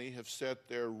and Donnie have set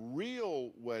their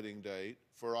real wedding date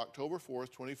for October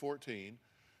 4th, 2014,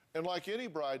 and like any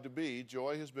bride-to-be,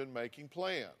 Joy has been making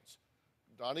plans.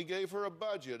 Donnie gave her a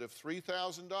budget of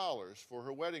 $3,000 for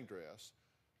her wedding dress,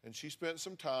 and she spent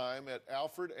some time at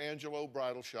Alfred Angelo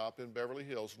Bridal Shop in Beverly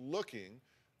Hills looking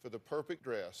for the perfect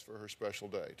dress for her special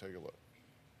day. Take a look.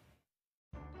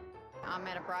 I'm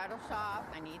at a bridal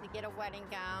shop. I need to get a wedding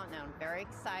gown, and I'm very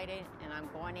excited, and I'm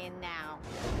going in now.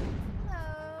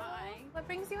 Hello. Hi. What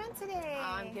brings you in today?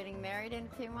 I'm getting married in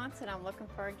a few months, and I'm looking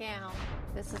for a gown.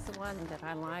 This is the one that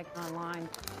I like online.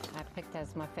 I picked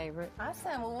as my favorite.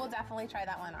 Awesome. Well, we'll definitely try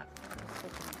that one on.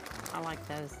 I like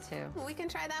those too. Well, we can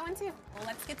try that one too. Well,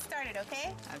 let's get started,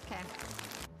 okay? Okay.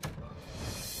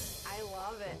 I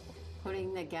love it.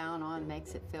 Putting the gown on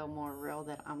makes it feel more real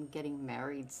that I'm getting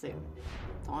married soon.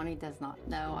 Donnie does not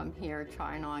know I'm here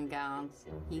trying on gowns.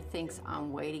 He thinks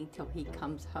I'm waiting till he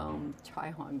comes home to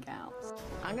try on gowns.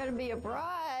 I'm gonna be a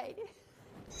bride.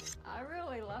 I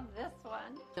really love this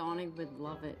one. Donnie would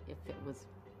love it if it was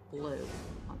blue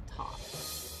on top,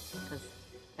 because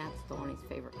that's Donnie's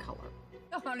favorite color.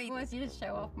 Donnie wants you to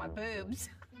show off my boobs.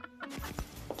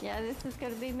 Yeah, this is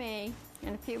gonna be me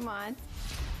in a few months.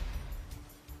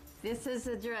 This is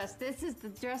the dress. This is the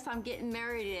dress I'm getting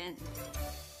married in.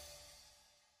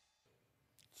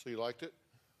 So you liked it?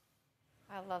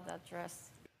 I love that dress.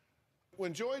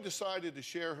 When Joy decided to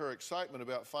share her excitement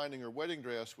about finding her wedding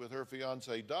dress with her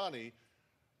fiancé, Donnie,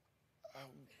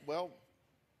 well,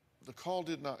 the call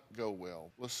did not go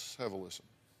well. Let's have a listen.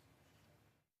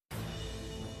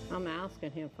 I'm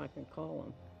asking him if I can call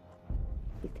him.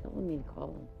 He's telling me to call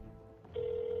him.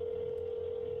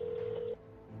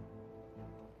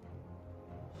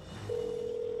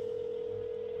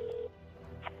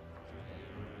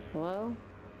 Hello?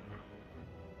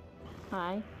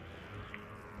 Hi.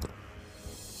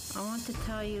 I want to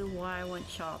tell you why I went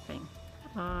shopping.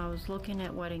 I was looking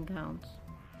at wedding gowns,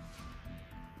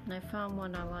 and I found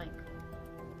one I like.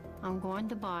 I'm going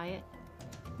to buy it.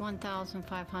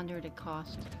 $1,500 it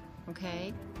cost,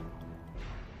 okay?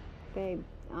 Babe,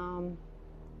 I'm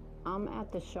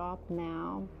at the shop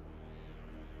now,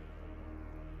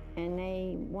 and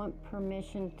they want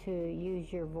permission to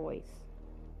use your voice.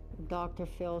 Dr.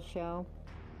 Phill show.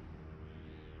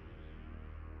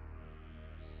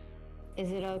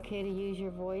 Is it okay to use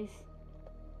your voice?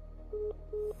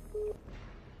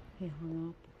 He hung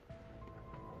up.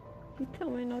 He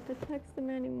told me not to text him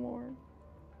anymore.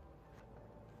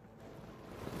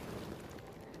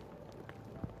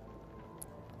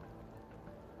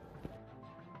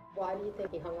 Why do you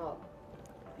think he hung up?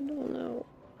 I don't know.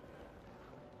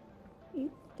 He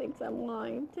thinks I'm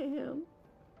lying to him,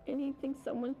 and he thinks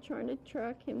someone's trying to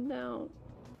track him down.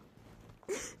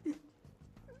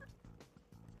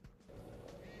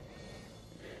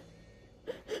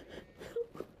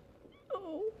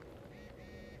 Oh,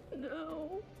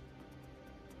 no.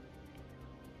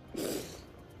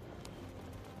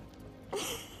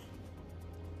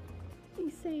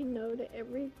 He's saying no to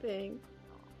everything.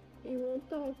 He won't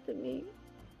talk to me.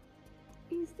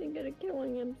 He's thinking of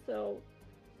killing himself.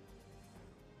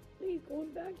 He's going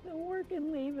back to work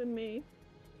and leaving me.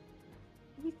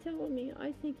 He's telling me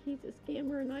I think he's a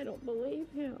scammer and I don't believe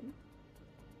him.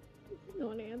 He's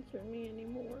not answering me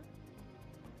anymore.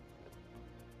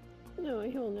 No,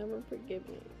 he'll never forgive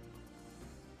me.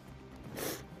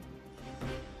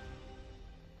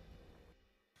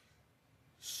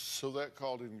 So that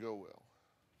call didn't go well.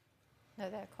 No,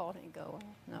 that call didn't go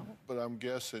well, no. But I'm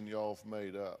guessing y'all have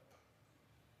made up.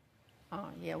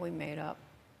 Yeah, we made up.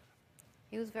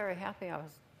 He was very happy I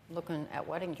was looking at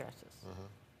wedding dresses.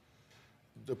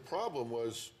 The problem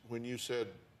was when you said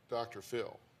Dr.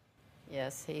 Phill.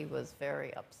 Yes, he was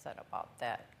very upset about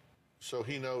that. So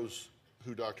he knows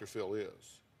who Dr. Phill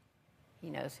is.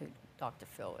 He knows who Dr.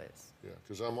 Phill is. Yeah,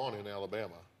 because I'm on in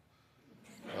Alabama.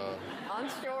 I'm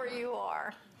sure you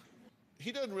are.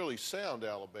 He doesn't really sound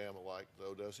Alabama-like,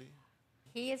 though, does he?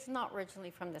 He is not originally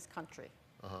from this country.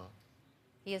 Uh-huh.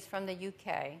 He is from the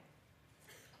UK.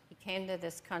 He came to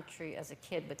this country as a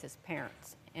kid with his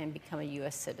parents and become a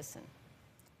U.S. citizen.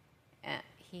 And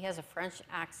he has a French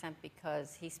accent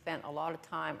because he spent a lot of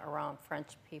time around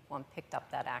French people and picked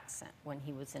up that accent when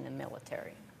he was in the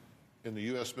military. In the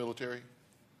U.S. military?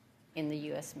 In the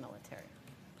U.S. military.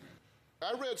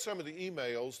 I read some of the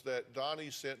emails that Donnie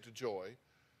sent to Joy,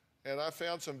 and I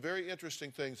found some very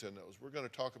interesting things in those. We're going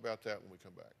to talk about that when we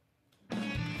come back.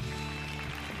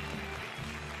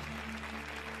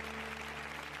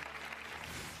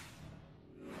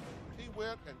 He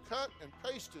went and cut and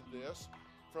pasted this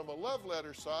from a love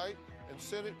letter site and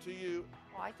sent it to you.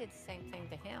 Well, I did the same thing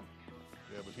to him.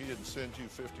 Yeah, but he didn't send you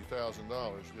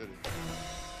 $50,000, did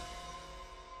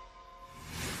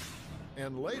he?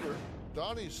 And later,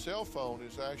 Donnie's cell phone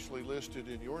is actually listed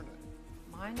in your name.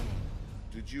 My name?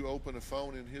 Did you open a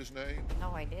phone in his name?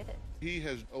 No, I didn't. He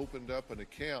has opened up an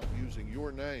account using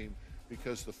your name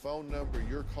because the phone number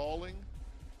you're calling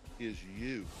is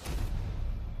you.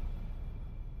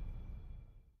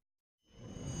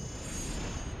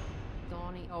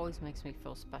 Donnie always makes me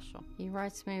feel special. He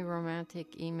writes me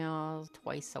romantic emails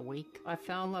twice a week. I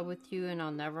fell in love with you and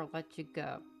I'll never let you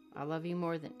go. I love you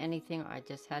more than anything. I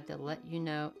just had to let you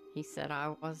know. He said I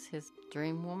was his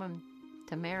dream woman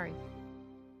to marry.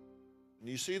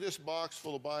 You see this box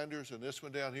full of binders and this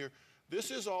one down here?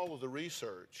 This is all of the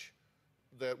research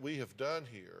that we have done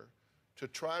here to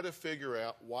try to figure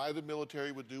out why the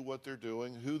military would do what they're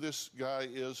doing, who this guy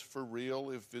is for real,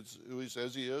 if it's who he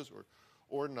says he is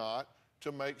or not,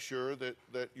 to make sure that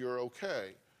you're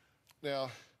okay. Now,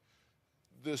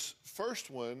 this first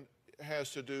one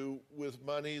has to do with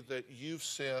money that you've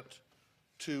sent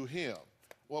to him.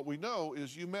 What we know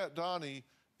is you met Donnie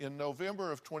in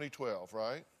November of 2012,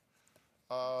 right?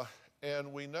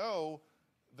 And we know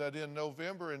that in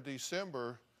November and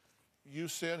December, you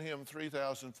sent him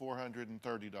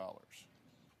 $3,430.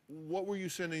 What were you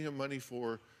sending him money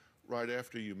for right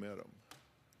after you met him?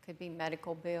 Could be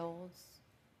medical bills.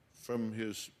 From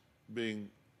his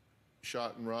being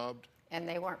shot and robbed? And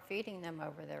they weren't feeding them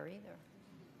over there either.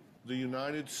 The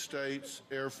United States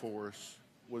Air Force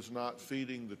was not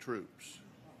feeding the troops.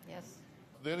 Yes.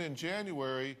 Then in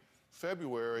January,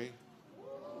 February,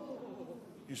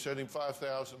 you sent him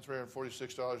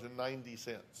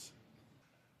 $5,346.90.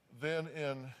 Then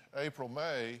in April,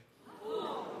 May,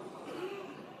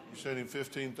 you sent him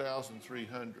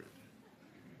 $15,300.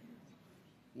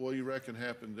 What do you reckon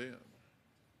happened then?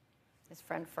 His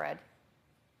friend Fred.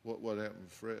 What happened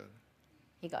with Fred?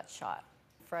 He got shot.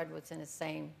 Fred was in the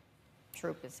same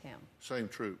troop as him. Same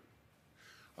troop.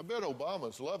 I bet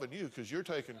Obama's loving you because you're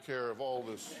taking care of all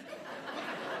this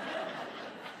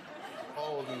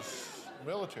of these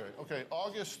military. Okay,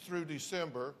 August through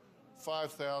December,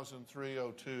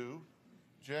 5,302.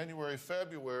 January,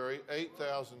 February,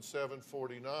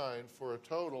 8,749 for a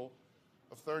total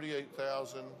of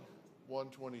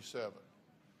 38,127.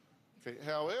 Okay,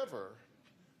 however,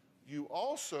 you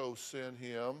also sent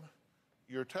him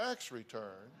your tax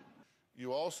return.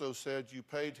 You also said you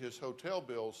paid his hotel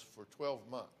bills for 12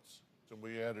 months. And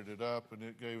we added it up, and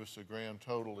it gave us a grand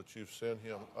total that you've sent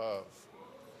him of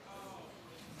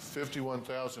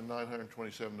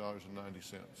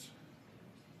 $51,927.90.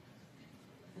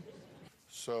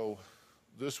 So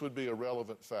this would be a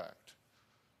relevant fact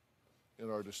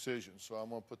in our decision. So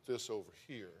I'm going to put this over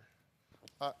here.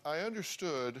 I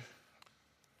understood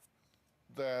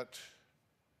that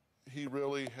he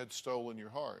really had stolen your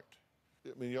heart. I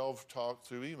mean, y'all have talked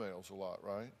through emails a lot,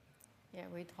 right? Yeah,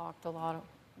 we talked a lot of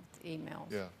emails.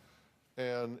 Yeah.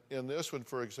 And in this one,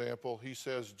 for example, he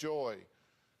says, Joy,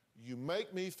 you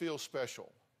make me feel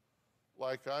special,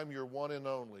 like I'm your one and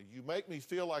only. You make me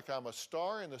feel like I'm a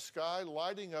star in the sky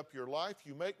lighting up your life.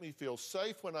 You make me feel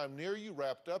safe when I'm near you,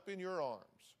 wrapped up in your arms.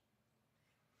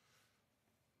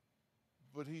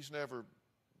 But he's never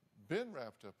been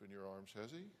wrapped up in your arms, has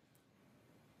he?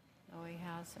 No, he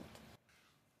hasn't.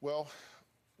 Well,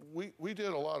 we did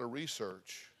a lot of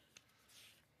research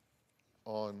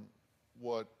on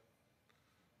what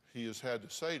he has had to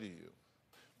say to you.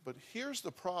 But here's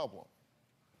the problem.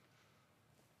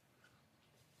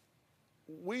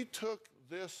 We took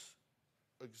this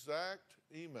exact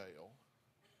email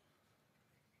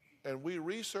and we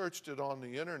researched it on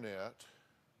the internet,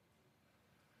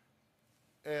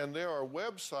 and there are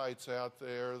websites out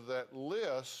there that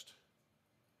list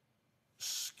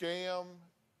scam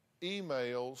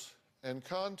emails and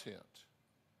content.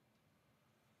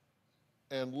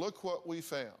 And look what we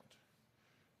found.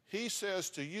 He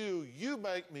says to you, you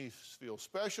make me feel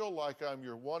special like I'm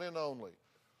your one and only.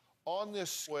 On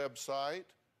this website,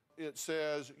 it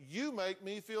says, you make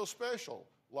me feel special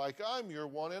like I'm your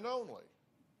one and only.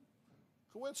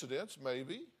 Coincidence,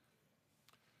 maybe.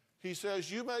 He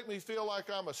says, you make me feel like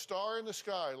I'm a star in the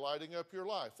sky lighting up your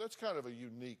life. That's kind of a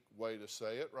unique way to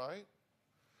say it, right?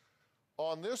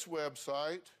 On this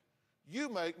website, you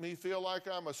make me feel like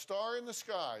I'm a star in the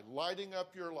sky lighting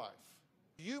up your life.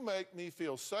 You make me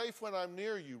feel safe when I'm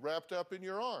near you, wrapped up in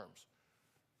your arms.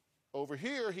 Over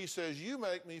here, he says, you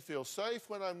make me feel safe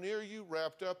when I'm near you,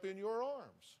 wrapped up in your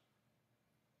arms.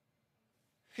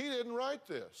 He didn't write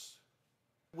this.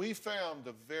 We found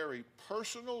the very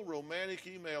personal, romantic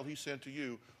email he sent to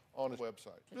you on his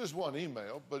website. There's one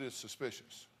email, but it's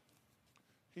suspicious.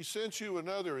 He sent you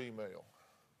another email.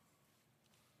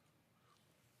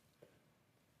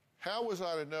 How was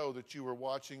I to know that you were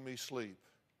watching me sleep?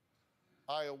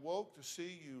 I awoke to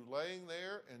see you laying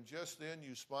there, and just then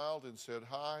you smiled and said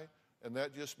hi, and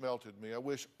that just melted me. I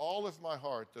wish all of my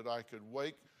heart that I could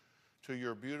wake to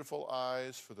your beautiful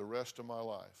eyes for the rest of my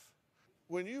life.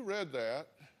 When you read that,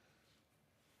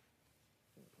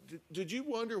 did you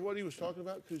wonder what he was talking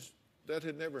about? Because that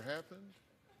had never happened?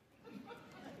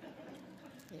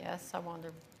 Yes, I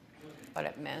wondered what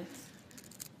it meant.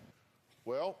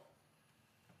 Well,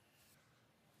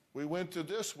 we went to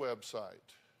this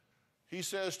website. He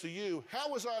says to you, how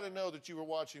was I to know that you were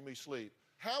watching me sleep?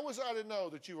 How was I to know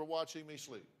that you were watching me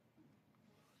sleep?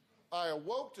 I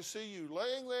awoke to see you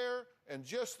laying there, and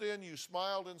just then you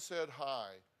smiled and said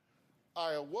hi.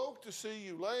 I awoke to see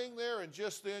you laying there, and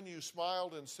just then you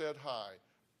smiled and said hi.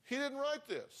 He didn't write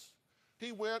this.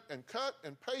 He went and cut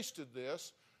and pasted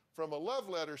this from a love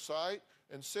letter site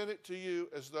and sent it to you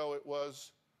as though it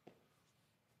was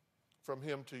from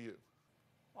him to you.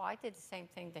 Well, I did the same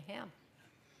thing to him.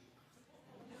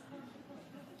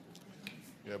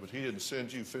 Yeah, but he didn't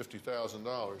send you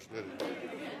 $50,000, did he?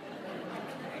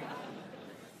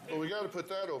 Well, we got to put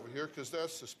that over here because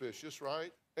that's suspicious,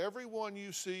 right? Everyone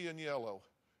you see in yellow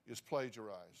is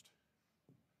plagiarized.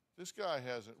 This guy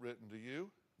hasn't written to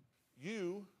you.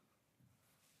 You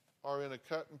are in a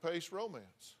cut and paste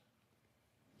romance.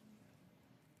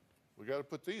 We got to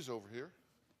put these over here.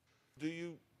 Do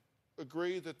you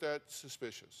agree that that's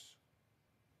suspicious?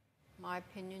 My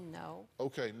opinion, no.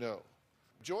 Okay, no.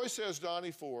 Joy says Donnie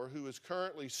Ford, who is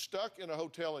currently stuck in a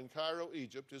hotel in Cairo,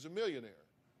 Egypt, is a millionaire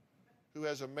who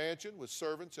has a mansion with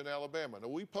servants in Alabama. Now,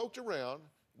 we poked around.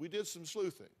 We did some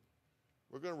sleuthing.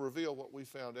 We're going to reveal what we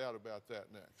found out about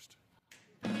that next.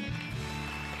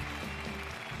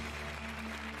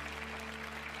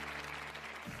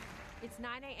 It's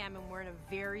 9 a.m. and we're in a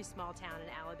very small town in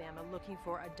Alabama looking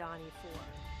for a Donnie Ford.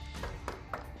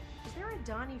 Is there a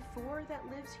Donnie Ford that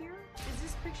lives here? Is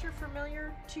this picture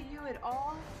familiar to you at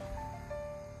all?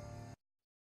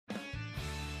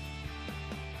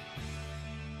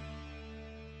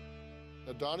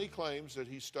 Now, Donnie claims that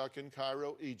he's stuck in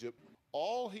Cairo, Egypt.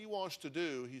 All he wants to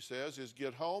do, he says, is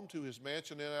get home to his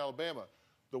mansion in Alabama.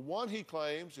 The one he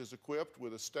claims is equipped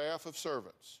with a staff of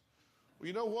servants. Well,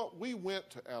 you know what? We went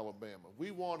to Alabama.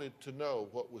 We wanted to know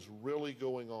what was really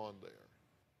going on there.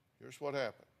 Here's what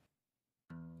happened.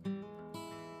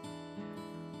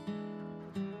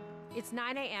 It's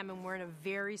 9 a.m. and we're in a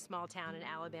very small town in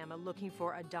Alabama looking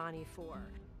for a Donnie 4.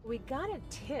 We got a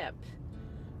tip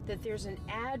that there's an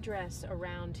address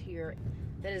around here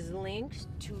that is linked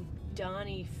to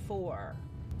Donnie 4.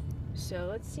 So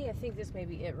let's see, I think this may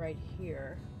be it right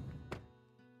here.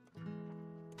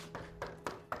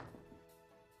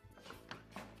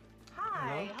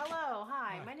 Hi, hello,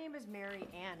 hi. My name is Mary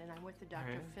Ann and I'm with the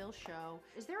Dr. Phill show.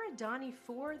 Is there a Donnie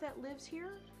 4 that lives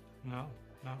here? No.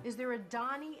 Is there a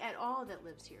Donnie at all that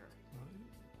lives here?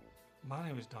 My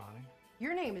name is Donnie.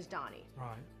 Your name is Donnie.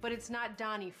 Right. But it's not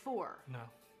Donnie 4. No.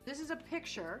 This is a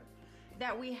picture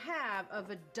that we have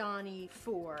of a Donnie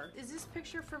 4. Is this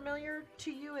picture familiar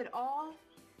to you at all?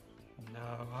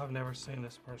 No, I've never seen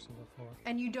this person before.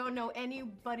 And you don't know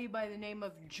anybody by the name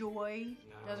of Joy?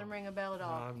 No. Doesn't ring a bell at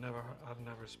all? No, I've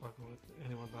never spoken with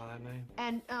anyone by that name.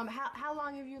 And how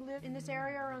long have you lived in this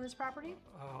area or on this property?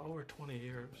 Over 20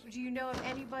 years. Do you know of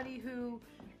anybody who,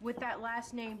 with that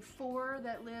last name 4,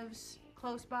 that lives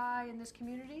close by in this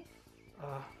community?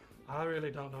 I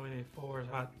really don't know any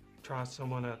 4s. I tried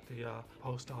someone at the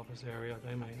post office area.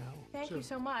 They may know. Thank you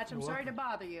so much. I'm sorry to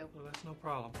bother you. Well, that's no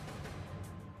problem.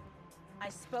 I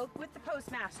spoke with the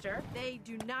postmaster. They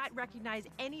do not recognize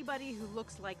anybody who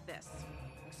looks like this.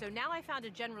 So now I found a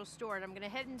general store and I'm gonna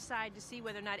head inside to see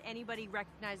whether or not anybody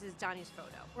recognizes Donnie's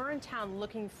photo. We're in town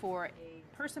looking for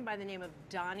a person by the name of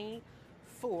Donnie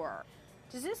 4.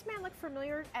 Does this man look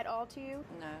familiar at all to you?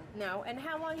 No. No, and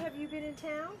how long have you been in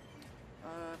town?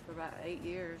 For about 8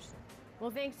 years. Well,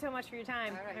 thanks so much for your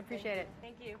time. All right, I appreciate it.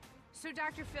 Thank you. So,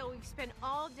 Dr. Phill, we've spent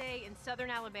all day in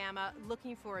southern Alabama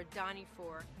looking for a Donnie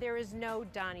 4. There is no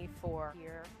Donnie 4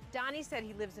 here. Donnie said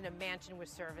he lives in a mansion with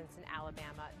servants in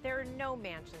Alabama. There are no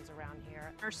mansions around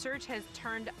here. Our search has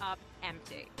turned up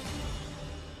empty.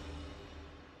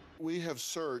 We have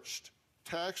searched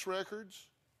tax records,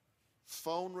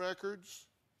 phone records,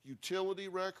 utility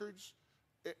records,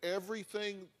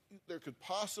 everything there could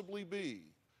possibly be.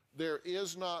 There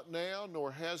is not now,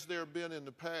 nor has there been in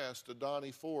the past, a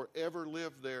Donnie 4 ever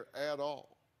lived there at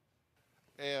all.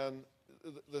 And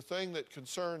the thing that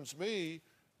concerns me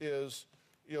is,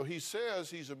 you know, he says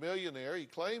he's a millionaire, he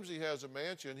claims he has a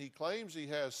mansion, he claims he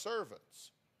has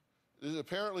servants. This is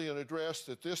apparently an address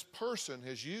that this person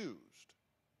has used.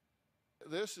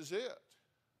 This is it.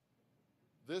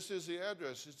 This is the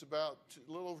address. It's about a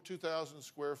little over 2,000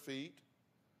 square feet.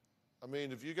 I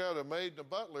mean, if you got a maid and a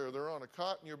butler, they're on a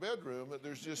cot in your bedroom.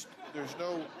 There's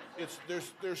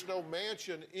no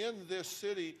mansion in this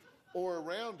city or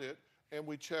around it, and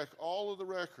we check all of the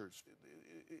records.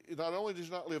 It not only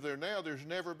does not live there now, there's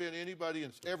never been anybody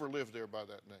that's ever lived there by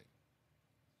that name.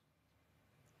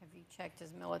 Have you checked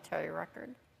his military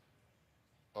record?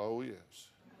 Oh, yes.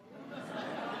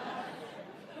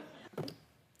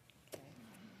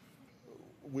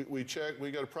 We checked, we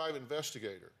got a private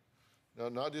investigator. Now,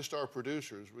 not just our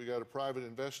producers, we got a private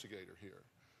investigator here.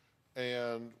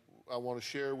 And I want to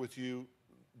share with you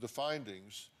the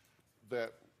findings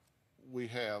that we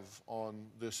have on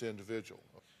this individual.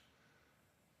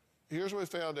 Here's what we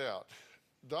found out.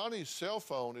 Donnie's cell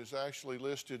phone is actually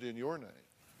listed in your name.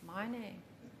 My name?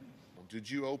 Did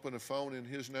you open a phone in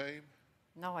his name?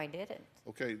 No, I didn't.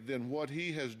 Okay, then what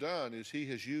he has done is he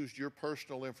has used your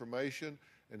personal information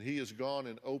and he has gone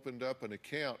and opened up an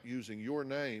account using your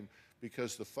name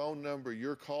because the phone number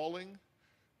you're calling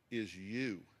is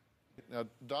you. Now,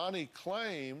 Donnie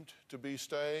claimed to be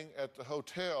staying at the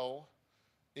hotel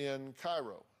in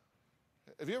Cairo.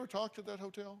 Have you ever talked to that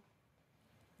hotel?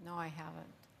 No, I haven't.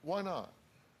 Why not?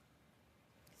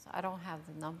 So I don't have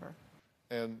the number.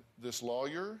 And this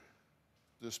lawyer,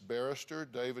 this barrister,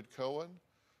 David Cohen,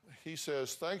 he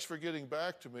says, thanks for getting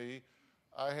back to me.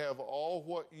 I have all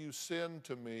what you send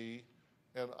to me,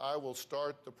 and I will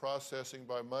start the processing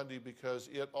by Monday because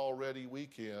it already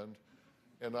weekend,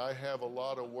 and I have a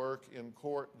lot of work in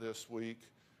court this week,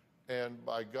 and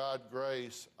by God's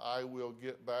grace, I will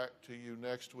get back to you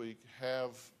next week.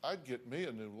 I'd get me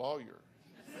a new lawyer.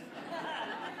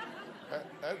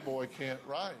 That boy can't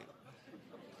write.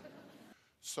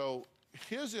 So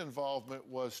his involvement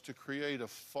was to create a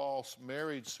false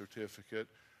marriage certificate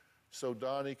so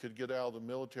Donnie could get out of the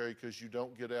military because you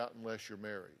don't get out unless you're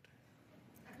married.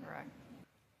 Correct.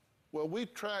 Well, we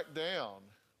tracked down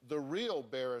the real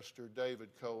barrister, David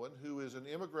Cohen, who is an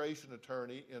immigration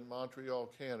attorney in Montreal,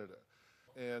 Canada.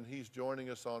 and he's joining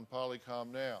us on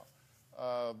Polycom now.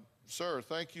 Sir,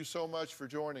 thank you so much for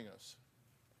joining us.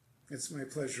 It's my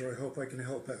pleasure. I hope I can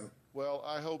help out. Well,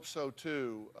 I hope so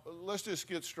too. Let's just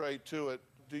get straight to it.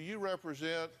 Do you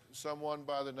represent someone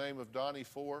by the name of Donnie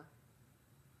Four?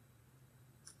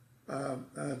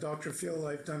 Dr. Phill,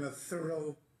 I've done a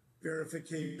thorough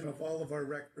verification of all of our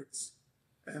records.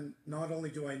 And not only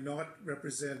do I not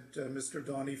represent Mr.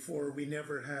 Donnie Four, we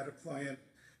never had a client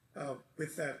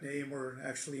with that name or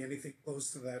actually anything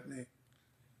close to that name.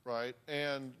 Right.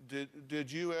 And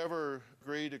did you ever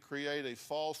agree to create a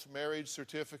false marriage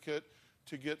certificate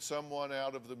to get someone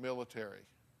out of the military?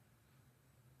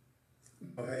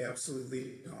 No, I absolutely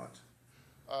did not.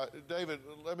 David,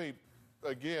 let me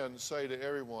again say to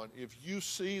everyone, if you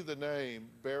see the name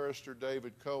Barrister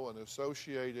David Cohen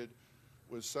associated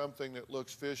with something that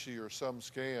looks fishy or some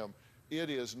scam,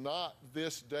 it is not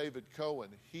this David Cohen.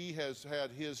 He has had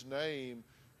his name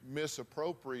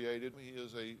misappropriated. He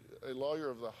is a lawyer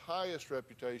of the highest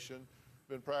reputation,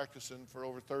 been practicing for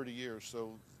over 30 years.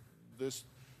 So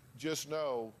just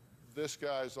know this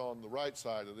guy's on the right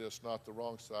side of this, not the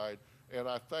wrong side. And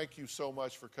I thank you so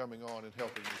much for coming on and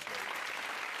helping me today.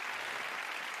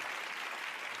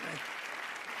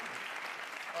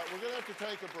 We're going to have to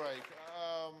take a break.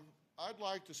 I'd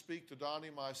like to speak to Donnie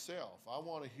myself. I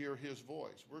want to hear his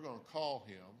voice. We're going to call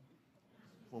him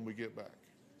when we get back.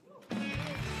 Do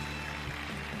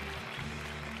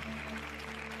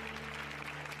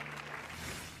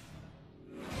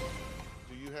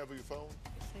you have your phone?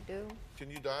 Yes, I do.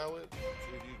 Can you dial it? See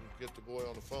if you can get the boy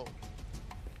on the phone.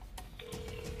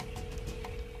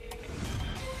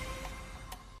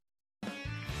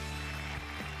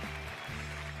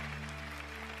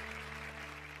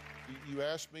 You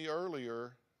asked me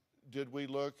earlier, did we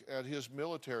look at his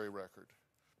military record?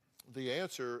 The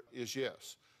answer is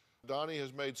yes. Donnie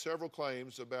has made several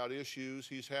claims about issues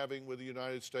he's having with the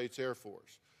United States Air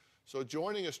Force. So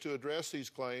joining us to address these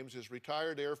claims is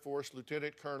retired Air Force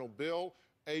Lieutenant Colonel Bill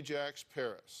Ajax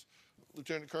Paris.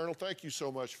 Lieutenant Colonel, thank you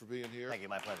so much for being here. Thank you,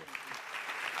 my pleasure.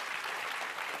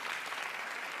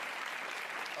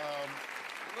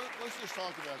 Let's just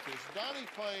talk about this. Donnie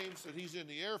claims that he's in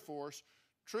the Air Force,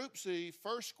 Troop C,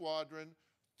 1st Squadron,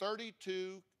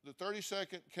 32, the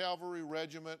 32nd Cavalry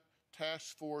Regiment,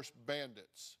 Task Force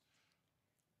Bandits.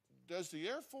 Does the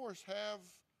Air Force have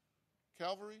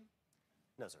cavalry?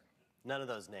 No, sir. None of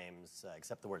those names,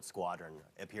 except the word squadron,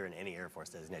 appear in any Air Force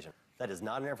designation. That is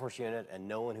not an Air Force unit, and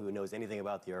no one who knows anything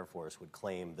about the Air Force would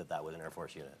claim that that was an Air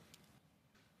Force unit.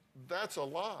 That's a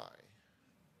lie.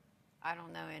 I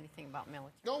don't know anything about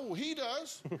military. No, he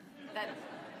does.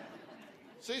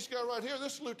 See, this guy right here,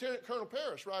 this is Lieutenant Colonel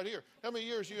Paris right here. How many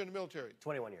years are you in the military?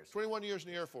 21 years. 21 years in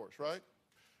the Air Force, right?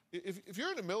 If you're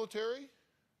in the military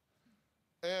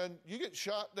and you get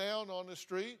shot down on the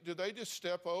street, do they just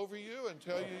step over you and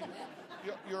tell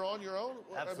you you're on your own?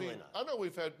 Absolutely not. I know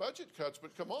we've had budget cuts,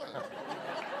 but come on.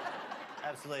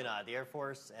 Absolutely not. The Air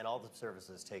Force and all the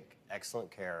services take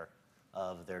excellent care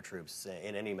of their troops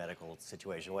in any medical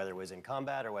situation, whether it was in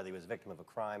combat or whether he was a victim of a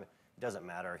crime. It doesn't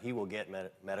matter. He will get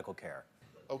medical care.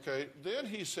 Okay, then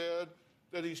he said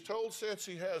that he's told since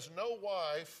he has no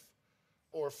wife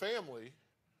or family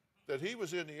that he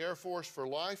was in the Air Force for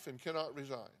life and cannot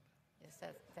resign. Yes,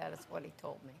 that is what he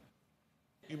told me.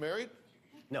 You married?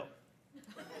 No.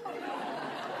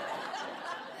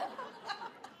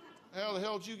 How the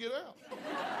hell did you get out?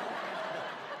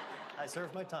 I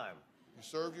served my time. You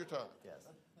served your time? Yes.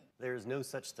 There's no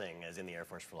such thing as in the Air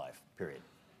Force for life, period.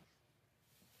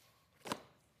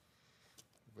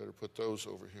 Better put those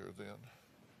over here then.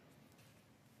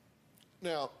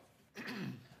 Now,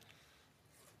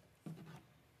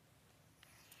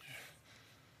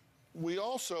 we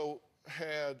also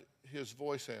had his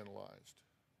voice analyzed.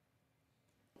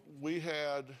 We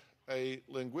had a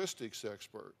linguistics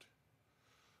expert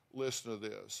listen to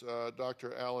this,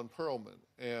 Dr. Alan Perlman,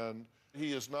 and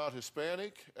he is not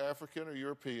Hispanic, African, or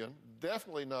European,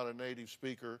 definitely not a native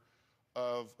speaker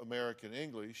of American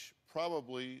English,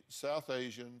 probably South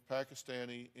Asian,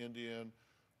 Pakistani, Indian,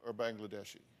 or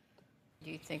Bangladeshi.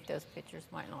 Do you think those pictures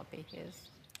might not be his?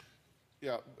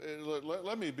 Yeah,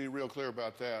 let me be real clear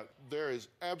about that. There is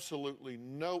absolutely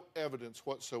no evidence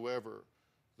whatsoever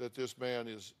that this man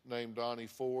is named Donnie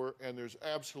Four, and there's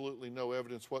absolutely no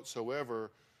evidence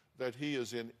whatsoever that he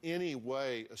is in any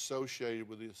way associated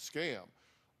with this scam.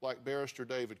 Like Barrister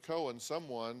David Cohen,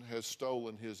 someone has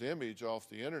stolen his image off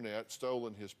the internet,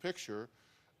 stolen his picture,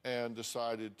 and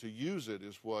decided to use it,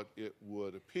 is what it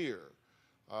would appear.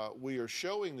 We are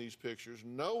showing these pictures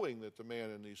knowing that the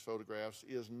man in these photographs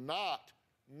is not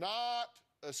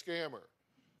a scammer.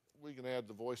 We can add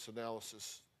the voice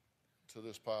analysis to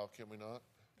this pile, can we not?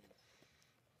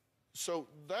 So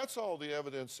that's all the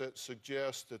evidence that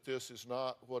suggests that this is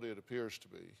not what it appears to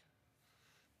be.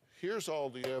 Here's all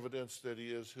the evidence that he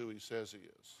is who he says he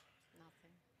is.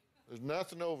 Nothing. There's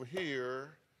nothing over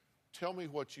here. Tell me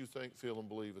what you think, feel, and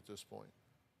believe at this point.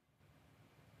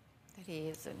 That he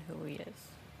isn't who he is.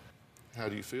 How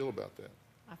do you feel about that?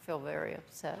 I feel very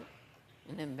upset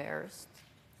and embarrassed.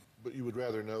 But you would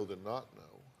rather know than not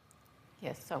know.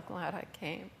 Yes, so glad I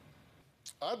came.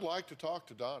 I'd like to talk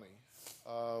to Donnie.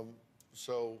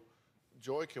 So,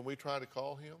 Joy, can we try to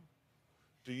call him?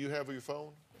 Do you have your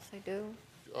phone? Yes, I do.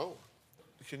 Oh,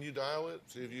 can you dial it?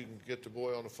 See if you can get the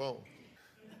boy on the phone.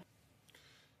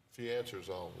 If he answers,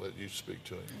 I'll let you speak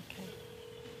to him. Okay.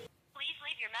 Please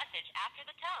leave your message after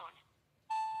the tone.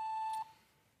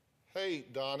 Hey,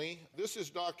 Donnie, this is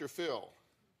Dr. Phill,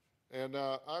 and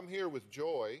I'm here with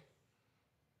Joy,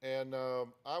 and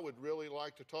I would really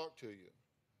like to talk to you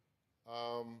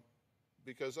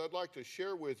because I'd like to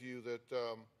share with you that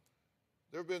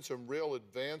there have been some real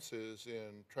advances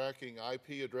in tracking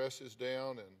IP addresses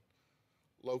down and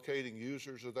locating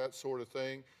users of that sort of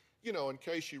thing. You know, in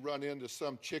case you run into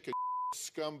some chicken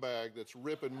scumbag that's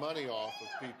ripping money off of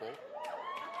people.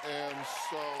 And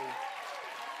so,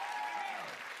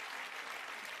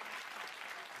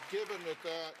 given that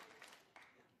that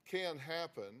can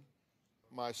happen,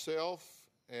 myself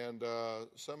and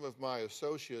some of my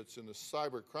associates in the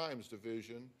cyber crimes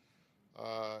division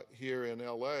here in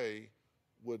LA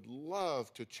would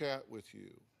love to chat with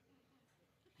you.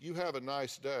 You have a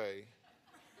nice day.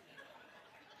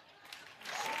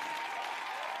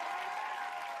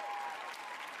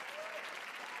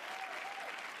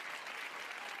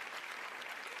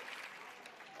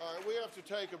 All right, we have to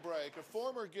take a break. A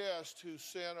former guest who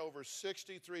sent over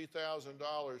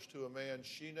 $63,000 to a man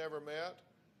she never met,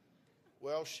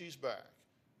 well, she's back.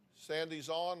 Sandy's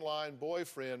online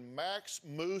boyfriend, Max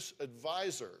Moose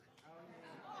Advisor,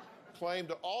 claimed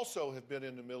to also have been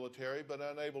in the military but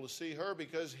unable to see her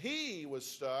because he was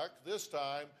stuck, this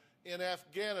time, in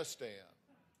Afghanistan.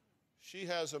 She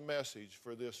has a message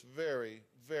for this very,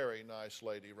 very nice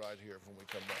lady right here when we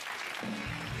come back.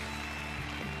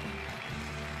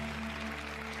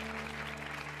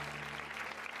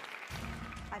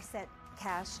 I've sent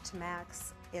cash to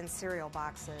Max in cereal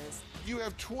boxes. You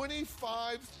have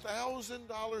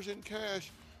 $25,000 in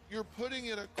cash you're putting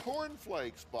in a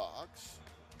cornflakes box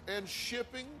and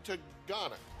shipping to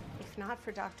Ghana. If not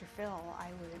for Dr. Phill, I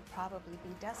would probably be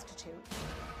destitute.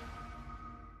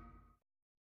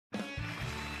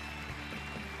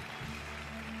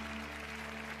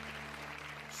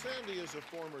 Sandy is a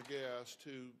former guest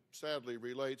who sadly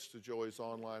relates to Joy's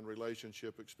online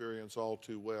relationship experience all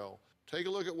too well. Take a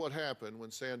look at what happened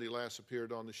when Sandy last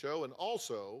appeared on the show, and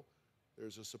also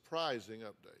there's a surprising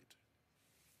update.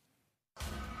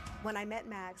 When I met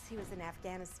Max, he was in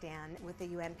Afghanistan with the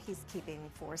UN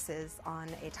peacekeeping forces on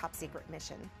a top secret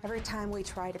mission. Every time we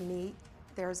try to meet,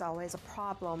 there's always a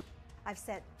problem. I've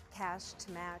sent cash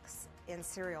to Max in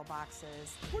cereal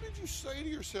boxes. What did you say to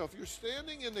yourself? You're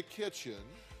standing in the kitchen,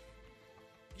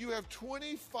 you have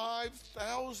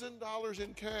 $25,000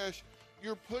 in cash,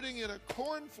 you're putting in a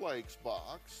cornflakes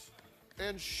box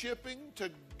and shipping to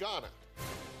Ghana.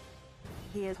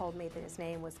 He had told me that his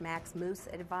name was Max Moose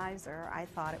Advisor. I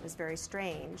thought it was very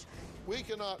strange. We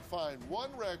cannot find one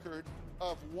record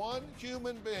of one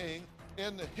human being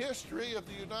in the history of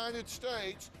the United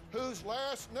States whose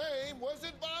last name was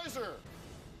Advisor.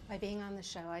 By being on the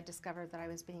show, I discovered that I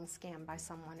was being scammed by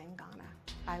someone in Ghana.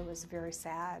 I was very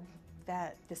sad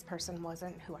that this person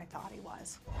wasn't who I thought he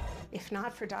was. If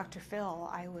not for Dr. Phill,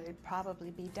 I would probably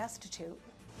be destitute.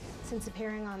 Since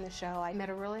appearing on the show, I met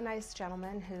a really nice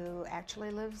gentleman who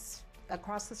actually lives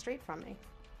across the street from me.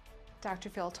 Dr.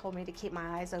 Phill told me to keep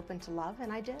my eyes open to love,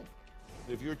 and I did.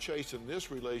 If you're chasing this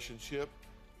relationship,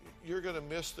 you're going to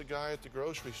miss the guy at the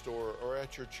grocery store or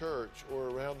at your church or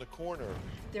around the corner.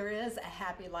 There is a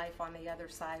happy life on the other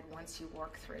side once you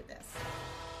work through this.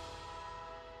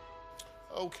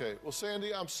 Okay, well,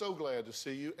 Sandy, I'm so glad to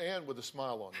see you and with a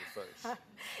smile on your face.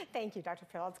 Thank you, Dr.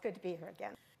 Phill. It's good to be here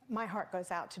again. My heart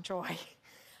goes out to Joy.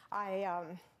 I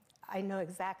know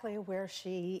exactly where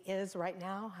she is right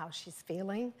now, how she's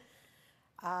feeling.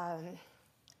 But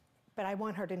I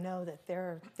want her to know that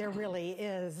there really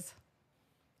is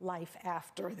life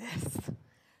after this.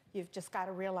 You've just got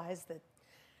to realize that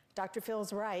Dr.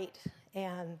 Phil's right,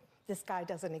 and this guy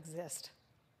doesn't exist.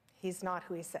 He's not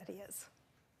who he said he is.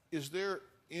 Is there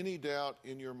any doubt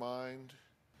in your mind?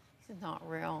 It's not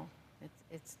real.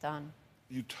 It's done.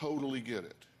 You totally get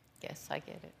it. Yes, I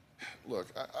get it. Look,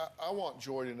 I want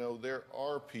Joy to know there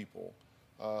are people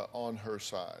on her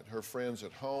side. Her friends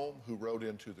at home who wrote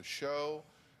into the show,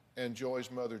 and Joy's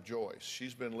mother, Joyce.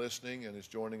 She's been listening and is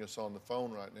joining us on the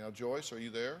phone right now. Joyce, are you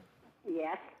there?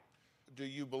 Yes. Do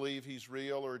you believe he's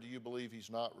real, or do you believe he's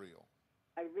not real?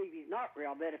 I believe he's not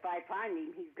real, but if I find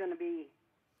him, he's going to be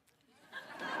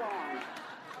gone.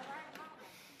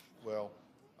 Well,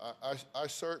 I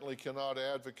certainly cannot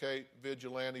advocate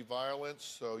vigilante violence,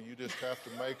 so you just have to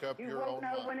make up your own mind. You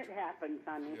won't know when it happens,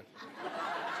 honey. Yeah.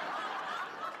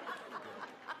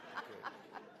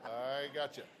 I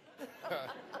got you.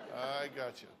 I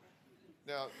got you.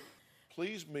 Now,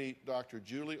 please meet Dr.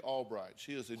 Julie Albright.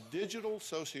 She is a digital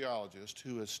sociologist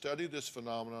who has studied this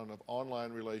phenomenon of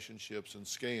online relationships and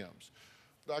scams.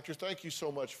 Doctor, thank you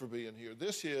so much for being here.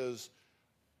 This is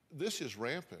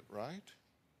rampant, right?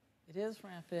 It is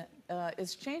rampant.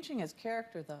 It's changing its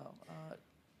character, though.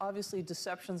 Obviously,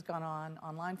 deception's gone on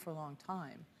online for a long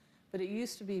time, but it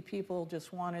used to be people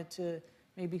just wanted to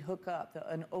maybe hook up.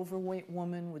 An overweight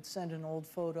woman would send an old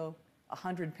photo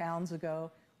 100 pounds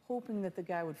ago, hoping that the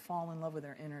guy would fall in love with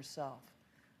their inner self.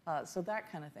 So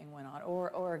that kind of thing went on.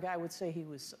 Or a guy would say he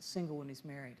was single when he's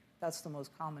married. That's the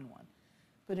most common one.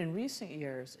 But in recent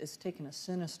years, it's taken a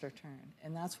sinister turn,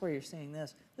 and that's where you're seeing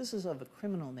this. This is of a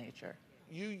criminal nature.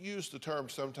 You use the term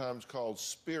sometimes called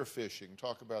spear phishing.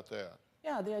 Talk about that.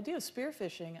 Yeah, the idea of spear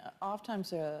phishing, oftentimes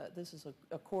this is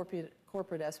a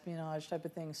corporate espionage type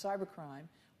of thing, cybercrime,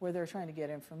 where they're trying to get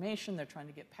information, they're trying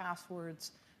to get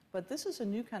passwords. But this is a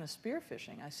new kind of spear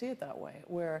phishing. I see it that way,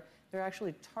 where they're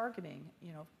actually targeting,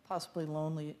 possibly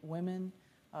lonely women,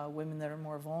 women that are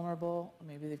more vulnerable.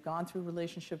 Maybe they've gone through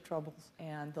relationship troubles,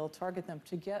 and they'll target them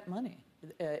to get money.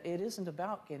 It isn't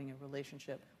about getting a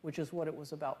relationship, which is what it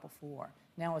was about before.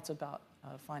 Now it's about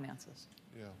finances.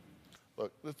 Yeah.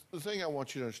 Look, the thing I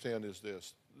want you to understand is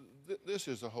this. This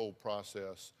is a whole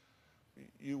process.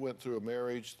 You went through a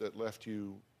marriage that left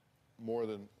you more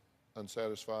than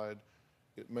unsatisfied.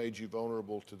 It made you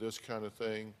vulnerable to this kind of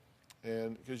thing,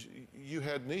 and because you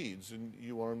had needs and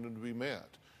you wanted them to be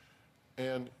met.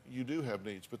 And you do have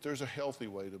needs, but there's a healthy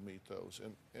way to meet those.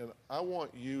 And I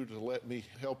want you to let me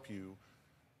help you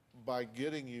by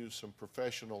getting you some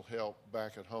professional help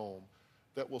back at home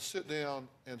that will sit down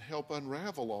and help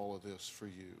unravel all of this for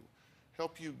you,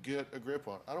 help you get a grip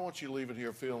on it. I don't want you leaving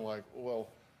here feeling like, well,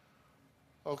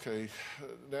 okay,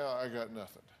 now I got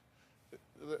nothing.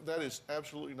 That is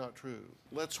absolutely not true.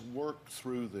 Let's work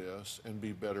through this and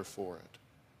be better for it.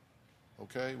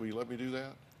 Okay, will you let me do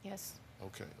that? Yes.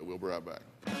 Okay, we'll be right back.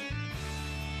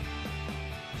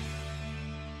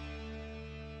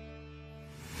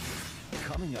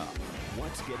 Coming up,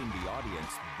 what's getting the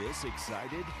audience this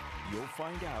excited? You'll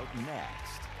find out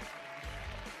next.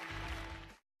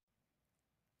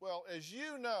 Well, as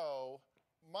you know,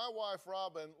 my wife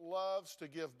Robin loves to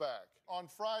give back. On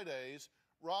Fridays,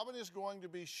 Robin is going to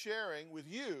be sharing with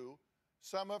you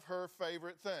some of her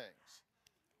favorite things.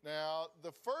 Now,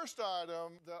 the first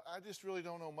item that I just really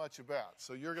don't know much about,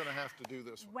 so you're going to have to do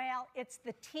this one. Well, it's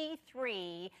the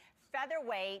T3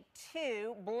 Featherweight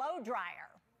 2 Blow Dryer.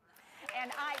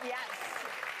 And I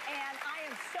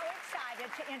am so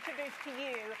excited to introduce to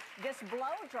you this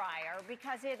blow dryer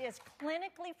because it is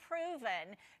clinically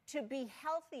proven to be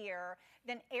healthier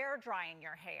than air drying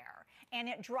your hair. And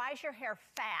it dries your hair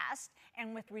fast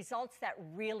and with results that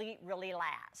really, really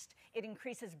last. It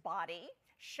increases body,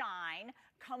 shine,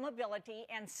 combability,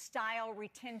 and style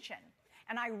retention.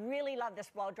 And I really love this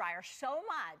blow dryer so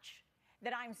much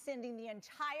that I'm sending the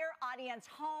entire audience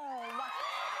home.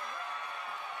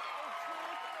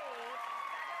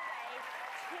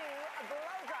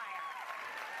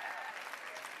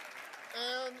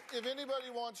 And if anybody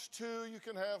wants two, you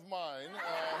can have mine.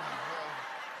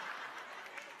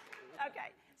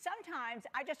 Okay, sometimes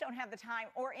I just don't have the time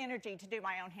or energy to do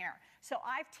my own hair. So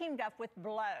I've teamed up with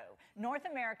Blow, North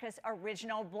America's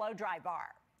original blow dry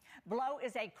bar. Blow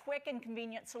is a quick and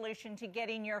convenient solution to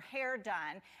getting your hair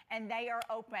done, and they are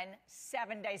open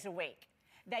 7 days a week.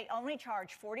 They only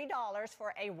charge $40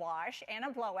 for a wash and a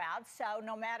blowout, so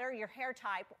no matter your hair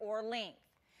type or length.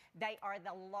 They are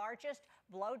the largest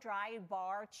blow-dry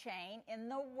bar chain in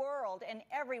the world, and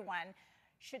everyone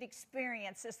should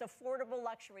experience this affordable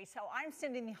luxury. So I'm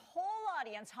sending the whole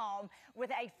audience home with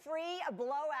a free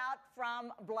blowout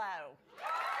from Blow.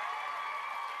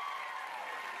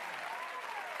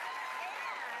 And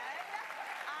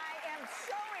I am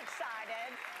so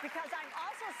excited because I'm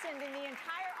also sending the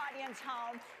entire audience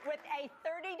home with a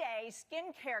 30-day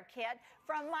skincare kit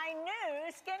from my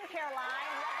new skincare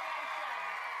line,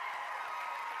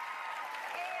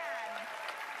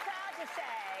 Revelation. to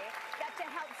say that to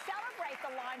help celebrate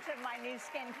the launch of my new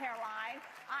skincare line,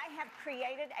 I have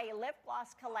created a lip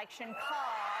gloss collection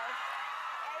called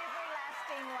Avery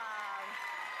Lasting Love,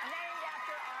 named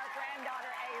after our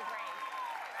granddaughter Avery.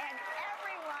 And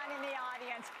everyone in the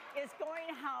audience is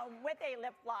going home with a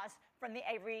lip gloss from the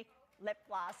Avery Lip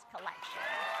Gloss collection.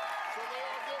 So they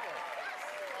all get one.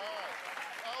 All right.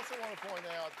 I also want to point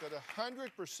out that 100%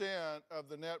 of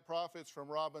the net profits from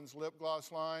Robin's lip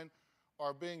gloss line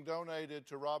are being donated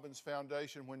to Robin's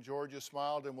Foundation When Georgia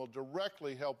Smiled and will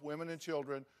directly help women and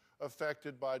children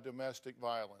affected by domestic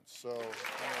violence. So, to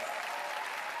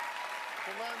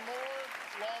learn more,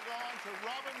 log on to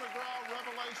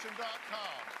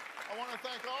RobinMcGrawRevelation.com. I want to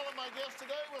thank all of my guests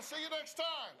today. We'll see you next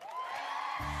time.